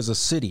can do as a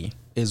city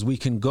is we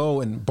can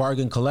go and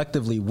bargain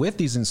collectively with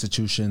these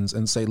institutions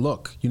and say,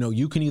 look,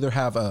 you can either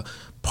have a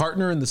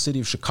partner in the city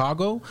of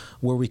Chicago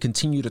where we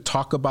continue to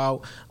talk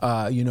about,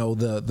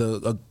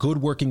 a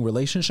good working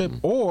relationship,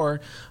 or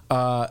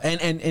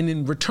and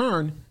in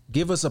return,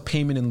 give us a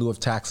payment in lieu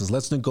of taxes.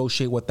 Let's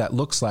negotiate what that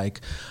looks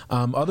like.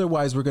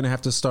 Otherwise, we're going to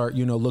have to start,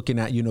 looking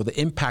at, the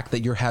impact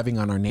that you're having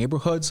on our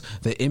neighborhoods,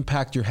 the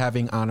impact you're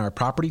having on our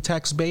property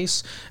tax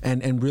base,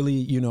 and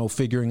really,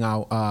 figuring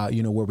out,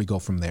 where we go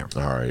from there.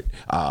 All right.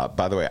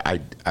 By the way,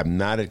 I'm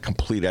not a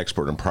complete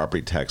expert in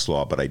property tax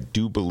law, but I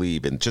do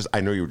believe, and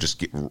I know you were just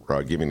giving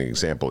an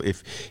example.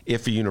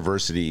 If a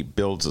university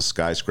builds a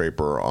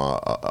skyscraper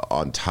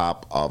on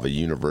top of a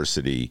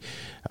university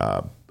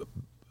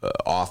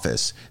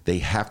office, they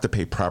have to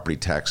pay property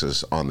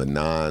taxes on the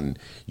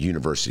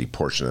non-university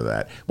portion of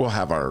that. We'll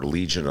have our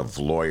legion of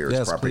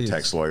lawyers, property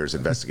tax lawyers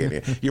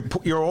investigating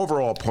it. Your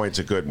overall point's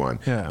a good one,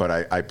 but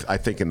I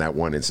think in that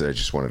one incident, I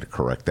just wanted to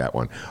correct that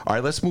one. All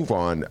right, let's move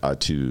on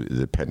to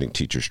the pending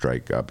teacher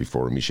strike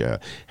before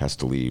Amisha has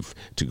to leave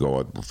to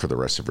go for the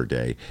rest of her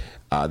day.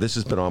 This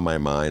has been on my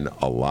mind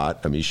a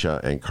lot,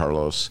 Amisha and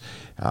Carlos.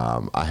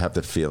 I have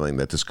the feeling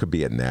that this could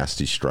be a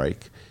nasty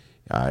strike.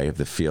 I have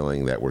the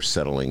feeling that we're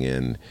settling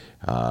in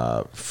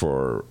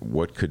for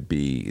what could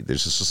be,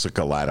 there's just like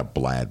a lot of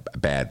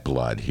bad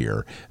blood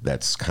here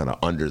that's kind of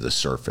under the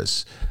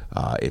surface,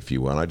 if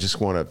you will. And I just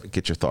want to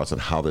get your thoughts on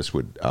how this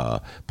would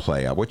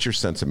play out. What's your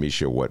sense,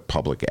 Amisha, what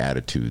public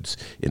attitudes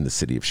in the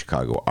city of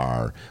Chicago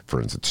are,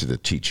 for instance, to the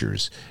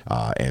teachers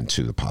and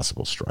to the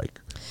possible strike?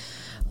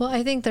 Well,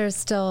 I think there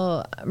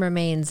still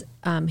remains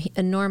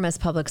enormous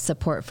public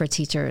support for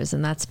teachers,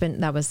 and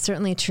that was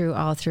certainly true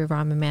all through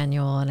Rahm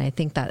Emanuel, and I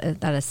think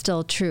that is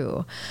still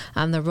true.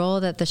 The role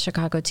that the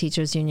Chicago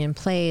Teachers Union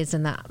plays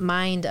in the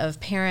mind of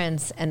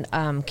parents and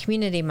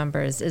community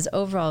members is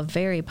overall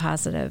very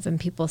positive, and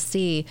people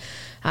see,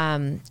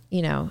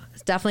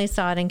 definitely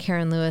saw it in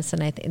Karen Lewis,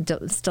 and I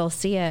still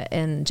see it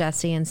in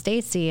Jesse and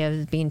Stacy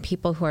as being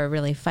people who are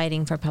really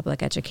fighting for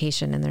public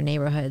education in their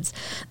neighborhoods.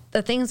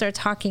 The things they're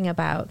talking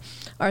about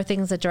are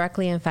things that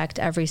directly affect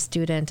every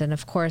student, and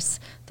of course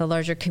the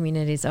larger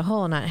community as a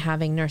whole, not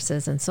having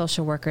nurses and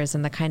social workers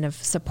and the kind of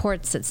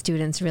supports that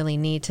students really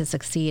need to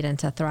succeed and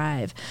to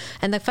thrive.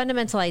 And the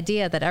fundamental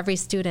idea that every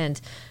student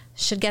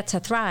should get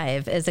to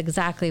thrive is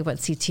exactly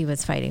what CT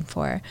was fighting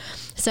for.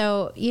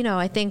 So,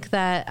 I think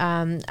that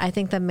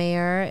the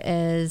mayor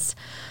is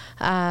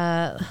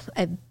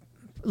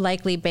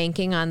likely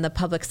banking on the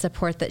public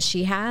support that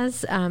she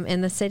has in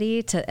the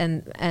city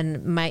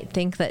and might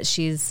think that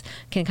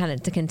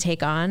can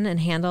take on and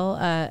handle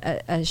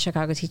a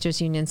Chicago Teachers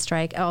Union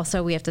strike.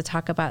 Also, we have to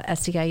talk about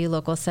SEIU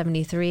Local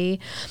 73,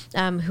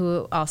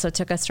 who also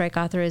took a strike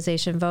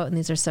authorization vote, and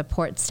these are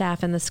support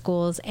staff in the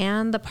schools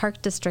and the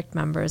Park District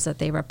members that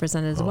they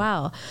represent as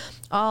well.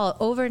 All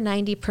over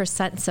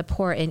 90%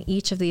 support in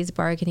each of these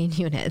bargaining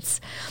units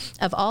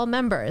of all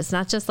members,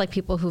 not just like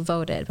people who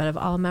voted, but of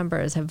all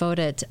members have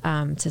voted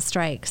to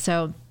strike.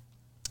 So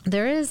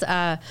there is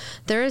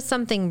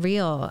something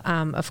real,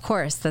 of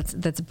course,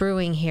 that's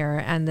brewing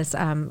here, and this,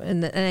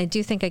 and I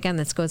do think again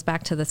this goes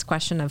back to this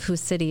question of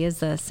whose city is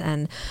this,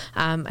 and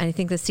I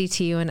think the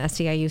CTU and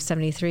SEIU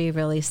 73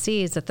 really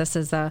sees that this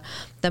is the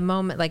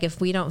moment. Like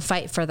if we don't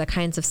fight for the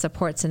kinds of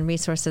supports and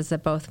resources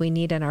that both we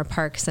need in our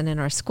parks and in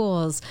our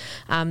schools,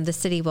 the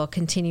city will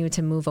continue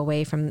to move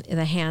away from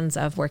the hands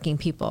of working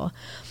people.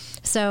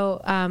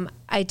 So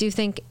I do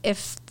think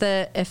if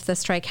the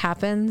strike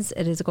happens,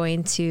 it is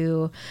going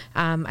to.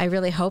 I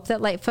really hope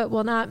that Lightfoot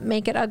will not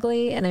make it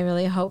ugly, and I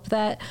really hope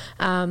that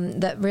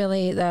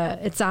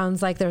it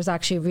sounds like there's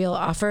actually real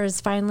offers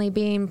finally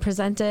being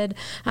presented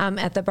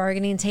at the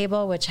bargaining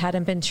table, which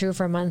hadn't been true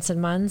for months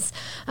and months,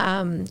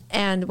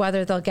 and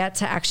whether they'll get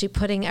to actually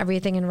putting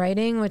everything in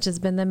writing, which has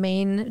been the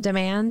main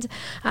demand.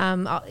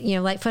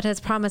 Lightfoot has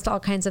promised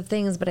all kinds of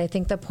things, but I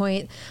think the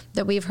point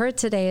that we've heard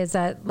today is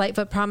that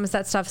Lightfoot promised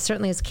that stuff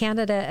certainly as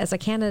a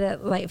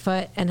candidate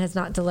Lightfoot, and has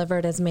not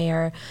delivered as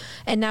mayor,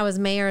 and now as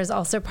mayor is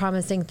also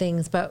promising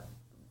things, but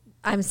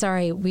I'm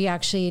sorry, we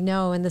actually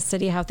know in the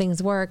city how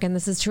things work, and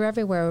this is true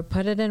everywhere. We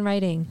put it in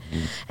writing.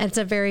 And it's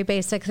a very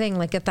basic thing.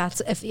 Like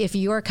if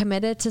you're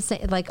committed to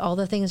say, like all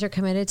the things you're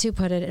committed to,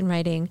 put it in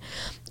writing.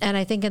 And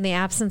I think in the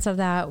absence of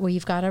that,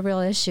 we've got a real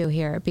issue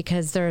here,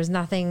 because there's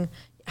nothing.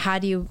 How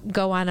do you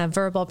go on a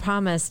verbal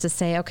promise to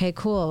say, okay,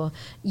 cool,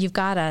 you've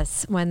got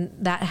us, when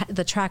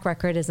the track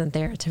record isn't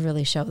there to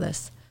really show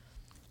this?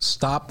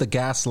 Stop the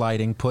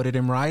gaslighting, put it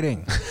in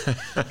writing.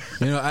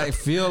 I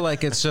feel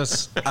like it's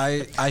just,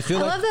 I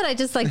love that I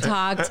just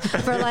talked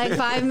for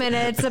 5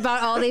 minutes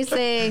about all these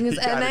things,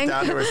 and then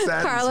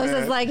Carlos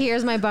is like,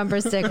 here's my bumper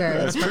sticker.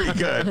 That's pretty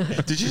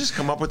good. Did you just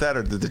come up with that,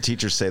 or did the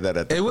teacher say that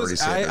at the Bernie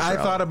Sanders I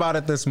rally? thought about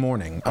it this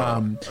morning.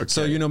 Okay.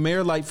 So,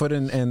 Mayor Lightfoot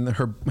and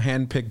her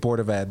handpicked Board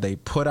of Ed, they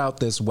put out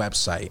this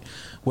website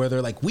where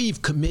they're like,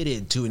 we've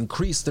committed to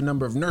increase the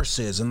number of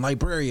nurses and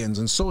librarians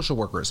and social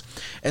workers.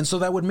 And so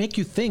that would make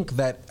you think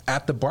that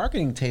at the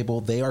bargaining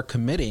table, they are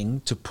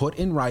committing to put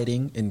in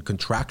writing, in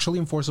contractually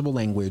enforceable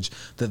language,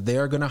 that they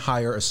are going to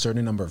hire a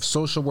certain number of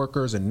social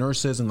workers and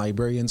nurses and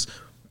librarians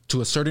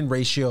to a certain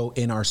ratio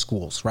in our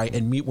schools, right?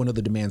 And meet one of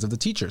the demands of the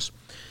teachers.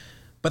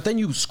 But then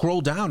you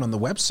scroll down on the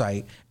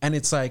website and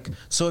it's like,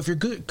 so if you're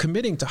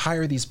committing to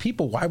hire these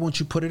people, why won't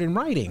you put it in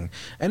writing?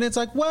 And it's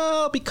like,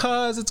 well,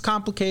 because it's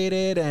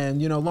complicated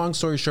and, long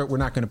story short, we're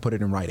not going to put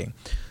it in writing.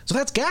 So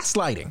that's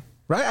gaslighting.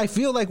 Right? I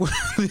feel like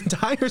the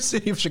entire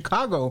city of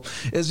Chicago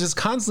is just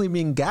constantly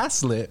being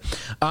gaslit.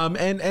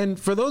 And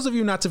for those of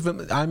you not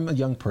to, I'm a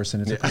young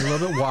person. It took me a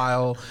little bit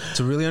while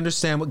to really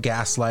understand what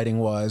gaslighting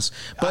was.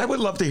 But I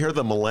would love to hear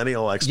the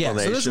millennial explanation.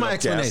 Yeah, so this is my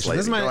explanation. This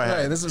is my,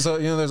 right, this is, so,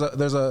 you know,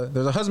 there's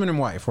a husband and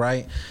wife,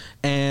 right?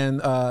 And,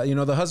 you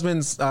know, the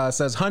husband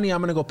says, honey,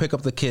 I'm going to go pick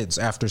up the kids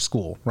after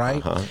school,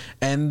 right?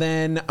 And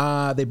then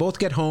they both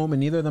get home and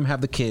neither of them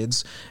have the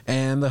kids.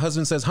 And the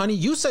husband says, honey,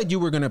 you said you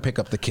were going to pick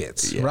up the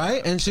kids,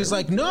 right? And she's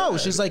like, no.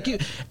 She's like, you.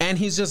 And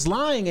he's just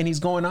lying and he's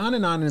going on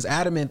and is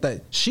adamant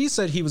that she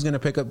said she was going to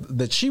pick up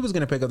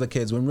the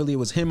kids when really it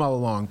was him all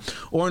along.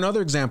 Or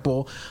another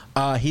example,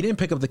 he didn't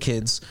pick up the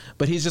kids,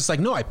 but he's just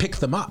like, no, I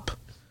picked them up.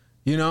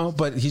 You know,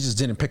 but he just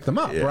didn't pick them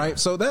up, right?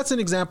 So that's an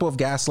example of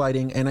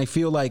gaslighting. And I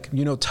feel like,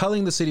 you know,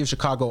 telling the city of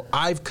Chicago,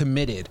 I've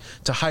committed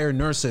to hire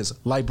nurses,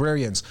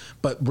 librarians,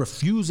 but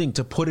refusing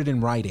to put it in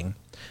writing,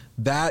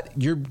 that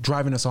you're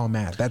driving us all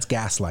mad. That's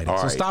gaslighting.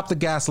 So stop the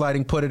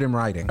gaslighting, put it in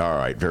writing. All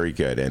right, very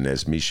good. And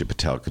as Amisha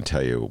Patel can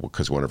tell you,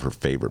 because one of her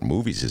favorite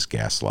movies is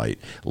Gaslight,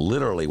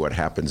 literally what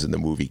happens in the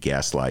movie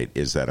Gaslight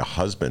is that a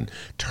husband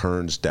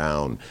turns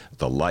down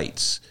the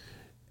lights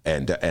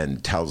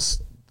and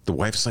tells the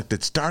wife's like,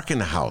 it's dark in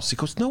the house. He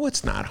goes, no,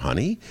 it's not,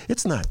 honey.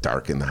 It's not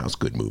dark in the house.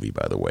 Good movie,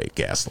 by the way,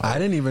 Gaslight. I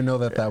didn't even know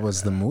that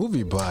was the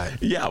movie,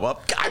 but... Yeah, well,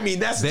 I mean,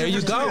 that's there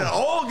you go. An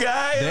old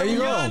guy and a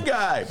young go.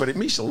 guy. But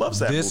Amisha loves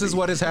that This movie. is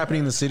what is happening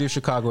in the city of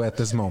Chicago at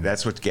this moment.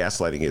 That's what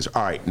gaslighting is.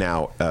 All right,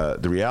 now,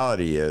 the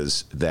reality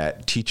is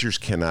that teachers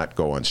cannot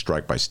go on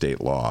strike by state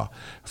law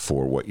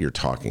for what you're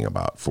talking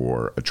about,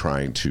 for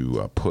trying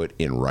to put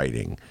in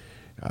writing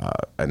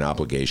an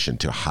obligation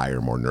to hire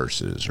more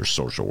nurses or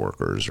social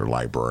workers or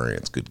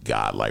librarians. Good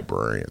God,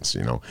 librarians,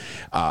 you know,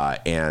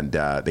 and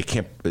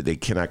they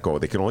cannot go.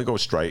 They can only go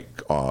strike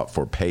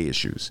for pay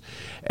issues,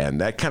 and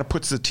that kind of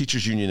puts the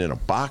teachers union in a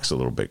box a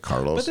little bit,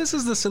 Carlos. But this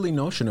is the silly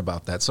notion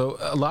about that. So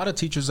a lot of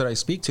teachers that I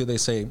speak to, they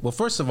say, well,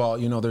 first of all,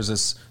 you know, there's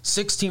this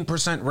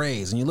 16%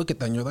 raise, and you look at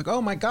that and you're like, oh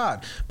my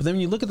God. But then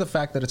when you look at the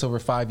fact that it's over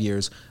 5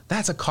 years,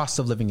 that's a cost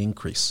of living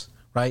increase.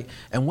 Right?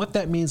 And what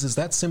that means is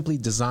that's simply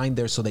designed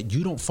there so that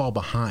you don't fall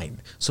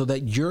behind, so that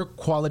your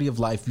quality of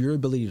life, your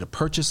ability to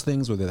purchase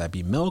things, whether that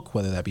be milk,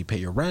 whether that be pay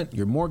your rent,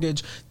 your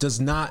mortgage,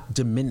 does not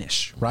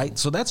diminish, right?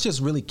 So that's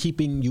just really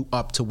keeping you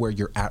up to where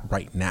you're at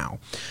right now.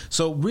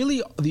 So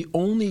really the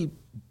only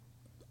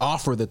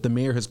offer that the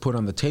mayor has put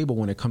on the table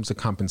when it comes to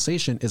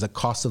compensation is a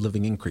cost of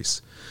living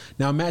increase.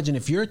 Now imagine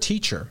if you're a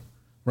teacher,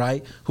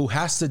 right, who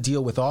has to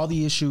deal with all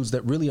the issues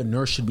that really a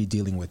nurse should be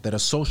dealing with, that a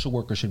social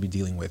worker should be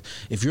dealing with.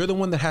 If you're the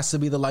one that has to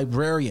be the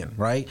librarian,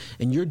 right,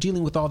 and you're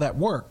dealing with all that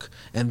work,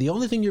 and the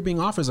only thing you're being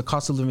offered is a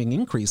cost of living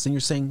increase, then you're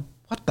saying,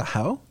 what the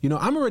hell? You know,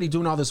 I'm already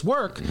doing all this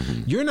work.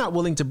 You're not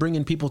willing to bring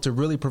in people to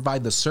really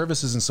provide the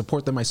services and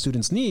support that my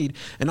students need.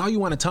 And all you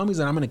want to tell me is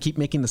that I'm going to keep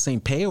making the same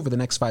pay over the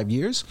next 5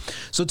 years.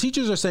 So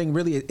teachers are saying,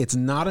 really, it's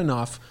not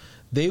enough.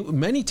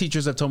 Many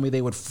teachers have told me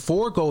they would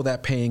forego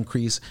that pay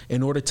increase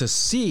in order to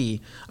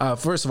see,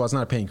 first of all, it's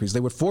not a pay increase.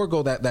 They would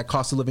forego that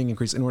cost of living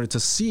increase in order to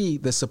see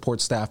the support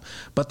staff.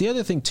 But the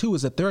other thing, too,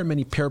 is that there are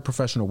many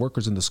paraprofessional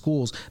workers in the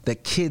schools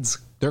that kids,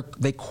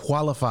 they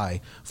qualify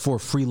for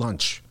free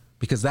lunch,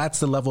 because that's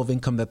the level of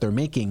income that they're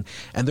making.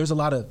 And there's a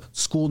lot of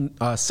school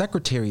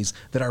secretaries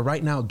that are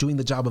right now doing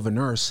the job of a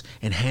nurse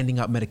and handing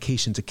out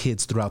medication to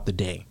kids throughout the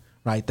day,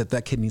 right,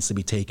 that kid needs to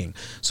be taking.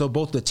 So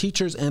both the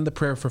teachers and the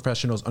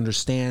paraprofessionals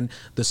understand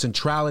the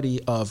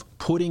centrality of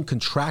putting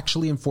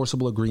contractually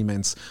enforceable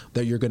agreements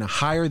that you're going to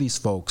hire these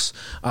folks,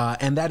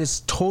 and that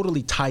is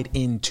totally tied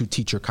into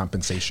teacher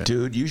compensation.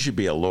 Dude, you should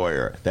be a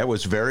lawyer. That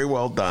was very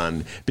well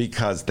done,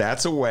 because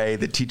that's a way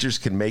the teachers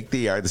can make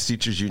the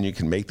teachers union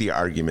can make the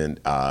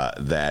argument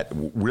that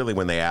really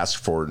when they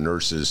ask for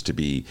nurses to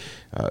be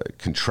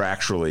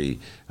contractually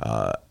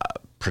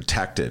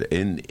protected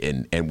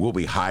and will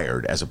be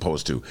hired, as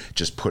opposed to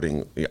just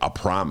putting a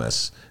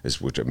promise,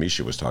 which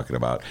Amisha was talking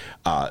about,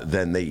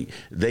 then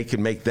they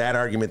can make that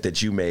argument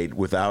that you made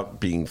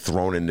without being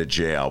thrown into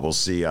jail. We'll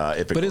see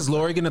if it. But is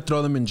Lori going to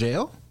throw them in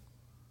jail?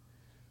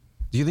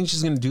 Do you think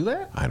she's going to do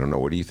that? I don't know.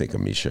 What do you think,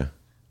 Amisha?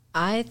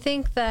 I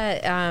think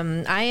that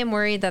I am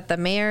worried that the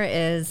mayor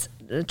is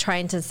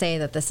trying to say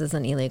that this is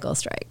an illegal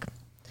strike.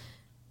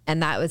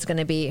 And that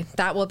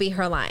will be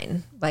her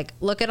line. Like,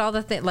 look at all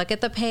the things, look at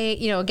the pay,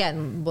 you know,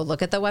 again, we'll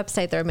look at the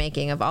website they're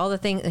making of all the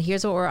things,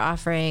 here's what we're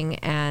offering,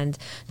 and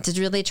to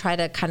really try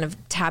to kind of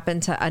tap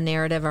into a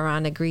narrative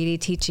around a greedy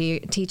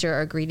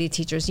teacher or greedy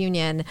teachers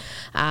union.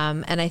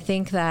 And I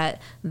think that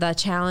the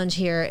challenge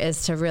here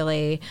is to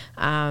really,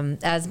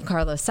 as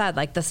Carlos said,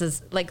 like, this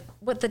is like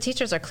what the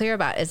teachers are clear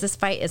about is this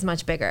fight is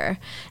much bigger.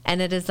 And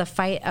it is the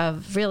fight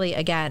of really,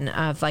 again,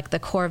 of like the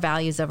core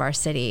values of our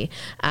city.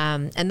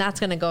 And that's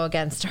going to go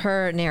against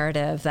her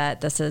narrative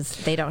that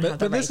they don't have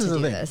the right to do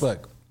this.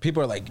 Look,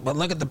 people are like, well,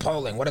 look at the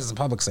polling. What does the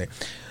public say?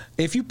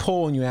 If you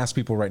poll and you ask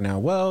people right now,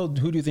 well,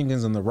 who do you think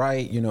is on the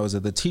right? You know, is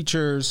it the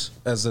teachers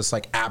as this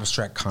like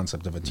abstract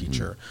concept of a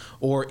teacher,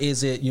 or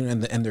is it, you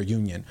know, and their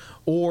union,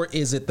 or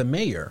is it the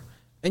mayor?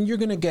 And you're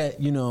going to get,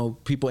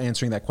 people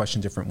answering that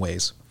question different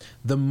ways.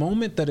 The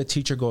moment that a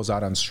teacher goes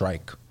out on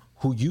strike,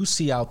 who you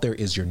see out there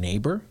is your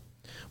neighbor.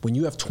 When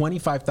you have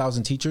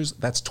 25,000 teachers,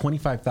 that's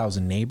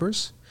 25,000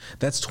 neighbors.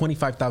 That's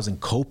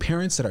 25,000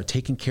 co-parents that are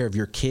taking care of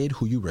your kid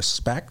who you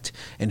respect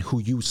and who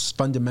you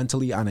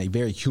fundamentally on a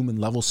very human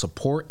level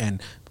support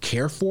and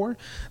care for.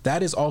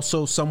 That is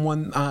also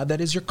someone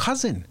that is your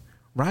cousin,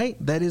 right?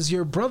 That is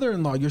your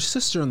brother-in-law, your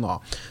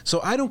sister-in-law.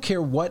 So I don't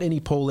care what any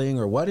polling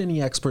or what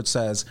any expert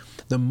says.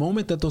 The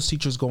moment that those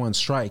teachers go on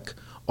strike,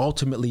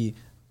 ultimately,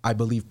 I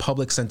believe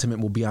public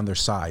sentiment will be on their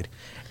side.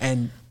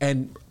 And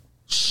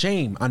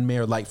shame on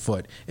Mayor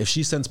Lightfoot if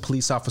she sends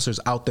police officers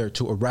out there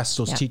to arrest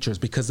those teachers,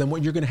 because then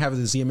what you're going to have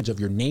is the image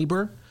of your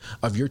neighbor,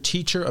 of your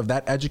teacher, of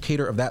that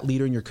educator, of that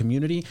leader in your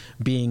community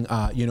being,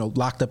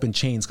 locked up in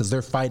chains because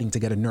they're fighting to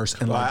get a nurse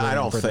and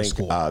librarian for their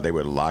school. I don't think they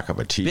would lock up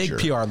a teacher.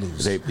 Big PR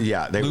loser.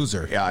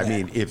 Loser. Yeah, I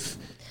mean, if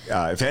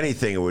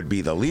anything, it would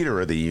be the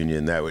leader of the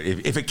union that would.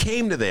 If it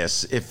came to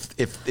this,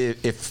 if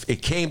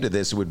it came to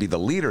this, it would be the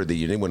leader of the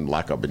union. It wouldn't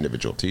lock up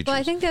individual teachers. Well,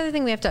 I think the other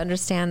thing we have to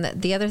understand,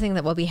 that the other thing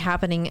that will be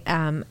happening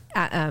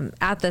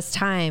at this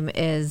time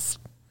is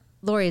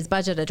Lori's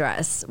budget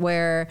address,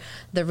 where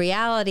the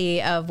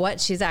reality of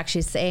what she's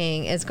actually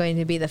saying is going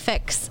to be the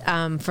fix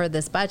for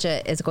this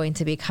budget is going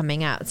to be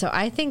coming out. So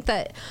I think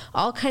that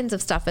all kinds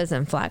of stuff is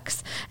in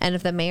flux. And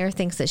if the mayor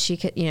thinks that she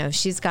could,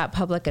 she's got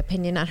public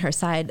opinion on her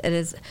side, it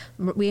is.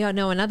 We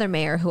know another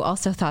mayor who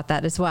also thought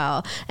that as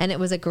well. And it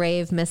was a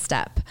grave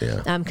misstep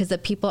because the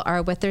people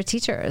are with their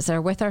teachers,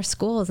 they're with our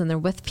schools, and they're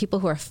with people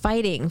who are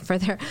fighting for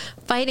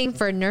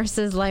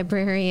nurses,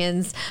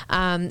 librarians,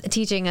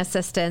 teaching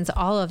assistants,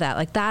 all of that.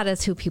 Like, that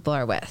is who people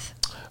are with.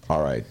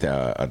 All right.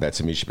 That's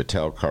Amisha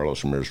Patel.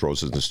 Carlos Ramirez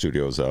Rosa in the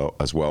studios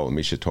as well.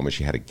 Amisha told me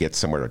she had to get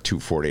somewhere at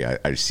 2:40.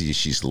 I see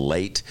she's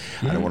late.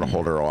 I don't want to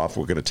hold her off.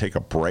 We're going to take a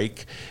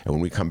break. And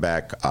when we come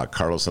back,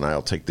 Carlos and I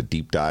will take the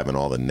deep dive on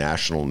all the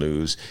national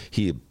news.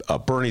 He's a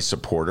Bernie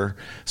supporter,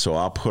 so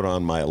I'll put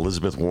on my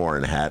Elizabeth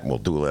Warren hat and we'll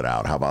duel it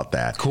out. How about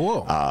that?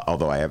 Cool.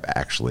 Although I have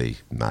actually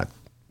not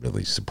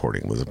really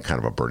supporting Elizabeth. I'm kind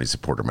of a Bernie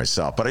supporter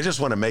myself, but I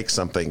just want to make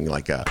something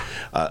like I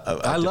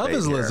love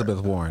Elizabeth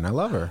Warren. I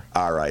love her.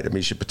 All right,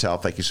 Amisha Patel,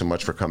 thank you so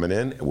much for coming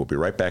in. We'll be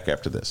right back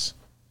after this.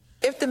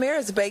 If the mayor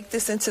has baked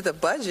this into the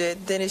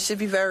budget, then it should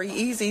be very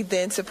easy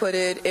then to put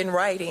it in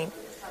writing,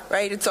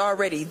 right? It's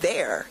already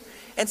there.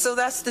 And so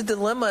that's the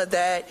dilemma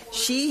that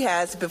she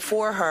has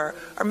before her.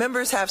 Our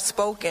members have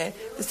spoken.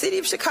 The city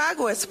of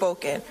Chicago has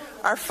spoken.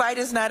 Our fight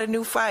is not a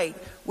new fight.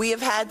 We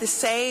have had the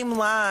same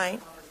line,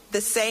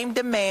 the same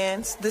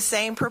demands, the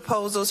same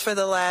proposals for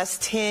the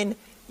last 10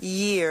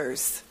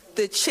 years.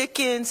 The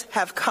chickens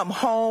have come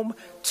home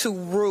to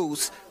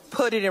roost.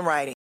 Put it in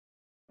writing.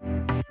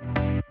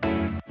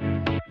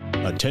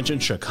 Attention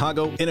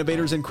Chicago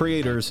innovators and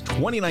creators,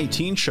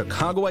 2019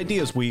 Chicago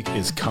Ideas Week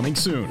is coming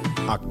soon.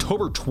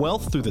 October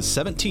 12th through the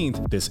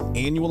 17th, this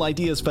annual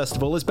Ideas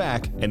Festival is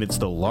back, and it's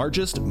the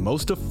largest,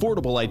 most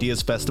affordable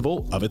Ideas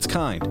Festival of its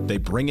kind. They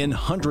bring in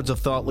hundreds of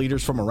thought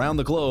leaders from around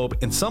the globe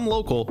and some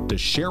local to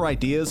share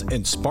ideas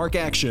and spark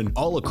action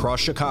all across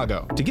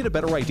Chicago. To get a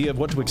better idea of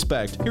what to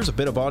expect, here's a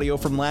bit of audio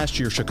from last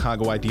year's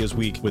Chicago Ideas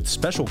Week with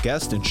special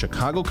guest and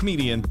Chicago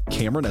comedian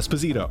Cameron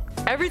Esposito.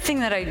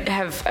 Everything that I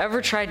have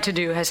ever tried to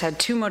do has had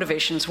two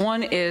motivations.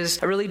 One is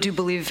I really do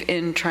believe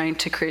in trying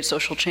to create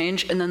social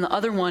change, and then the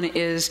other one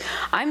is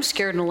I'm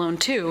scared and alone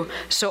too,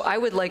 so I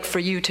would like for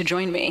you to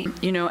join me.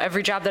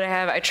 Every job that I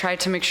have, I try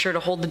to make sure to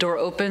hold the door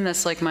open.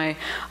 That's like my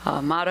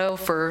motto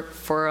for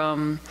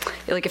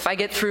like, if I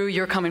get through,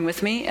 you're coming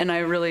with me, and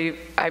I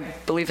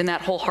believe in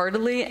that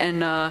wholeheartedly,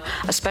 and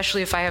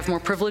especially if I have more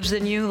privilege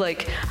than you,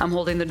 like I'm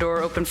holding the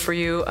door open for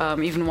you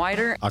even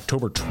wider.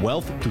 October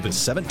 12th through the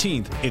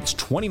 17th, it's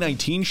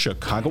 2019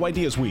 Chicago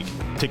Ideas Week.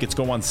 Tickets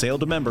go on sale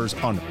to members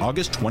on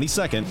August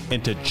 22nd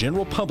and to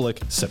general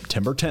public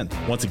September 10th.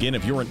 Once again,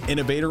 if you're an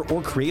innovator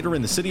or creator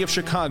in the city of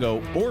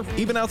Chicago or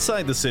even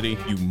outside the city,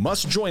 you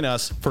must join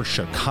us for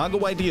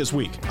Chicago Ideas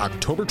Week,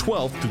 October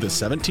 12th through the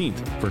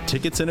 17th. For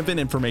tickets and event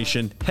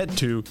information, head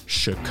to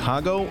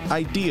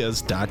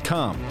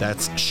chicagoideas.com.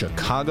 That's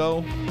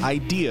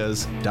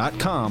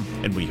chicagoideas.com,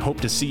 and we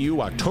hope to see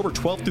you October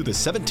 12th through the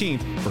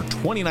 17th for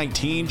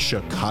 2019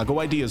 Chicago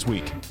Ideas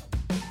Week.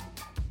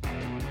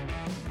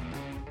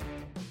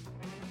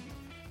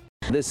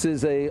 This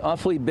is an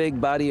awfully big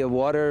body of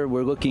water.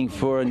 We're looking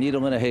for a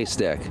needle in a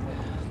haystack.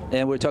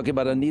 And we're talking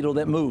about a needle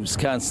that moves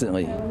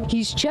constantly.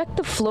 He's checked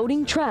the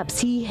floating traps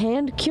he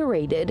hand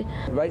curated.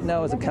 Right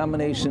now it's a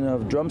combination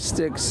of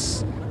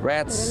drumsticks,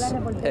 rats,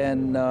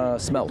 and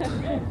smelt.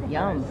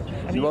 Yum.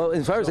 Well,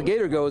 as far as the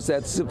gator goes,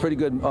 that's a pretty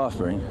good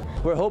offering.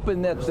 We're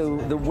hoping that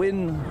the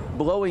wind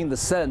blowing the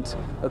scent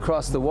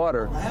across the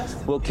water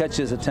will catch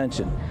his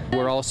attention.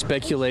 We're all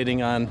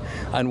speculating on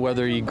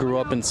whether he grew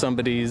up in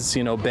somebody's,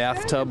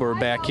 bathtub or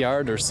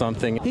backyard or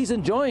something. He's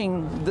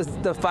enjoying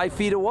the 5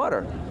 feet of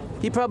water.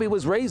 He probably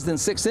was raised in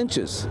 6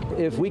 inches.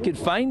 If we could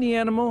find the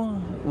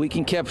animal we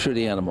can capture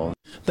the animal.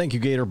 Thank you,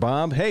 Gator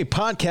Bob. Hey,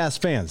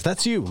 podcast fans,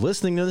 that's you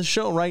listening to the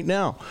show right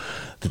now.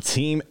 The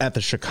team at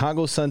the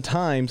Chicago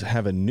Sun-Times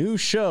have a new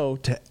show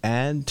to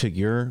add to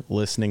your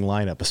listening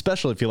lineup,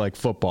 especially if you like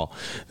football.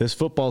 This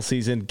football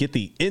season, get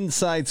the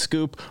inside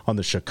scoop on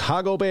the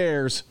Chicago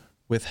Bears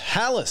with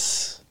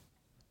Hallis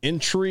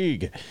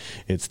Intrigue.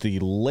 It's the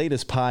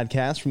latest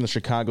podcast from the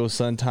Chicago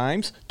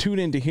Sun-Times. Tune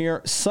in to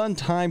hear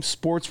Sun-Times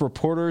sports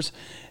reporters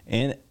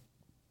and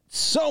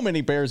so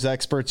many Bears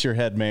experts, your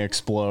head may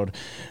explode.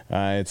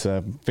 It's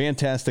a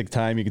fantastic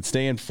time. You can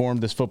stay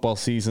informed this football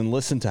season.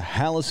 Listen to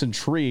Hallis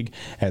Intrigue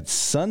at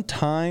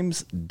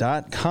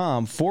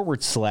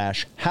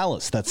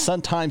suntimes.com/Hallis. That's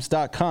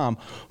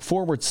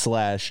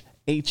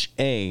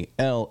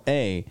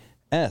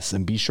suntimes.com/HALAS.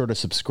 And be sure to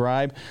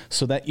subscribe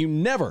so that you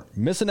never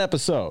miss an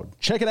episode.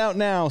 Check it out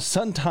now,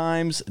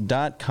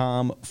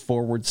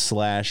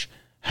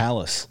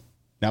 suntimes.com/Hallis.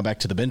 Now back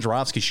to the Ben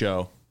Joravsky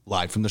Show.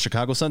 Live from the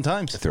Chicago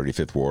Sun-Times.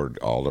 35th Ward,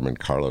 Alderman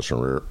Carlos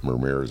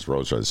Ramirez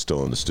Rosa is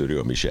still in the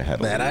studio. Amisha had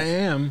that I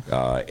am.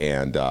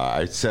 And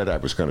I said I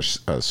was going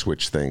to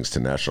switch things to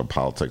national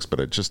politics,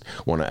 but I just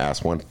want to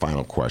ask one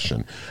final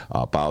question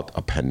about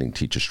a pending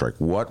teacher strike.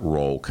 What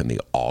role can the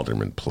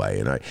alderman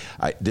play? And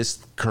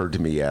this occurred to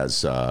me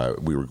as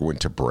we were going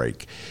to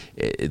break.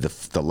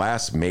 The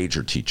last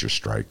major teacher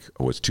strike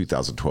was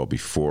 2012,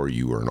 before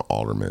you were an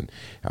alderman.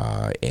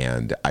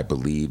 And I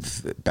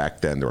believe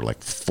back then there were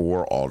like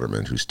 4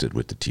 aldermen who stood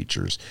with the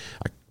teachers.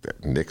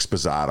 Nick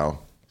Spozzato,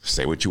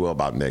 say what you will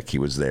about Nick, he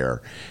was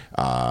there,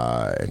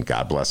 and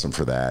God bless him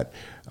for that.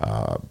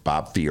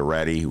 Bob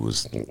Fioretti, who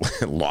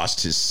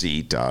lost his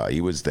seat, he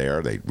was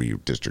there. They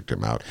redistricted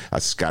him out.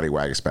 Scotty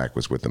Wagasback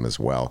was with them as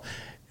well.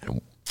 And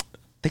I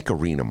think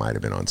Arena might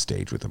have been on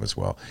stage with them as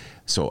well.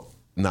 So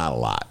not a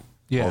lot.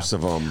 Yeah. Most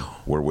of them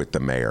were with the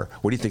mayor.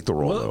 What do you think the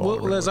role of the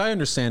alderman? Well, as I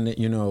understand it,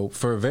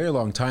 for a very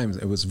long time,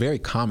 it was very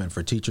common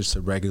for teachers to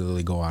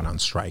regularly go out on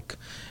strike.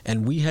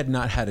 And we had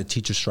not had a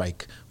teacher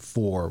strike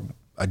for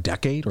a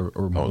decade or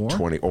more.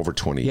 Over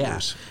 20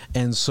 years.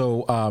 And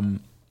so, I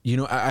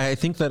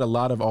think that a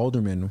lot of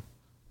aldermen,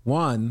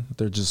 one,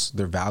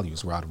 their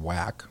values were out of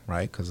whack,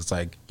 right? Because it's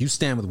like, you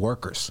stand with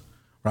workers.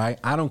 Right?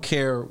 I don't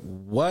care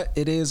what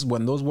it is,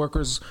 when those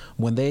workers,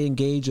 when they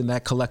engage in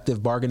that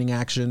collective bargaining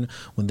action,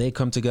 when they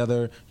come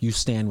together, you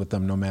stand with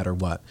them no matter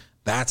what.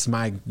 That's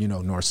my,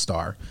 North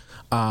Star.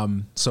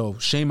 So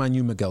shame on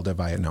you, Miguel de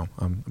Valle. No,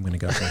 I'm going to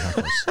get off that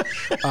horse.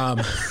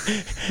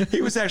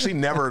 He was actually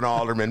never an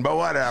alderman, but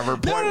whatever.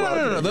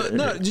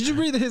 No. Did you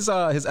read his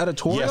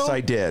editorial? Yes, I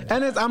did.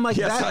 And I'm like,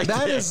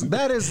 yes,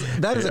 that is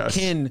yes.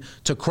 akin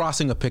to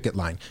crossing a picket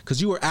line,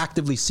 because you are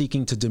actively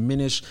seeking to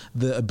diminish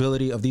the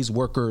ability of these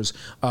workers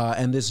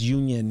and this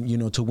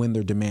union, to win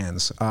their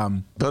demands.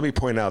 Let me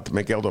point out that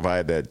Miguel de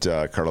Valle,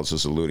 that Carlos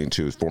is alluding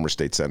to, former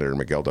state senator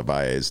Miguel de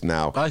Valle, is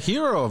now a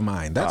hero of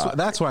mine.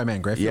 That's why I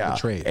meant great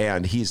trade.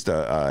 And he's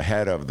the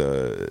head of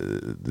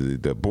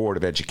the Board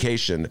of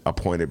Education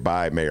appointed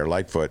by Mayor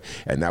Lightfoot,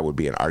 and that would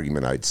be an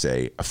argument, I'd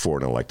say, for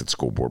an elected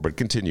school board. But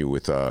continue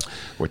with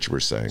what you were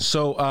saying.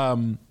 So,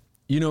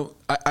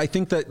 I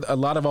think that a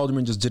lot of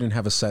aldermen just didn't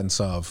have a sense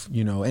of,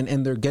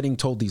 and they're getting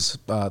told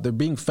they're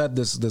being fed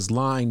this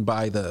line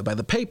by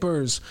the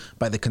papers,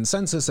 by the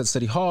consensus at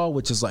City Hall,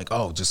 which is like,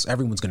 just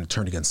everyone's going to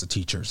turn against the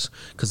teachers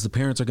because the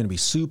parents are going to be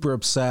super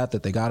upset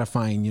that they got to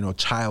find,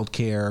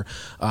 childcare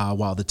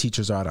while the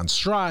teachers are out on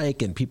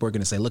strike, and people are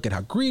going to say, look at how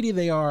greedy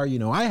they are.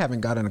 I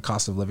haven't gotten a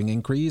cost of living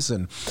increase,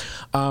 and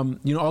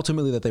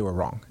ultimately that they were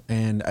wrong.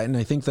 And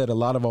I think that a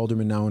lot of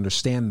aldermen now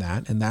understand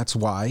that, and that's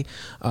why,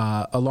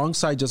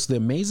 alongside just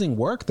the amazing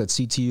work that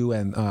CTU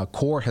and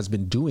CORE has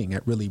been doing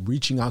at really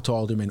reaching out to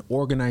aldermen,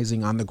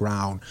 organizing on the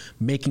ground,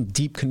 making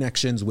deep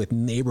connections with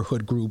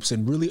neighborhood groups,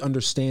 and really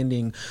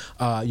understanding,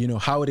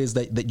 how it is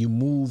that you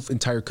move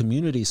entire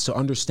communities to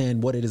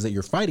understand what it is that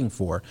you're fighting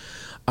for.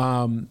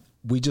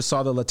 We just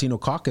saw the Latino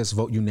caucus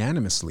vote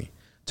unanimously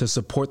to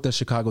support the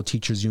Chicago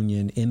Teachers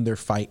Union in their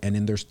fight and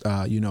in their,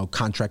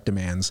 contract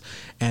demands,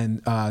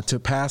 and to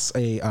pass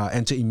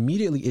and to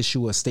immediately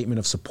issue a statement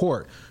of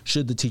support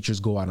should the teachers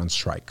go out on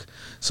strike.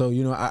 So,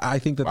 I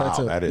think that's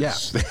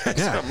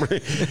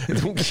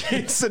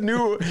it's a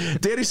new,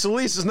 Danny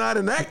Solis is not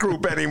in that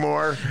group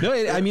anymore. No,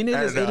 it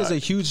is a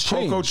huge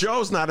change. Coco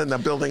Joe's not in the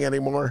building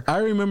anymore. I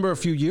remember a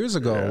few years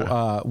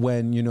ago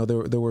when,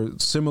 there were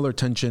similar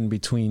tension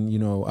between,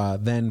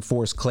 then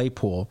Forrest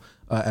Claypool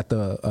at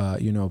the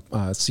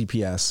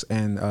CPS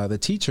and the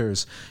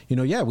teachers.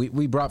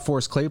 We brought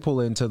Forrest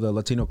Claypool into the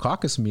Latino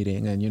caucus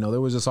meeting, and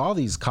there was just all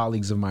these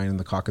colleagues of mine in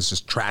the caucus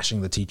just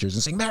trashing the teachers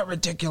and saying they're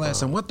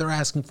ridiculous and what they're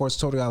asking for is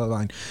totally out of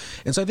line.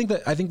 And so I think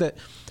that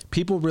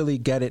people really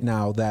get it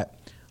now that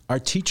our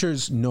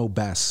teachers know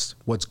best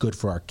what's good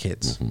for our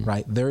kids,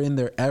 right? They're in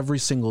there every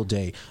single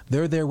day.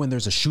 They're there when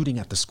there's a shooting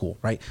at the school,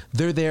 right?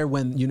 They're there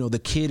when, the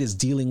kid is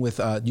dealing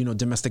with,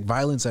 domestic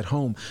violence at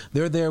home.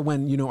 They're there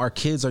when, our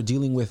kids are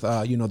dealing with,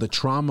 the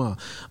trauma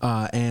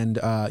and,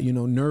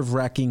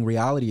 nerve-wracking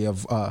reality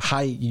of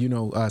high,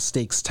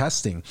 stakes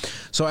testing.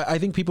 So I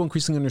think people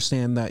increasingly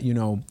understand that,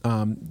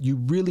 you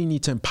really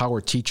need to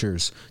empower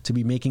teachers to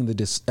be making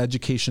the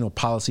educational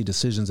policy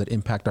decisions that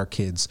impact our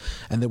kids,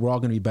 and that we're all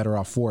going to be better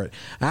off for it.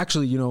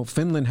 Actually,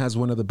 Finland has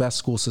one of the best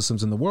school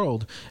systems in the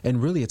world,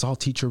 and really it's all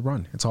teacher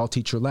run. It's all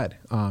teacher led.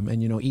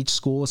 And each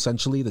school,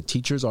 essentially, the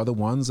teachers are the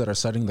ones that are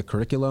setting the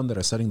curriculum, that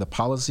are setting the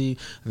policy,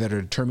 that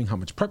are determining how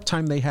much prep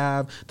time they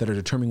have, that are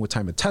determining what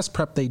time of test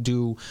prep they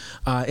do.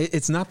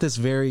 It's not this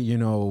very,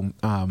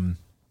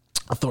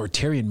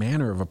 authoritarian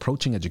manner of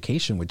approaching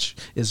education, which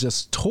is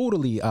just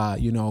totally,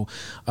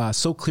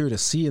 so clear to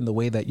see in the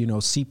way that,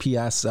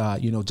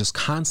 CPS, just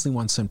constantly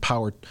wants to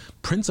empower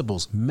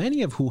principals,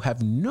 many of who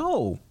have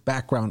no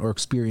background or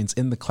experience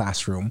in the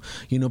classroom,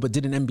 but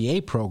did an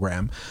MBA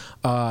program,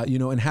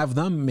 and have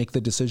them make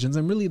the decisions.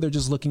 And really, they're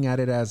just looking at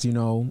it as,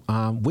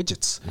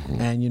 widgets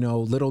and,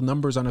 little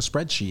numbers on a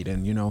spreadsheet.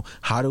 And,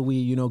 how do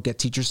we, get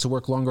teachers to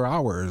work longer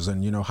hours?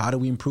 And, how do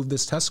we improve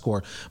this test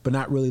score? But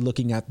not really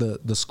looking at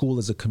the school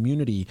as a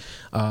community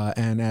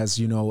and as,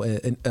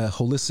 a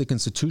holistic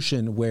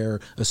institution where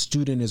a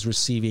student is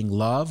receiving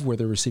love, where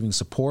they're receiving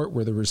support,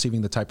 where they're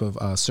receiving the type of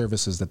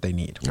services that they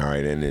need. All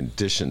right. And in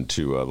addition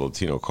to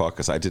Latino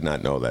Caucus, I did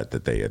not know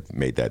that they had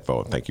made that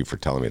vote. Thank you for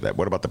telling me that.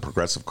 What about the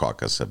Progressive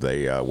Caucus? Have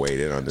they weighed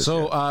in on this?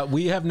 So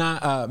we have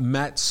not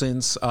met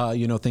since,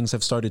 things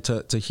have started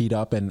to heat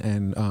up,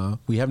 and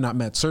we have not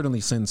met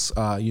certainly since,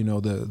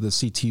 the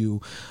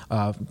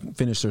CTU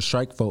finished their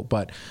strike vote.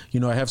 But,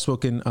 I have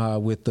spoken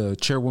with the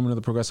chairwoman of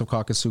the Progressive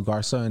Caucus, Sue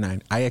Garza,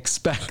 and I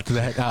expect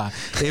that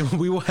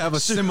we will have a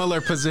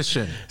similar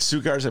position.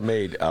 Sue Garza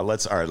made,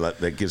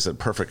 that gives a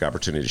perfect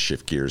opportunity to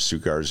shift gears. Sue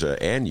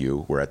Garza and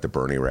you were at the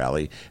Bernie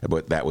rally,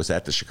 but that was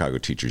at the Chicago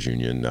Teachers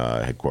Union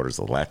headquarters.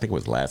 I think it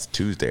was last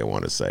Tuesday, I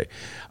want to say,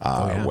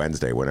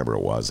 Wednesday, whenever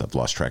it was. I've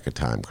lost track of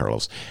time,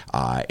 Carlos.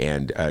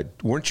 And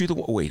weren't you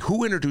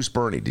who introduced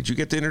Bernie? Did you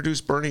get to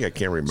introduce Bernie? I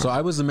can't remember. So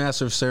I was the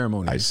master of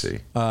ceremonies. I see.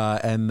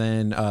 And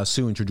then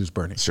Sue introduced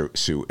Bernie.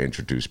 Sue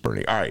introduced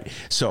Bernie. All right.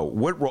 So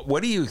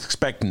what do you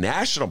expect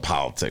national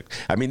politics?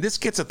 I mean, this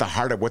gets at the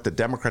heart of what the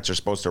Democrats are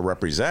supposed to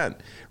represent,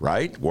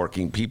 right?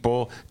 Working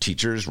people,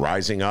 teachers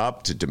rising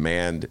up to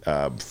demand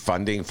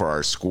funding for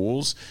our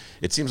schools.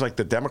 It seems like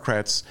the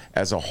Democrats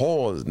as a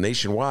whole,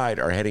 nationwide,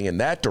 are heading in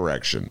that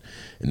direction.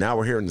 And now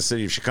we're here in the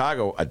city of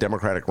Chicago, a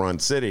Democratic-run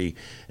city,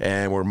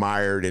 and we're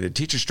mired in a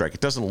teacher strike.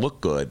 It doesn't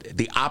look good.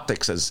 The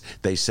optics, as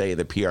they say in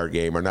the PR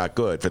game, are not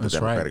good for the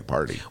Democratic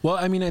Party. Well,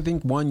 I mean, I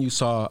think, one, you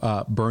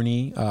saw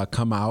Bernie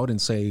come out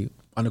and say,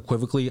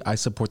 unequivocally, I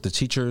support the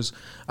teachers.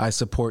 I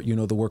support,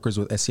 the workers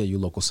with SEIU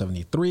Local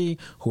 73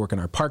 who work in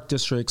our park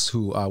districts,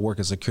 who work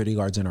as security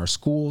guards in our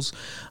schools.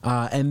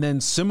 And then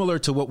similar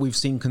to what we've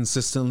seen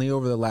consistently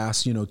over the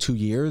last, 2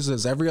 years,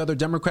 as every other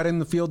Democrat in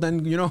the field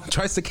then,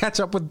 tries to catch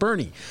up with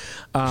Bernie.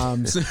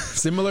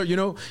 Similar,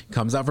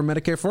 comes out for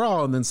Medicare for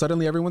all. And then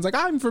suddenly everyone's like,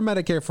 I'm for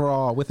Medicare for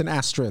all with an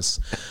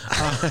asterisk.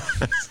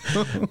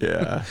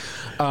 Yeah.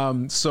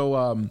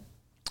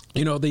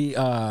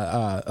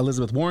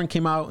 Elizabeth Warren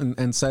came out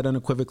and said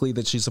unequivocally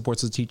that she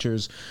supports the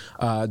teachers.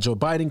 Joe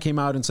Biden came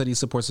out and said he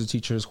supports the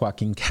teachers.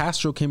 Joaquin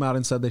Castro came out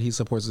and said that he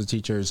supports the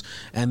teachers.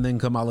 And then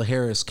Kamala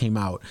Harris came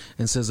out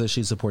and says that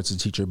she supports the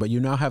teacher. But you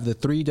now have the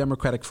three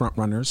Democratic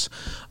frontrunners,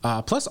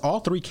 plus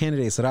all three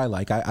candidates that I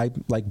like. I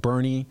like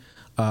Bernie,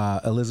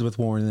 Elizabeth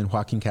Warren, and then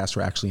Joaquin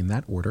Castro, actually in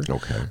that order.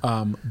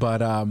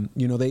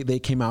 Okay. They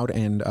came out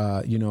and,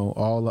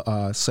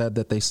 all said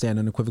that they stand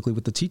unequivocally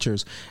with the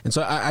teachers. And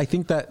so I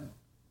think that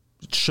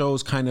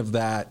shows kind of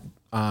that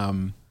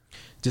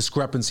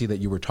discrepancy that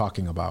you were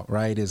talking about,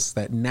 right? Is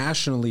that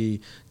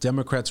nationally,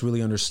 Democrats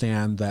really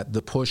understand that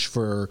the push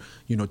for,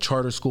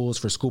 charter schools,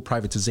 for school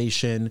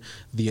privatization,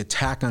 the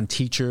attack on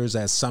teachers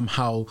as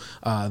somehow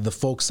the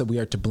folks that we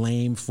are to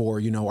blame for,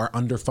 our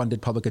underfunded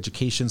public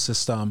education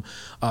system,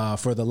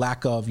 for the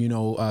lack of,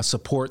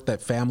 support that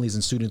families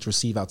and students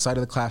receive outside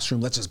of the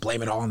classroom. Let's just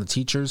blame it all on the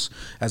teachers,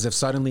 as if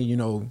suddenly,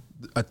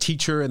 a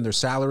teacher and their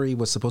salary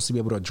was supposed to be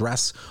able to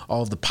address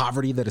all of the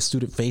poverty that a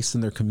student faced in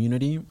their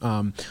community,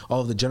 all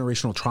of the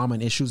generational trauma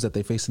and issues that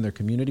they face in their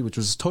community, which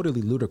was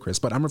totally ludicrous.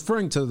 But I'm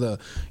referring to the,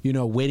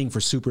 waiting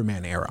for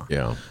Superman era.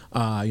 Yeah.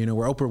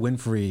 Where Oprah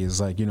Winfrey is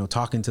like,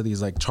 talking to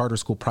these like charter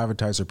school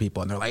privatizer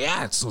people, and they're like,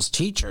 yeah, it's those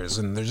teachers,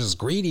 and they're just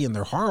greedy and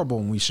they're horrible,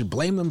 and we should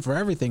blame them for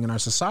everything in our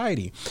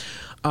society.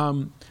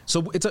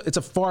 So it's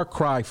a far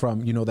cry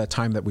from, that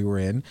time that we were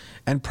in,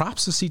 and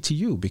props to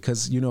CTU,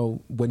 because,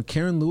 when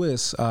Karen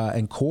Lewis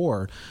and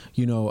CORE,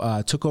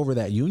 took over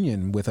that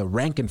union with a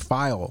rank and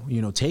file,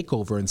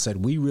 takeover, and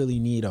said, we really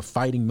need a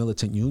fighting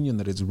militant union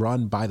that is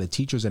run by the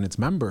teachers and its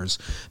members.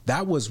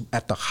 That was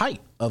at the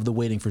height of the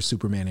waiting for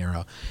Superman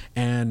era.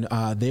 And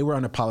they were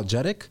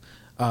unapologetic.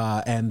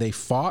 and they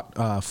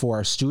fought for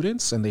our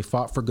students, and they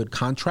fought for good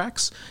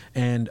contracts,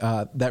 and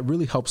that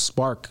really helped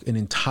spark an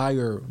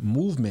entire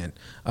movement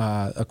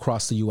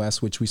across the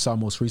U.S., which we saw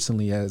most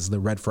recently as the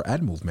Red for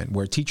Ed movement,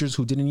 where teachers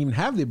who didn't even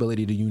have the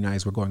ability to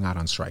unionize were going out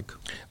on strike.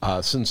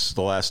 Since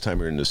the last time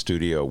we were in the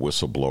studio,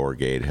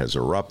 Whistleblowergate has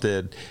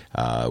erupted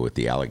with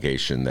the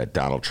allegation that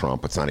Donald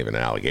Trump, it's not even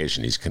an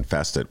allegation, he's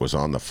confessed it, was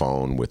on the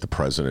phone with the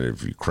president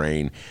of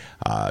Ukraine,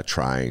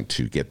 trying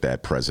to get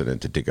that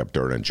president to dig up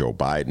dirt on Joe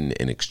Biden.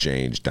 In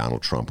exchange,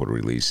 Donald Trump would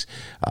release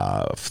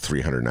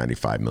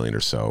 $395 million or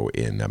so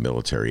in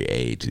military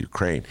aid to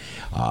Ukraine.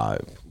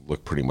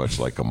 Looked pretty much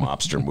like a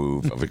mobster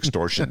move of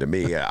extortion to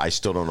me. I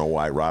still don't know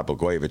why Rod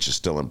Blagojevich is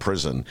still in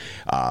prison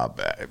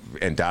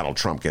and Donald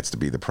Trump gets to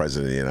be the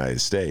president of the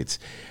United States.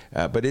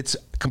 But it's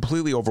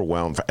completely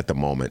overwhelmed at the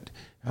moment,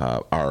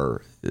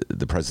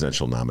 the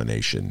presidential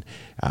nomination.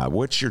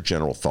 What's your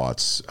general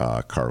thoughts,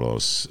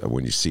 Carlos,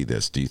 when you see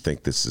this? Do you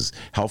think this is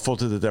helpful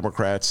to the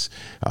Democrats,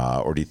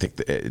 or do you think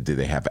do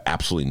they have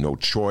absolutely no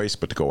choice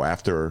but to go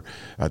after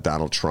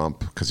Donald Trump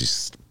because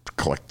he's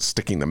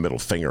sticking the middle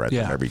finger at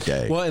them every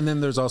day? Well, and then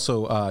there's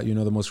also,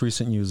 the most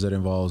recent news that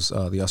involves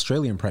the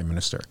Australian Prime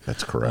Minister.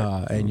 That's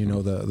correct. And,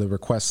 the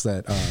requests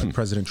that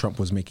President Trump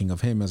was making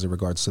of him as it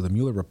regards to the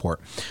Mueller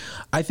report.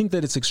 I think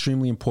that it's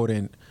extremely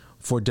important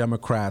for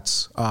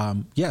Democrats,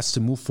 yes, to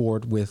move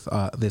forward with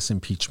this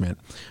impeachment.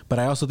 But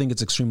I also think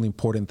it's extremely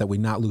important that we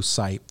not lose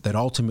sight that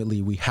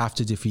ultimately we have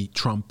to defeat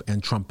Trump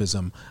and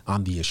Trumpism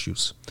on the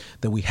issues,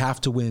 that we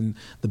have to win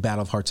the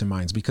battle of hearts and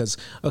minds. Because,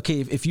 okay,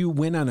 if you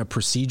win on a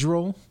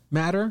procedural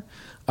matter,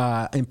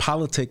 in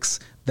politics,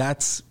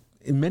 that's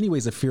in many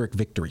ways a Pyrrhic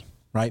victory.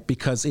 Right,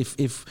 because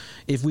if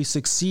we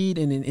succeed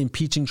in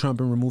impeaching Trump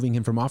and removing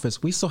him from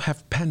office, we still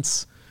have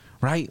Pence,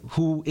 right,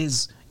 who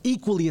is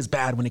equally as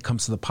bad when it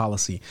comes to the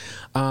policy.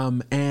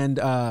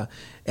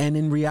 And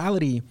in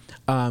reality,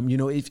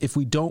 if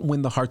we don't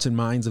win the hearts and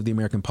minds of the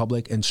American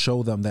public and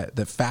show them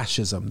that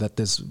fascism, that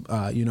this,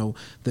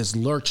 this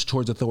lurch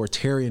towards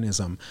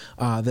authoritarianism,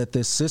 that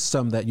this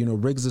system that,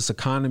 rigs this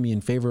economy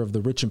in favor of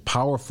the rich and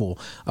powerful,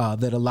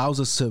 that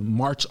allows us to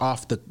march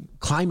off the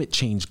climate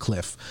change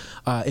cliff.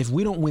 If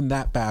we don't win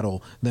that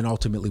battle, then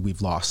ultimately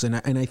we've lost. And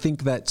I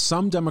think that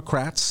some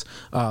Democrats,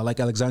 like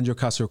Alexandria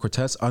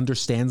Ocasio-Cortez,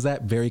 understands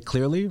that very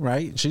clearly,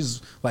 right?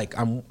 She's like,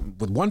 I'm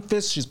with one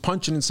fist, she's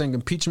punching and saying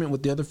impeachment,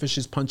 with the other fist,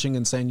 she's punching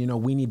and saying,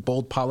 we need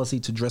bold policy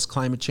to address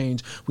climate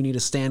change. We need to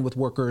stand with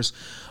workers.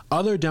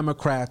 Other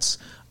Democrats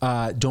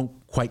don't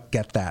quite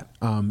get that.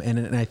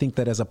 And I think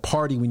that as a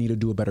party, we need to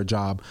do a better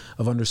job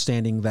of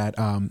understanding that,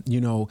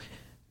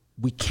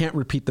 we can't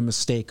repeat the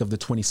mistake of the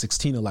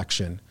 2016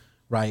 election,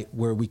 right,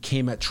 where we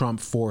came at Trump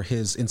for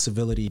his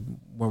incivility,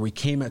 where we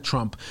came at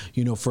Trump,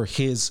 for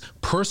his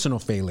personal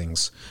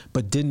failings,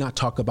 but did not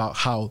talk about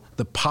how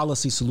the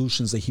policy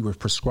solutions that he was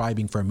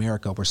prescribing for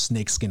America were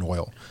snakeskin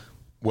oil.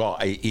 Well,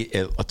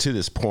 to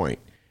this point,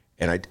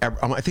 and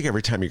I think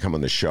every time you come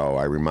on the show,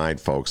 I remind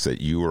folks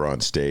that you were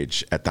on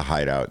stage at the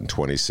Hideout in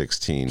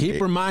 2016.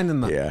 Keep reminding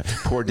them. Yeah,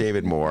 poor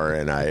David Moore,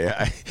 and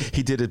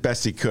he did as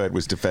best he could.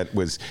 Was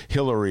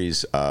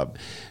Hillary's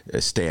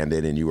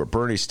stand-in, and you were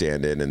Bernie's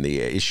stand-in, and the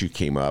issue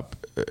came up.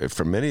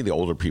 For many of the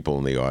older people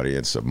in the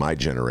audience of my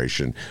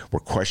generation were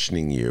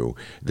questioning you.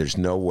 There's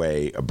no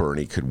way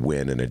Bernie could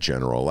win in a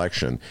general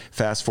election.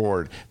 Fast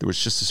forward, there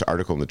was just this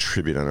article in the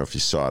Tribune. I don't know if you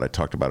saw it. I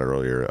talked about it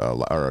earlier,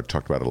 or I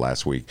talked about it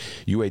last week.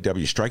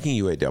 UAW, striking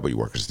UAW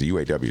workers. The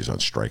UAW is on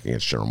strike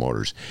against General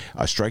Motors.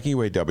 Striking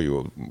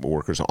UAW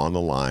workers on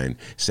the line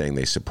saying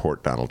they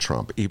support Donald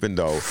Trump, even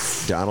though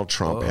Donald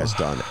Trump has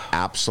done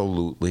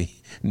absolutely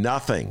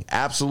nothing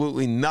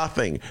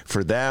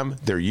for them,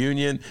 their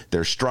union,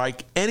 their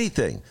strike,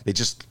 anything.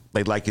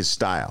 They like his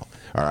style.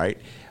 All right.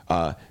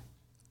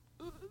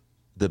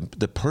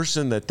 The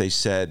person that they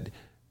said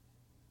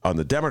on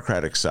the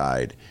Democratic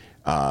side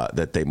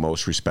that they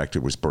most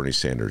respected was Bernie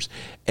Sanders.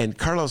 And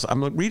Carlos,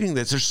 I'm reading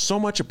this. There's so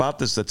much about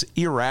this that's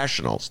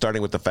irrational,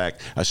 starting with the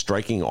fact a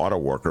striking auto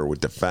worker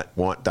would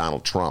want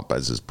Donald Trump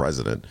as his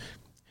president.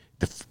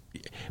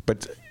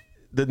 But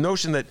the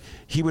notion that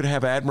he would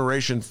have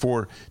admiration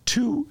for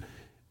two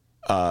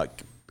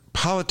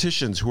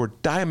politicians who are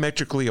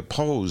diametrically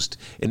opposed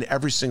in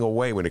every single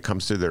way when it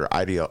comes to their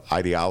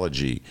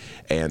ideology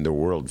and their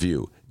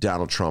worldview,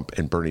 Donald Trump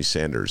and Bernie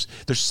Sanders.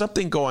 There's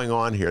something going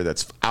on here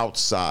that's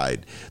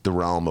outside the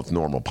realm of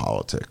normal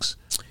politics.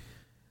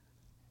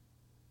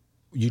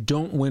 You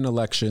don't win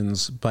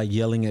elections by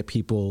yelling at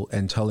people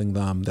and telling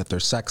them that they're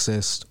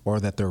sexist or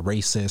that they're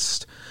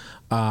racist.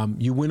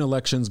 You win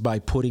elections by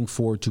putting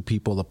forward to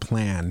people a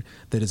plan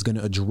that is going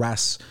to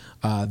address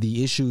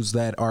the issues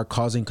that are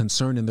causing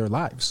concern in their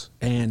lives.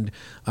 And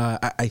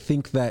I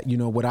think that,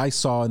 what I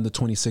saw in the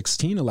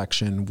 2016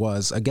 election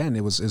was, again,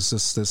 it's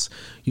just this,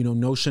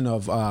 notion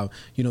of,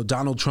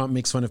 Donald Trump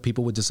makes fun of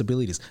people with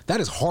disabilities.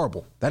 That is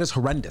horrible. That is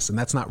horrendous. And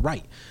that's not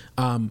right.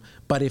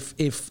 But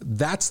if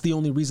that's the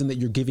only reason that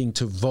you're giving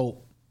to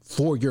vote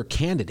for your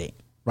candidate,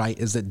 right,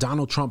 is that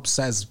Donald Trump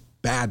says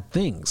bad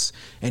things.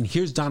 And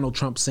here's Donald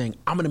Trump saying,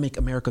 I'm going to make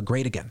America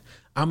great again.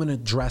 I'm going to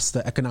address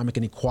the economic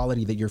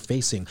inequality that you're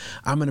facing.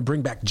 I'm going to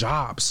bring back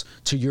jobs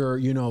to your,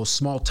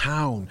 small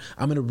town.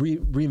 I'm going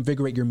to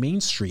reinvigorate your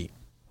Main Street.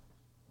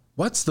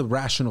 What's the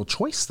rational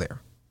choice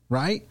there,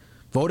 right?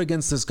 Vote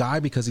against this guy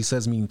because he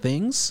says mean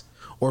things,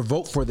 or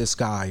vote for this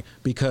guy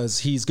because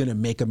he's going to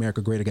make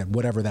America great again,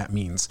 whatever that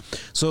means.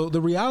 So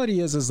the reality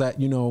is that,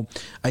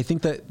 I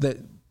think that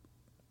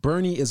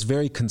Bernie is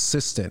very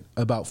consistent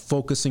about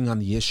focusing on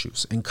the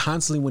issues. And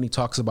constantly when he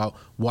talks about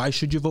why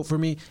should you vote for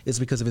me, is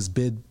because of his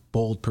big,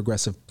 bold,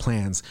 progressive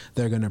plans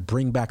that are going to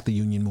bring back the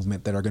union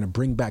movement, that are going to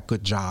bring back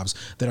good jobs,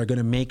 that are going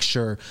to make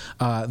sure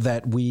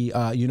that we,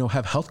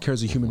 have healthcare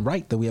as a human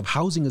right, that we have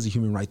housing as a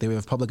human right, that we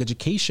have public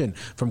education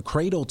from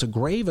cradle to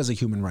grave as a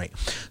human right.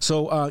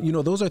 So,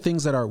 those are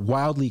things that are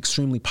wildly,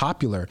 extremely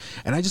popular.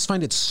 And I just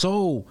find it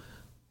so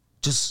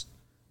just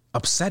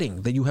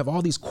upsetting that you have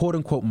all these quote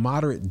unquote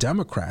moderate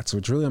Democrats,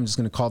 which really I'm just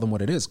going to call them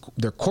what it is.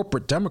 They're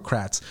corporate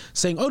Democrats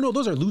saying, oh no,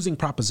 those are losing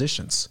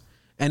propositions.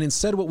 And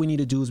instead what we need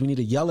to do is we need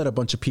to yell at a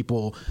bunch of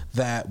people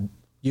that,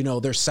 they're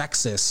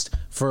sexist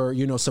for,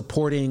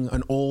 supporting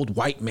an old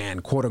white man,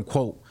 quote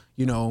unquote,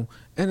 and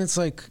it's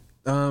like,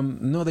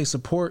 no, they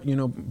support,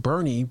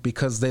 Bernie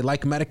because they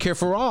like Medicare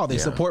for all. They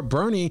support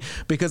Bernie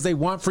because they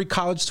want free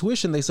college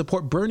tuition. They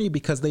support Bernie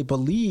because they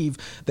believe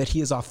that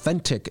he is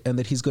authentic and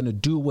that he's going to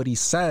do what he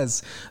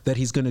says that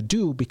he's going to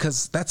do,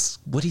 because that's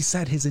what he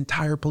said his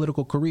entire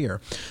political career.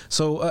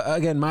 So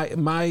again,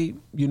 my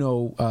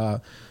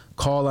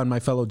call on my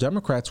fellow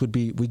Democrats would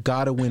be, we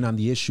got to win on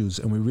the issues,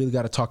 and we really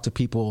got to talk to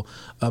people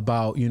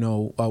about,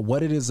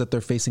 what it is that they're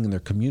facing in their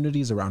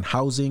communities around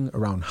housing,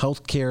 around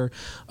healthcare,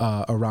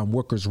 around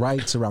workers'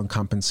 rights, around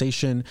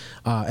compensation,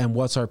 and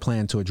what's our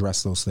plan to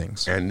address those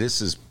things. And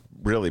this is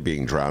really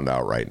being drowned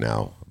out right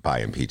now by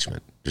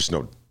impeachment. There's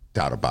no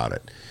doubt about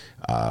it.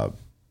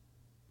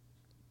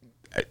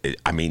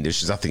 There's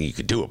just nothing you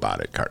could do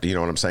about it. You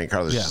know what I'm saying,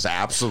 Carlos? There's just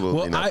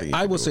absolutely nothing.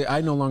 I will say I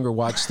no longer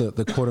watch the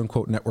quote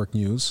unquote network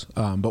news.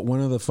 But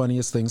one of the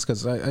funniest things,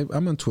 because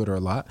I'm on Twitter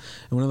a lot,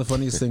 and one of the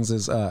funniest things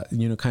is,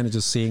 kind of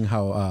just seeing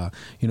how,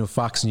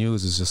 Fox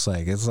News is just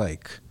like,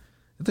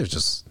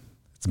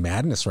 it's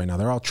madness right now.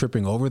 They're all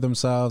tripping over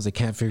themselves. They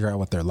can't figure out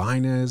what their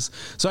line is.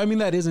 So,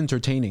 that is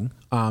entertaining.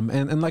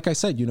 And like I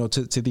said,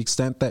 to the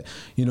extent that,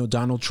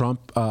 Donald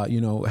Trump,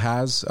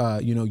 has,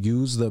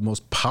 used the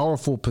most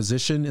powerful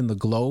position in the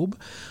globe,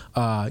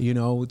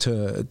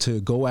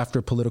 to go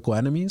after political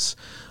enemies.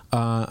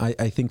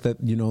 I think that,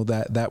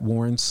 that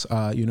warrants,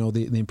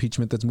 the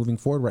impeachment that's moving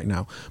forward right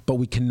now. But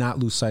we cannot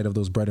lose sight of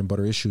those bread and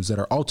butter issues that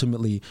are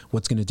ultimately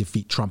what's going to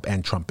defeat Trump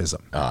and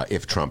Trumpism.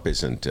 If Trump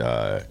isn't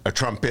a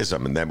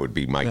Trumpism, and that would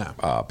be Mike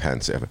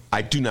Pence.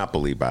 I do not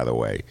believe, by the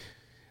way,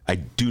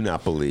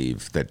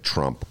 that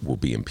Trump will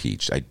be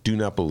impeached. I do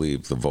not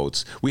believe the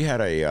votes. We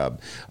had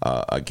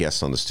a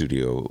guest on the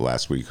studio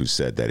last week who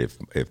said that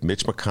if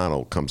Mitch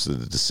McConnell comes to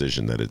the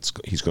decision that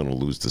he's going to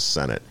lose the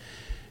Senate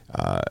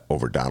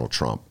over Donald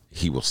Trump,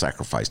 he will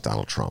sacrifice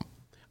Donald Trump.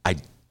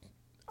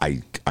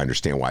 I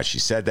understand why she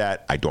said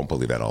that. I don't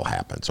believe that'll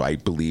happen. So I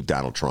believe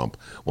Donald Trump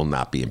will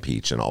not be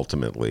impeached, and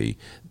ultimately,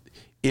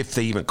 if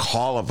they even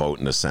call a vote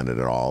in the Senate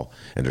at all,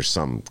 and there's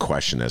some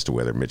question as to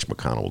whether Mitch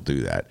McConnell will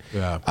do that,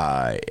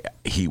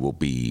 he will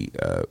be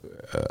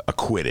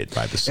acquitted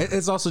by the Senate.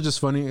 It's also just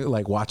funny,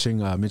 like watching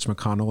Mitch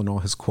McConnell and all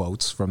his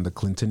quotes from the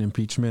Clinton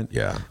impeachment,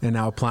 and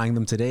now applying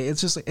them today. It's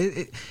just,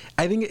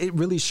 I think it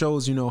really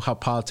shows, how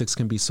politics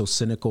can be so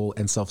cynical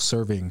and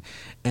self-serving,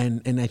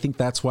 and I think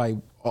that's why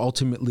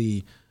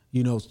ultimately,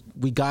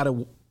 we got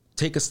to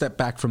take a step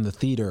back from the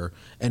theater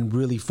and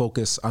really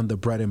focus on the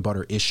bread and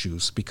butter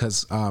issues,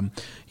 because,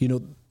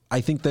 I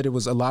think that it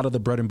was a lot of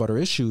the bread and butter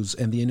issues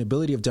and the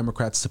inability of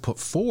Democrats to put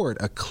forward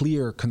a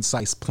clear,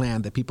 concise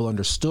plan that people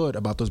understood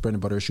about those bread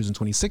and butter issues in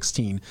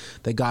 2016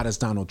 that got us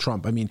Donald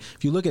Trump.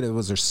 If you look at it,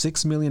 was there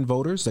 6 million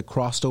voters that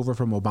crossed over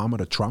from Obama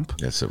to Trump?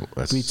 That's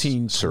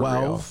between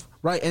surreal. 12.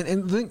 Right,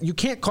 and then you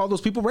can't call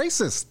those people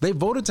racist. They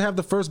voted to have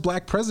the first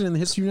black president in the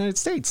history of the United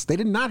States. They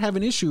did not have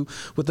an issue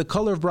with the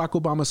color of Barack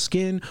Obama's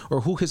skin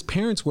or who his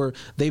parents were.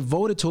 They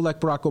voted to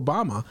elect Barack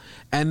Obama,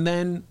 and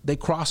then they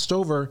crossed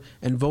over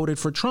and voted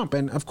for Trump.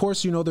 And of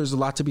course, there's a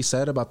lot to be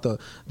said about the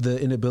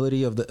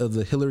inability of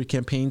the Hillary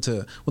campaign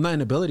to, well, not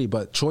inability,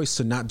 but choice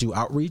to not do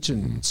outreach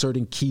in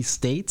certain key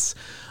states.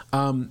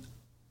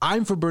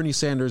 I'm for Bernie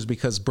Sanders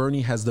because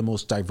Bernie has the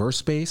most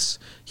diverse base.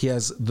 He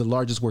has the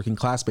largest working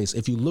class base.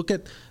 If you look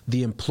at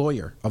the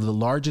employer of the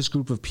largest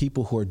group of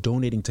people who are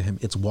donating to him,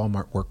 it's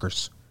Walmart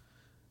workers.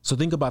 So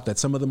think about that.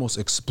 Some of the most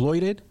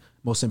exploited,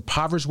 most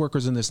impoverished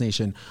workers in this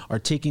nation are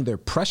taking their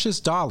precious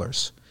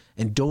dollars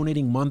and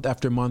donating month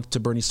after month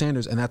to Bernie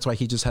Sanders. And that's why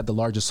he just had the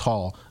largest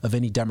haul of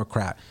any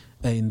Democrat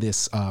in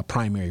this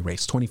primary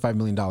race, $25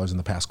 million in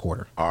the past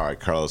quarter. All right,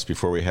 Carlos,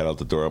 before we head out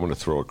the door, I'm going to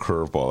throw a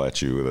curveball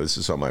at you. This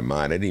is on my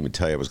mind. I didn't even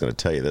tell you I was going to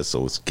tell you this,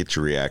 so let's get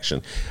your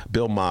reaction.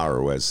 Bill Maher,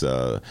 who has,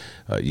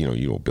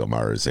 Bill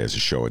Maher has a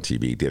show on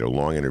TV, did a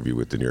long interview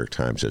with the New York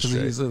Times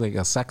yesterday. He's like a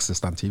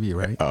sexist on TV,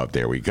 right? Oh,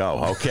 there we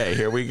go. Okay,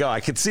 here we go. I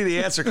can see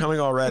the answer coming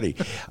already.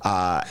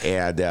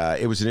 And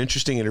it was an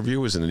interesting interview.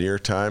 It was in the New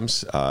York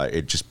Times.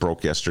 It just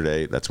broke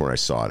yesterday. That's when I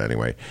saw it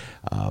anyway.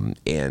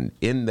 And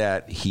in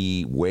that,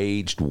 he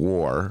waged a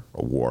war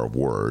of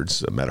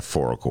words, a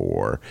metaphorical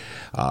war,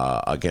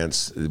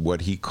 against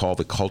what he called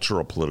the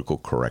cultural political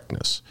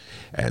correctness,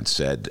 and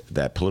said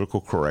that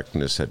political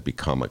correctness had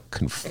become a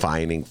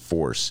confining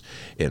force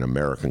in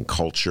American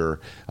culture,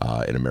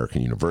 in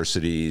American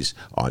universities,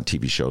 on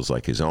TV shows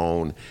like his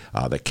own,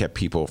 that kept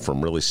people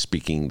from really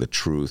speaking the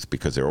truth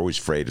because they're always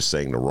afraid of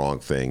saying the wrong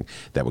thing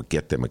that would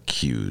get them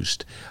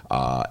accused,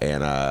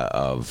 and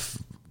of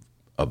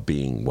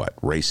being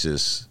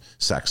racist,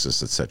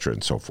 sexist, etc.,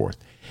 and so forth.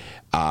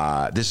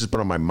 This has been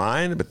on my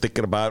mind. I've been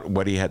thinking about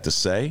what he had to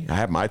say. I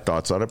have my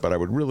thoughts on it, but I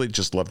would really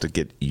just love to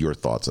get your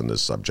thoughts on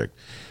this subject.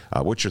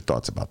 What's your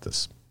thoughts about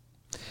this?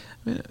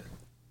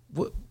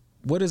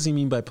 What does he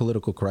mean by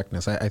political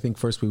correctness? I think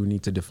first we would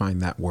need to define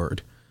that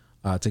word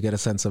to get a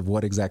sense of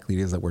what exactly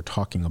it is that we're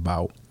talking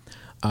about.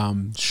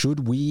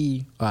 Should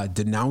we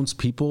denounce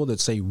people that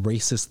say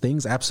racist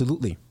things?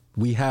 Absolutely.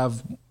 We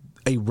have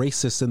a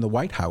racist in the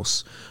White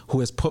House who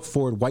has put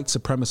forward white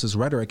supremacist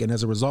rhetoric, and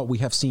as a result, we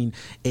have seen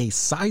a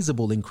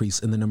sizable increase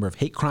in the number of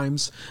hate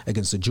crimes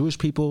against the Jewish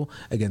people,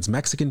 against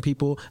Mexican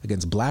people,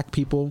 against black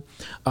people.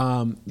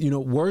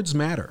 Words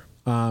matter.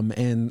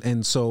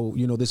 And so,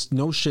 this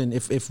notion,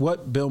 if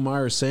what Bill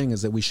Maher is saying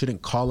is that we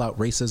shouldn't call out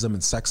racism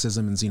and sexism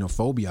and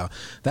xenophobia,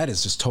 that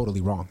is just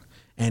totally wrong.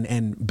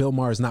 And Bill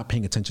Maher is not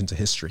paying attention to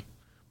history.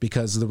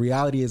 Because the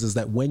reality is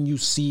that when you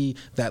see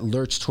that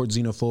lurch towards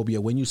xenophobia,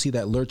 when you see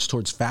that lurch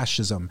towards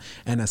fascism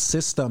and a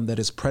system that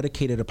is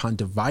predicated upon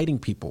dividing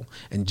people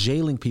and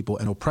jailing people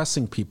and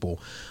oppressing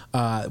people,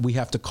 we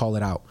have to call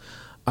it out.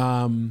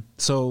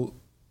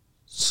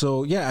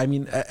 So yeah, I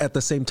mean, at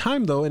the same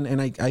time, though,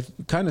 and I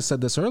kind of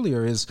said this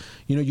earlier, is,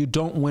 you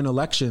don't win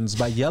elections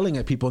by yelling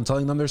at people and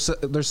telling them they're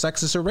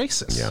sexist or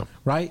racist, yeah.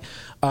 Right?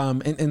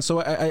 And so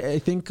I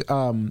think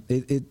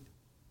it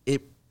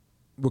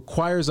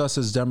requires us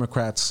as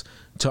Democrats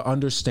to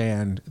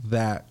understand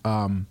that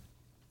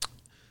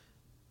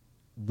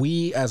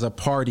we as a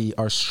party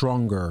are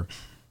stronger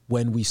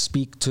when we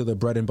speak to the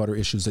bread and butter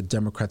issues that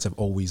Democrats have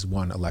always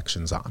won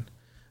elections on.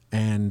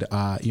 And,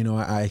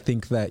 I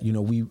think that,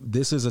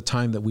 this is a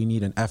time that we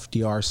need an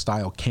FDR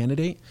style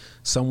candidate,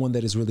 someone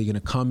that is really going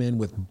to come in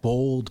with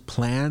bold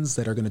plans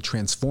that are going to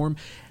transform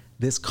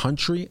this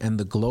country and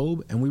the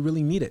globe, and we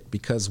really need it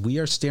because we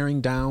are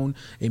staring down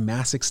a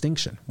mass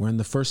extinction. We're in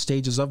the first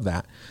stages of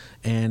that,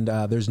 and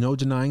there's no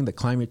denying that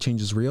climate change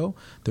is real.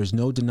 There's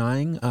no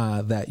denying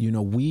that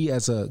we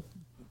as a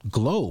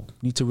globe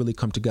need to really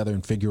come together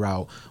and figure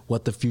out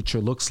what the future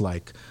looks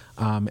like.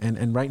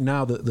 And right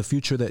now, the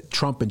future that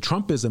Trump and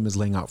Trumpism is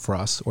laying out for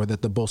us, or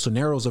that the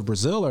Bolsonaros of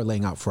Brazil are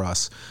laying out for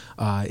us,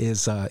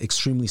 is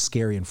extremely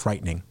scary and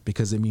frightening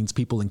because it means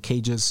people in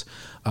cages.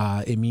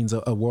 It means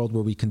a world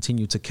where we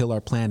continue to kill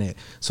our planet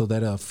so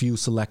that a few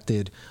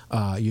selected,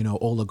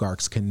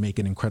 oligarchs can make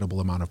an incredible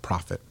amount of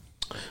profit.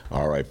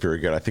 All right, very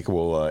good. I think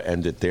we'll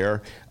end it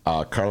there.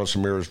 Carlos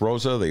Ramirez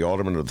Rosa, the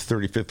Alderman of the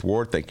 35th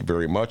Ward, thank you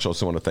very much.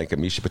 Also want to thank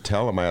Amisha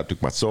Patel. Amaya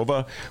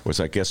Dukmasova was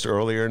our guest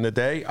earlier in the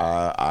day.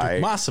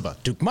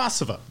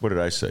 Dukmasova. What did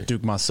I say?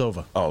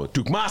 Dukmasova. Oh,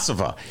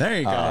 Dukmasova. There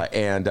you go.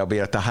 And I'll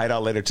be at the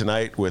Hideout later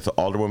tonight with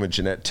Alderwoman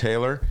Jeanette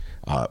Taylor.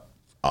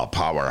 A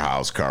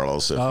powerhouse,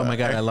 Carlos. Oh, my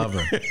God, I love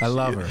her. I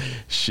love her.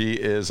 She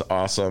is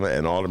awesome.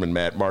 And Alderman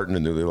Matt Martin, the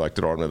newly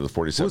elected Alderman of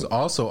the 47th. Who's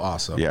also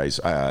awesome. Yeah,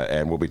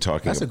 and we'll be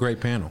talking. That's a great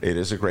panel. It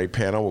is a great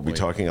panel. We'll be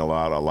talking a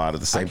lot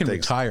of the same things. I can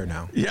retire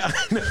now. Yeah.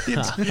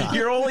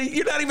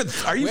 You're not even,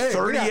 are you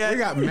 30 yet? We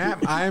got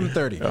Matt, I am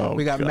 30. Oh,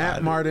 we got God.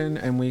 Matt Martin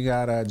and we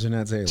got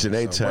Jeanette Taylor.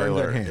 Jeanette Taylor.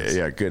 We're in good hands.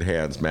 Yeah, good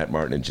hands. Matt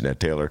Martin and Jeanette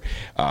Taylor.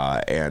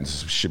 And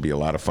should be a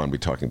lot of fun. We'll be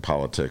talking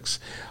politics.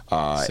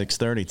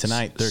 6:30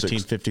 tonight,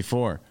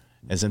 1354.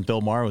 As in Bill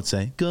Maher would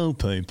say, go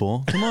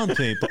people. Come on,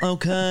 people.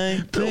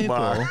 Okay,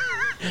 people.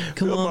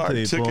 Come on,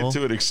 people. Took it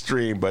to an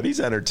extreme, but he's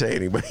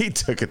entertaining. But he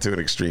took it to an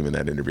extreme in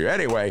that interview.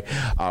 Anyway,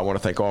 I want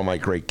to thank all my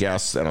great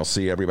guests, and I'll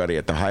see everybody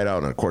at the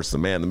Hideout. And, of course, the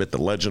man, the myth,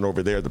 the legend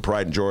over there, the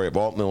pride and joy of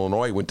Alton,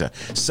 Illinois. He went to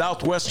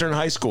Southwestern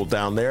High School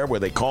down there where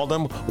they called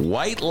him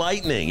White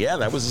Lightning. Yeah,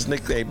 that was his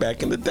nickname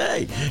back in the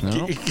day.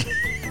 No.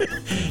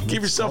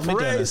 Give yourself a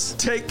raise.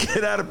 Take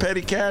it out of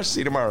petty cash. See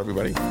you tomorrow,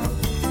 everybody.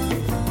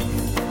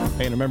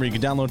 Hey, and remember, you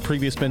can download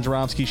previous Ben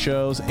Jaromsky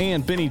shows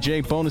and Benny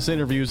J bonus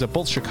interviews at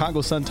both Chicago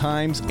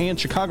Sun-Times and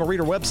Chicago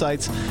Reader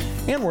websites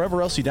and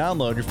wherever else you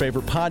download your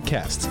favorite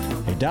podcasts.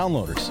 Hey,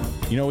 downloaders,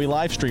 You know we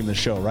live stream the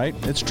show, right?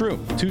 It's true.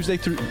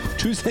 Tuesdays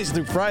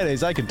through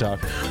Fridays, I can talk.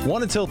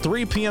 1 until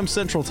 3 p.m.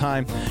 Central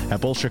Time at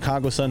both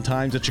Chicago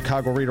Sun-Times and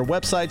Chicago Reader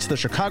websites, the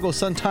Chicago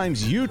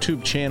Sun-Times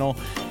YouTube channel,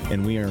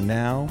 and we are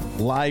now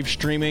live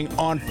streaming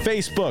on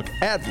Facebook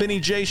at Benny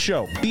J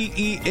Show.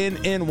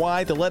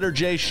 BENNY, the letter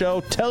J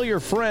Show. Tell your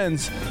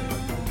friends.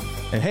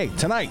 And hey,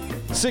 tonight,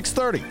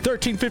 6:30,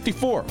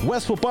 1354,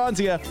 West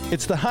Wabansia.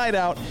 It's The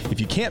Hideout. If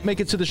you can't make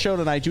it to the show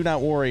tonight, do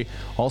not worry.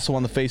 Also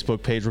on the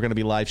Facebook page, we're going to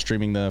be live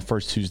streaming the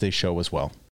first Tuesday show as well.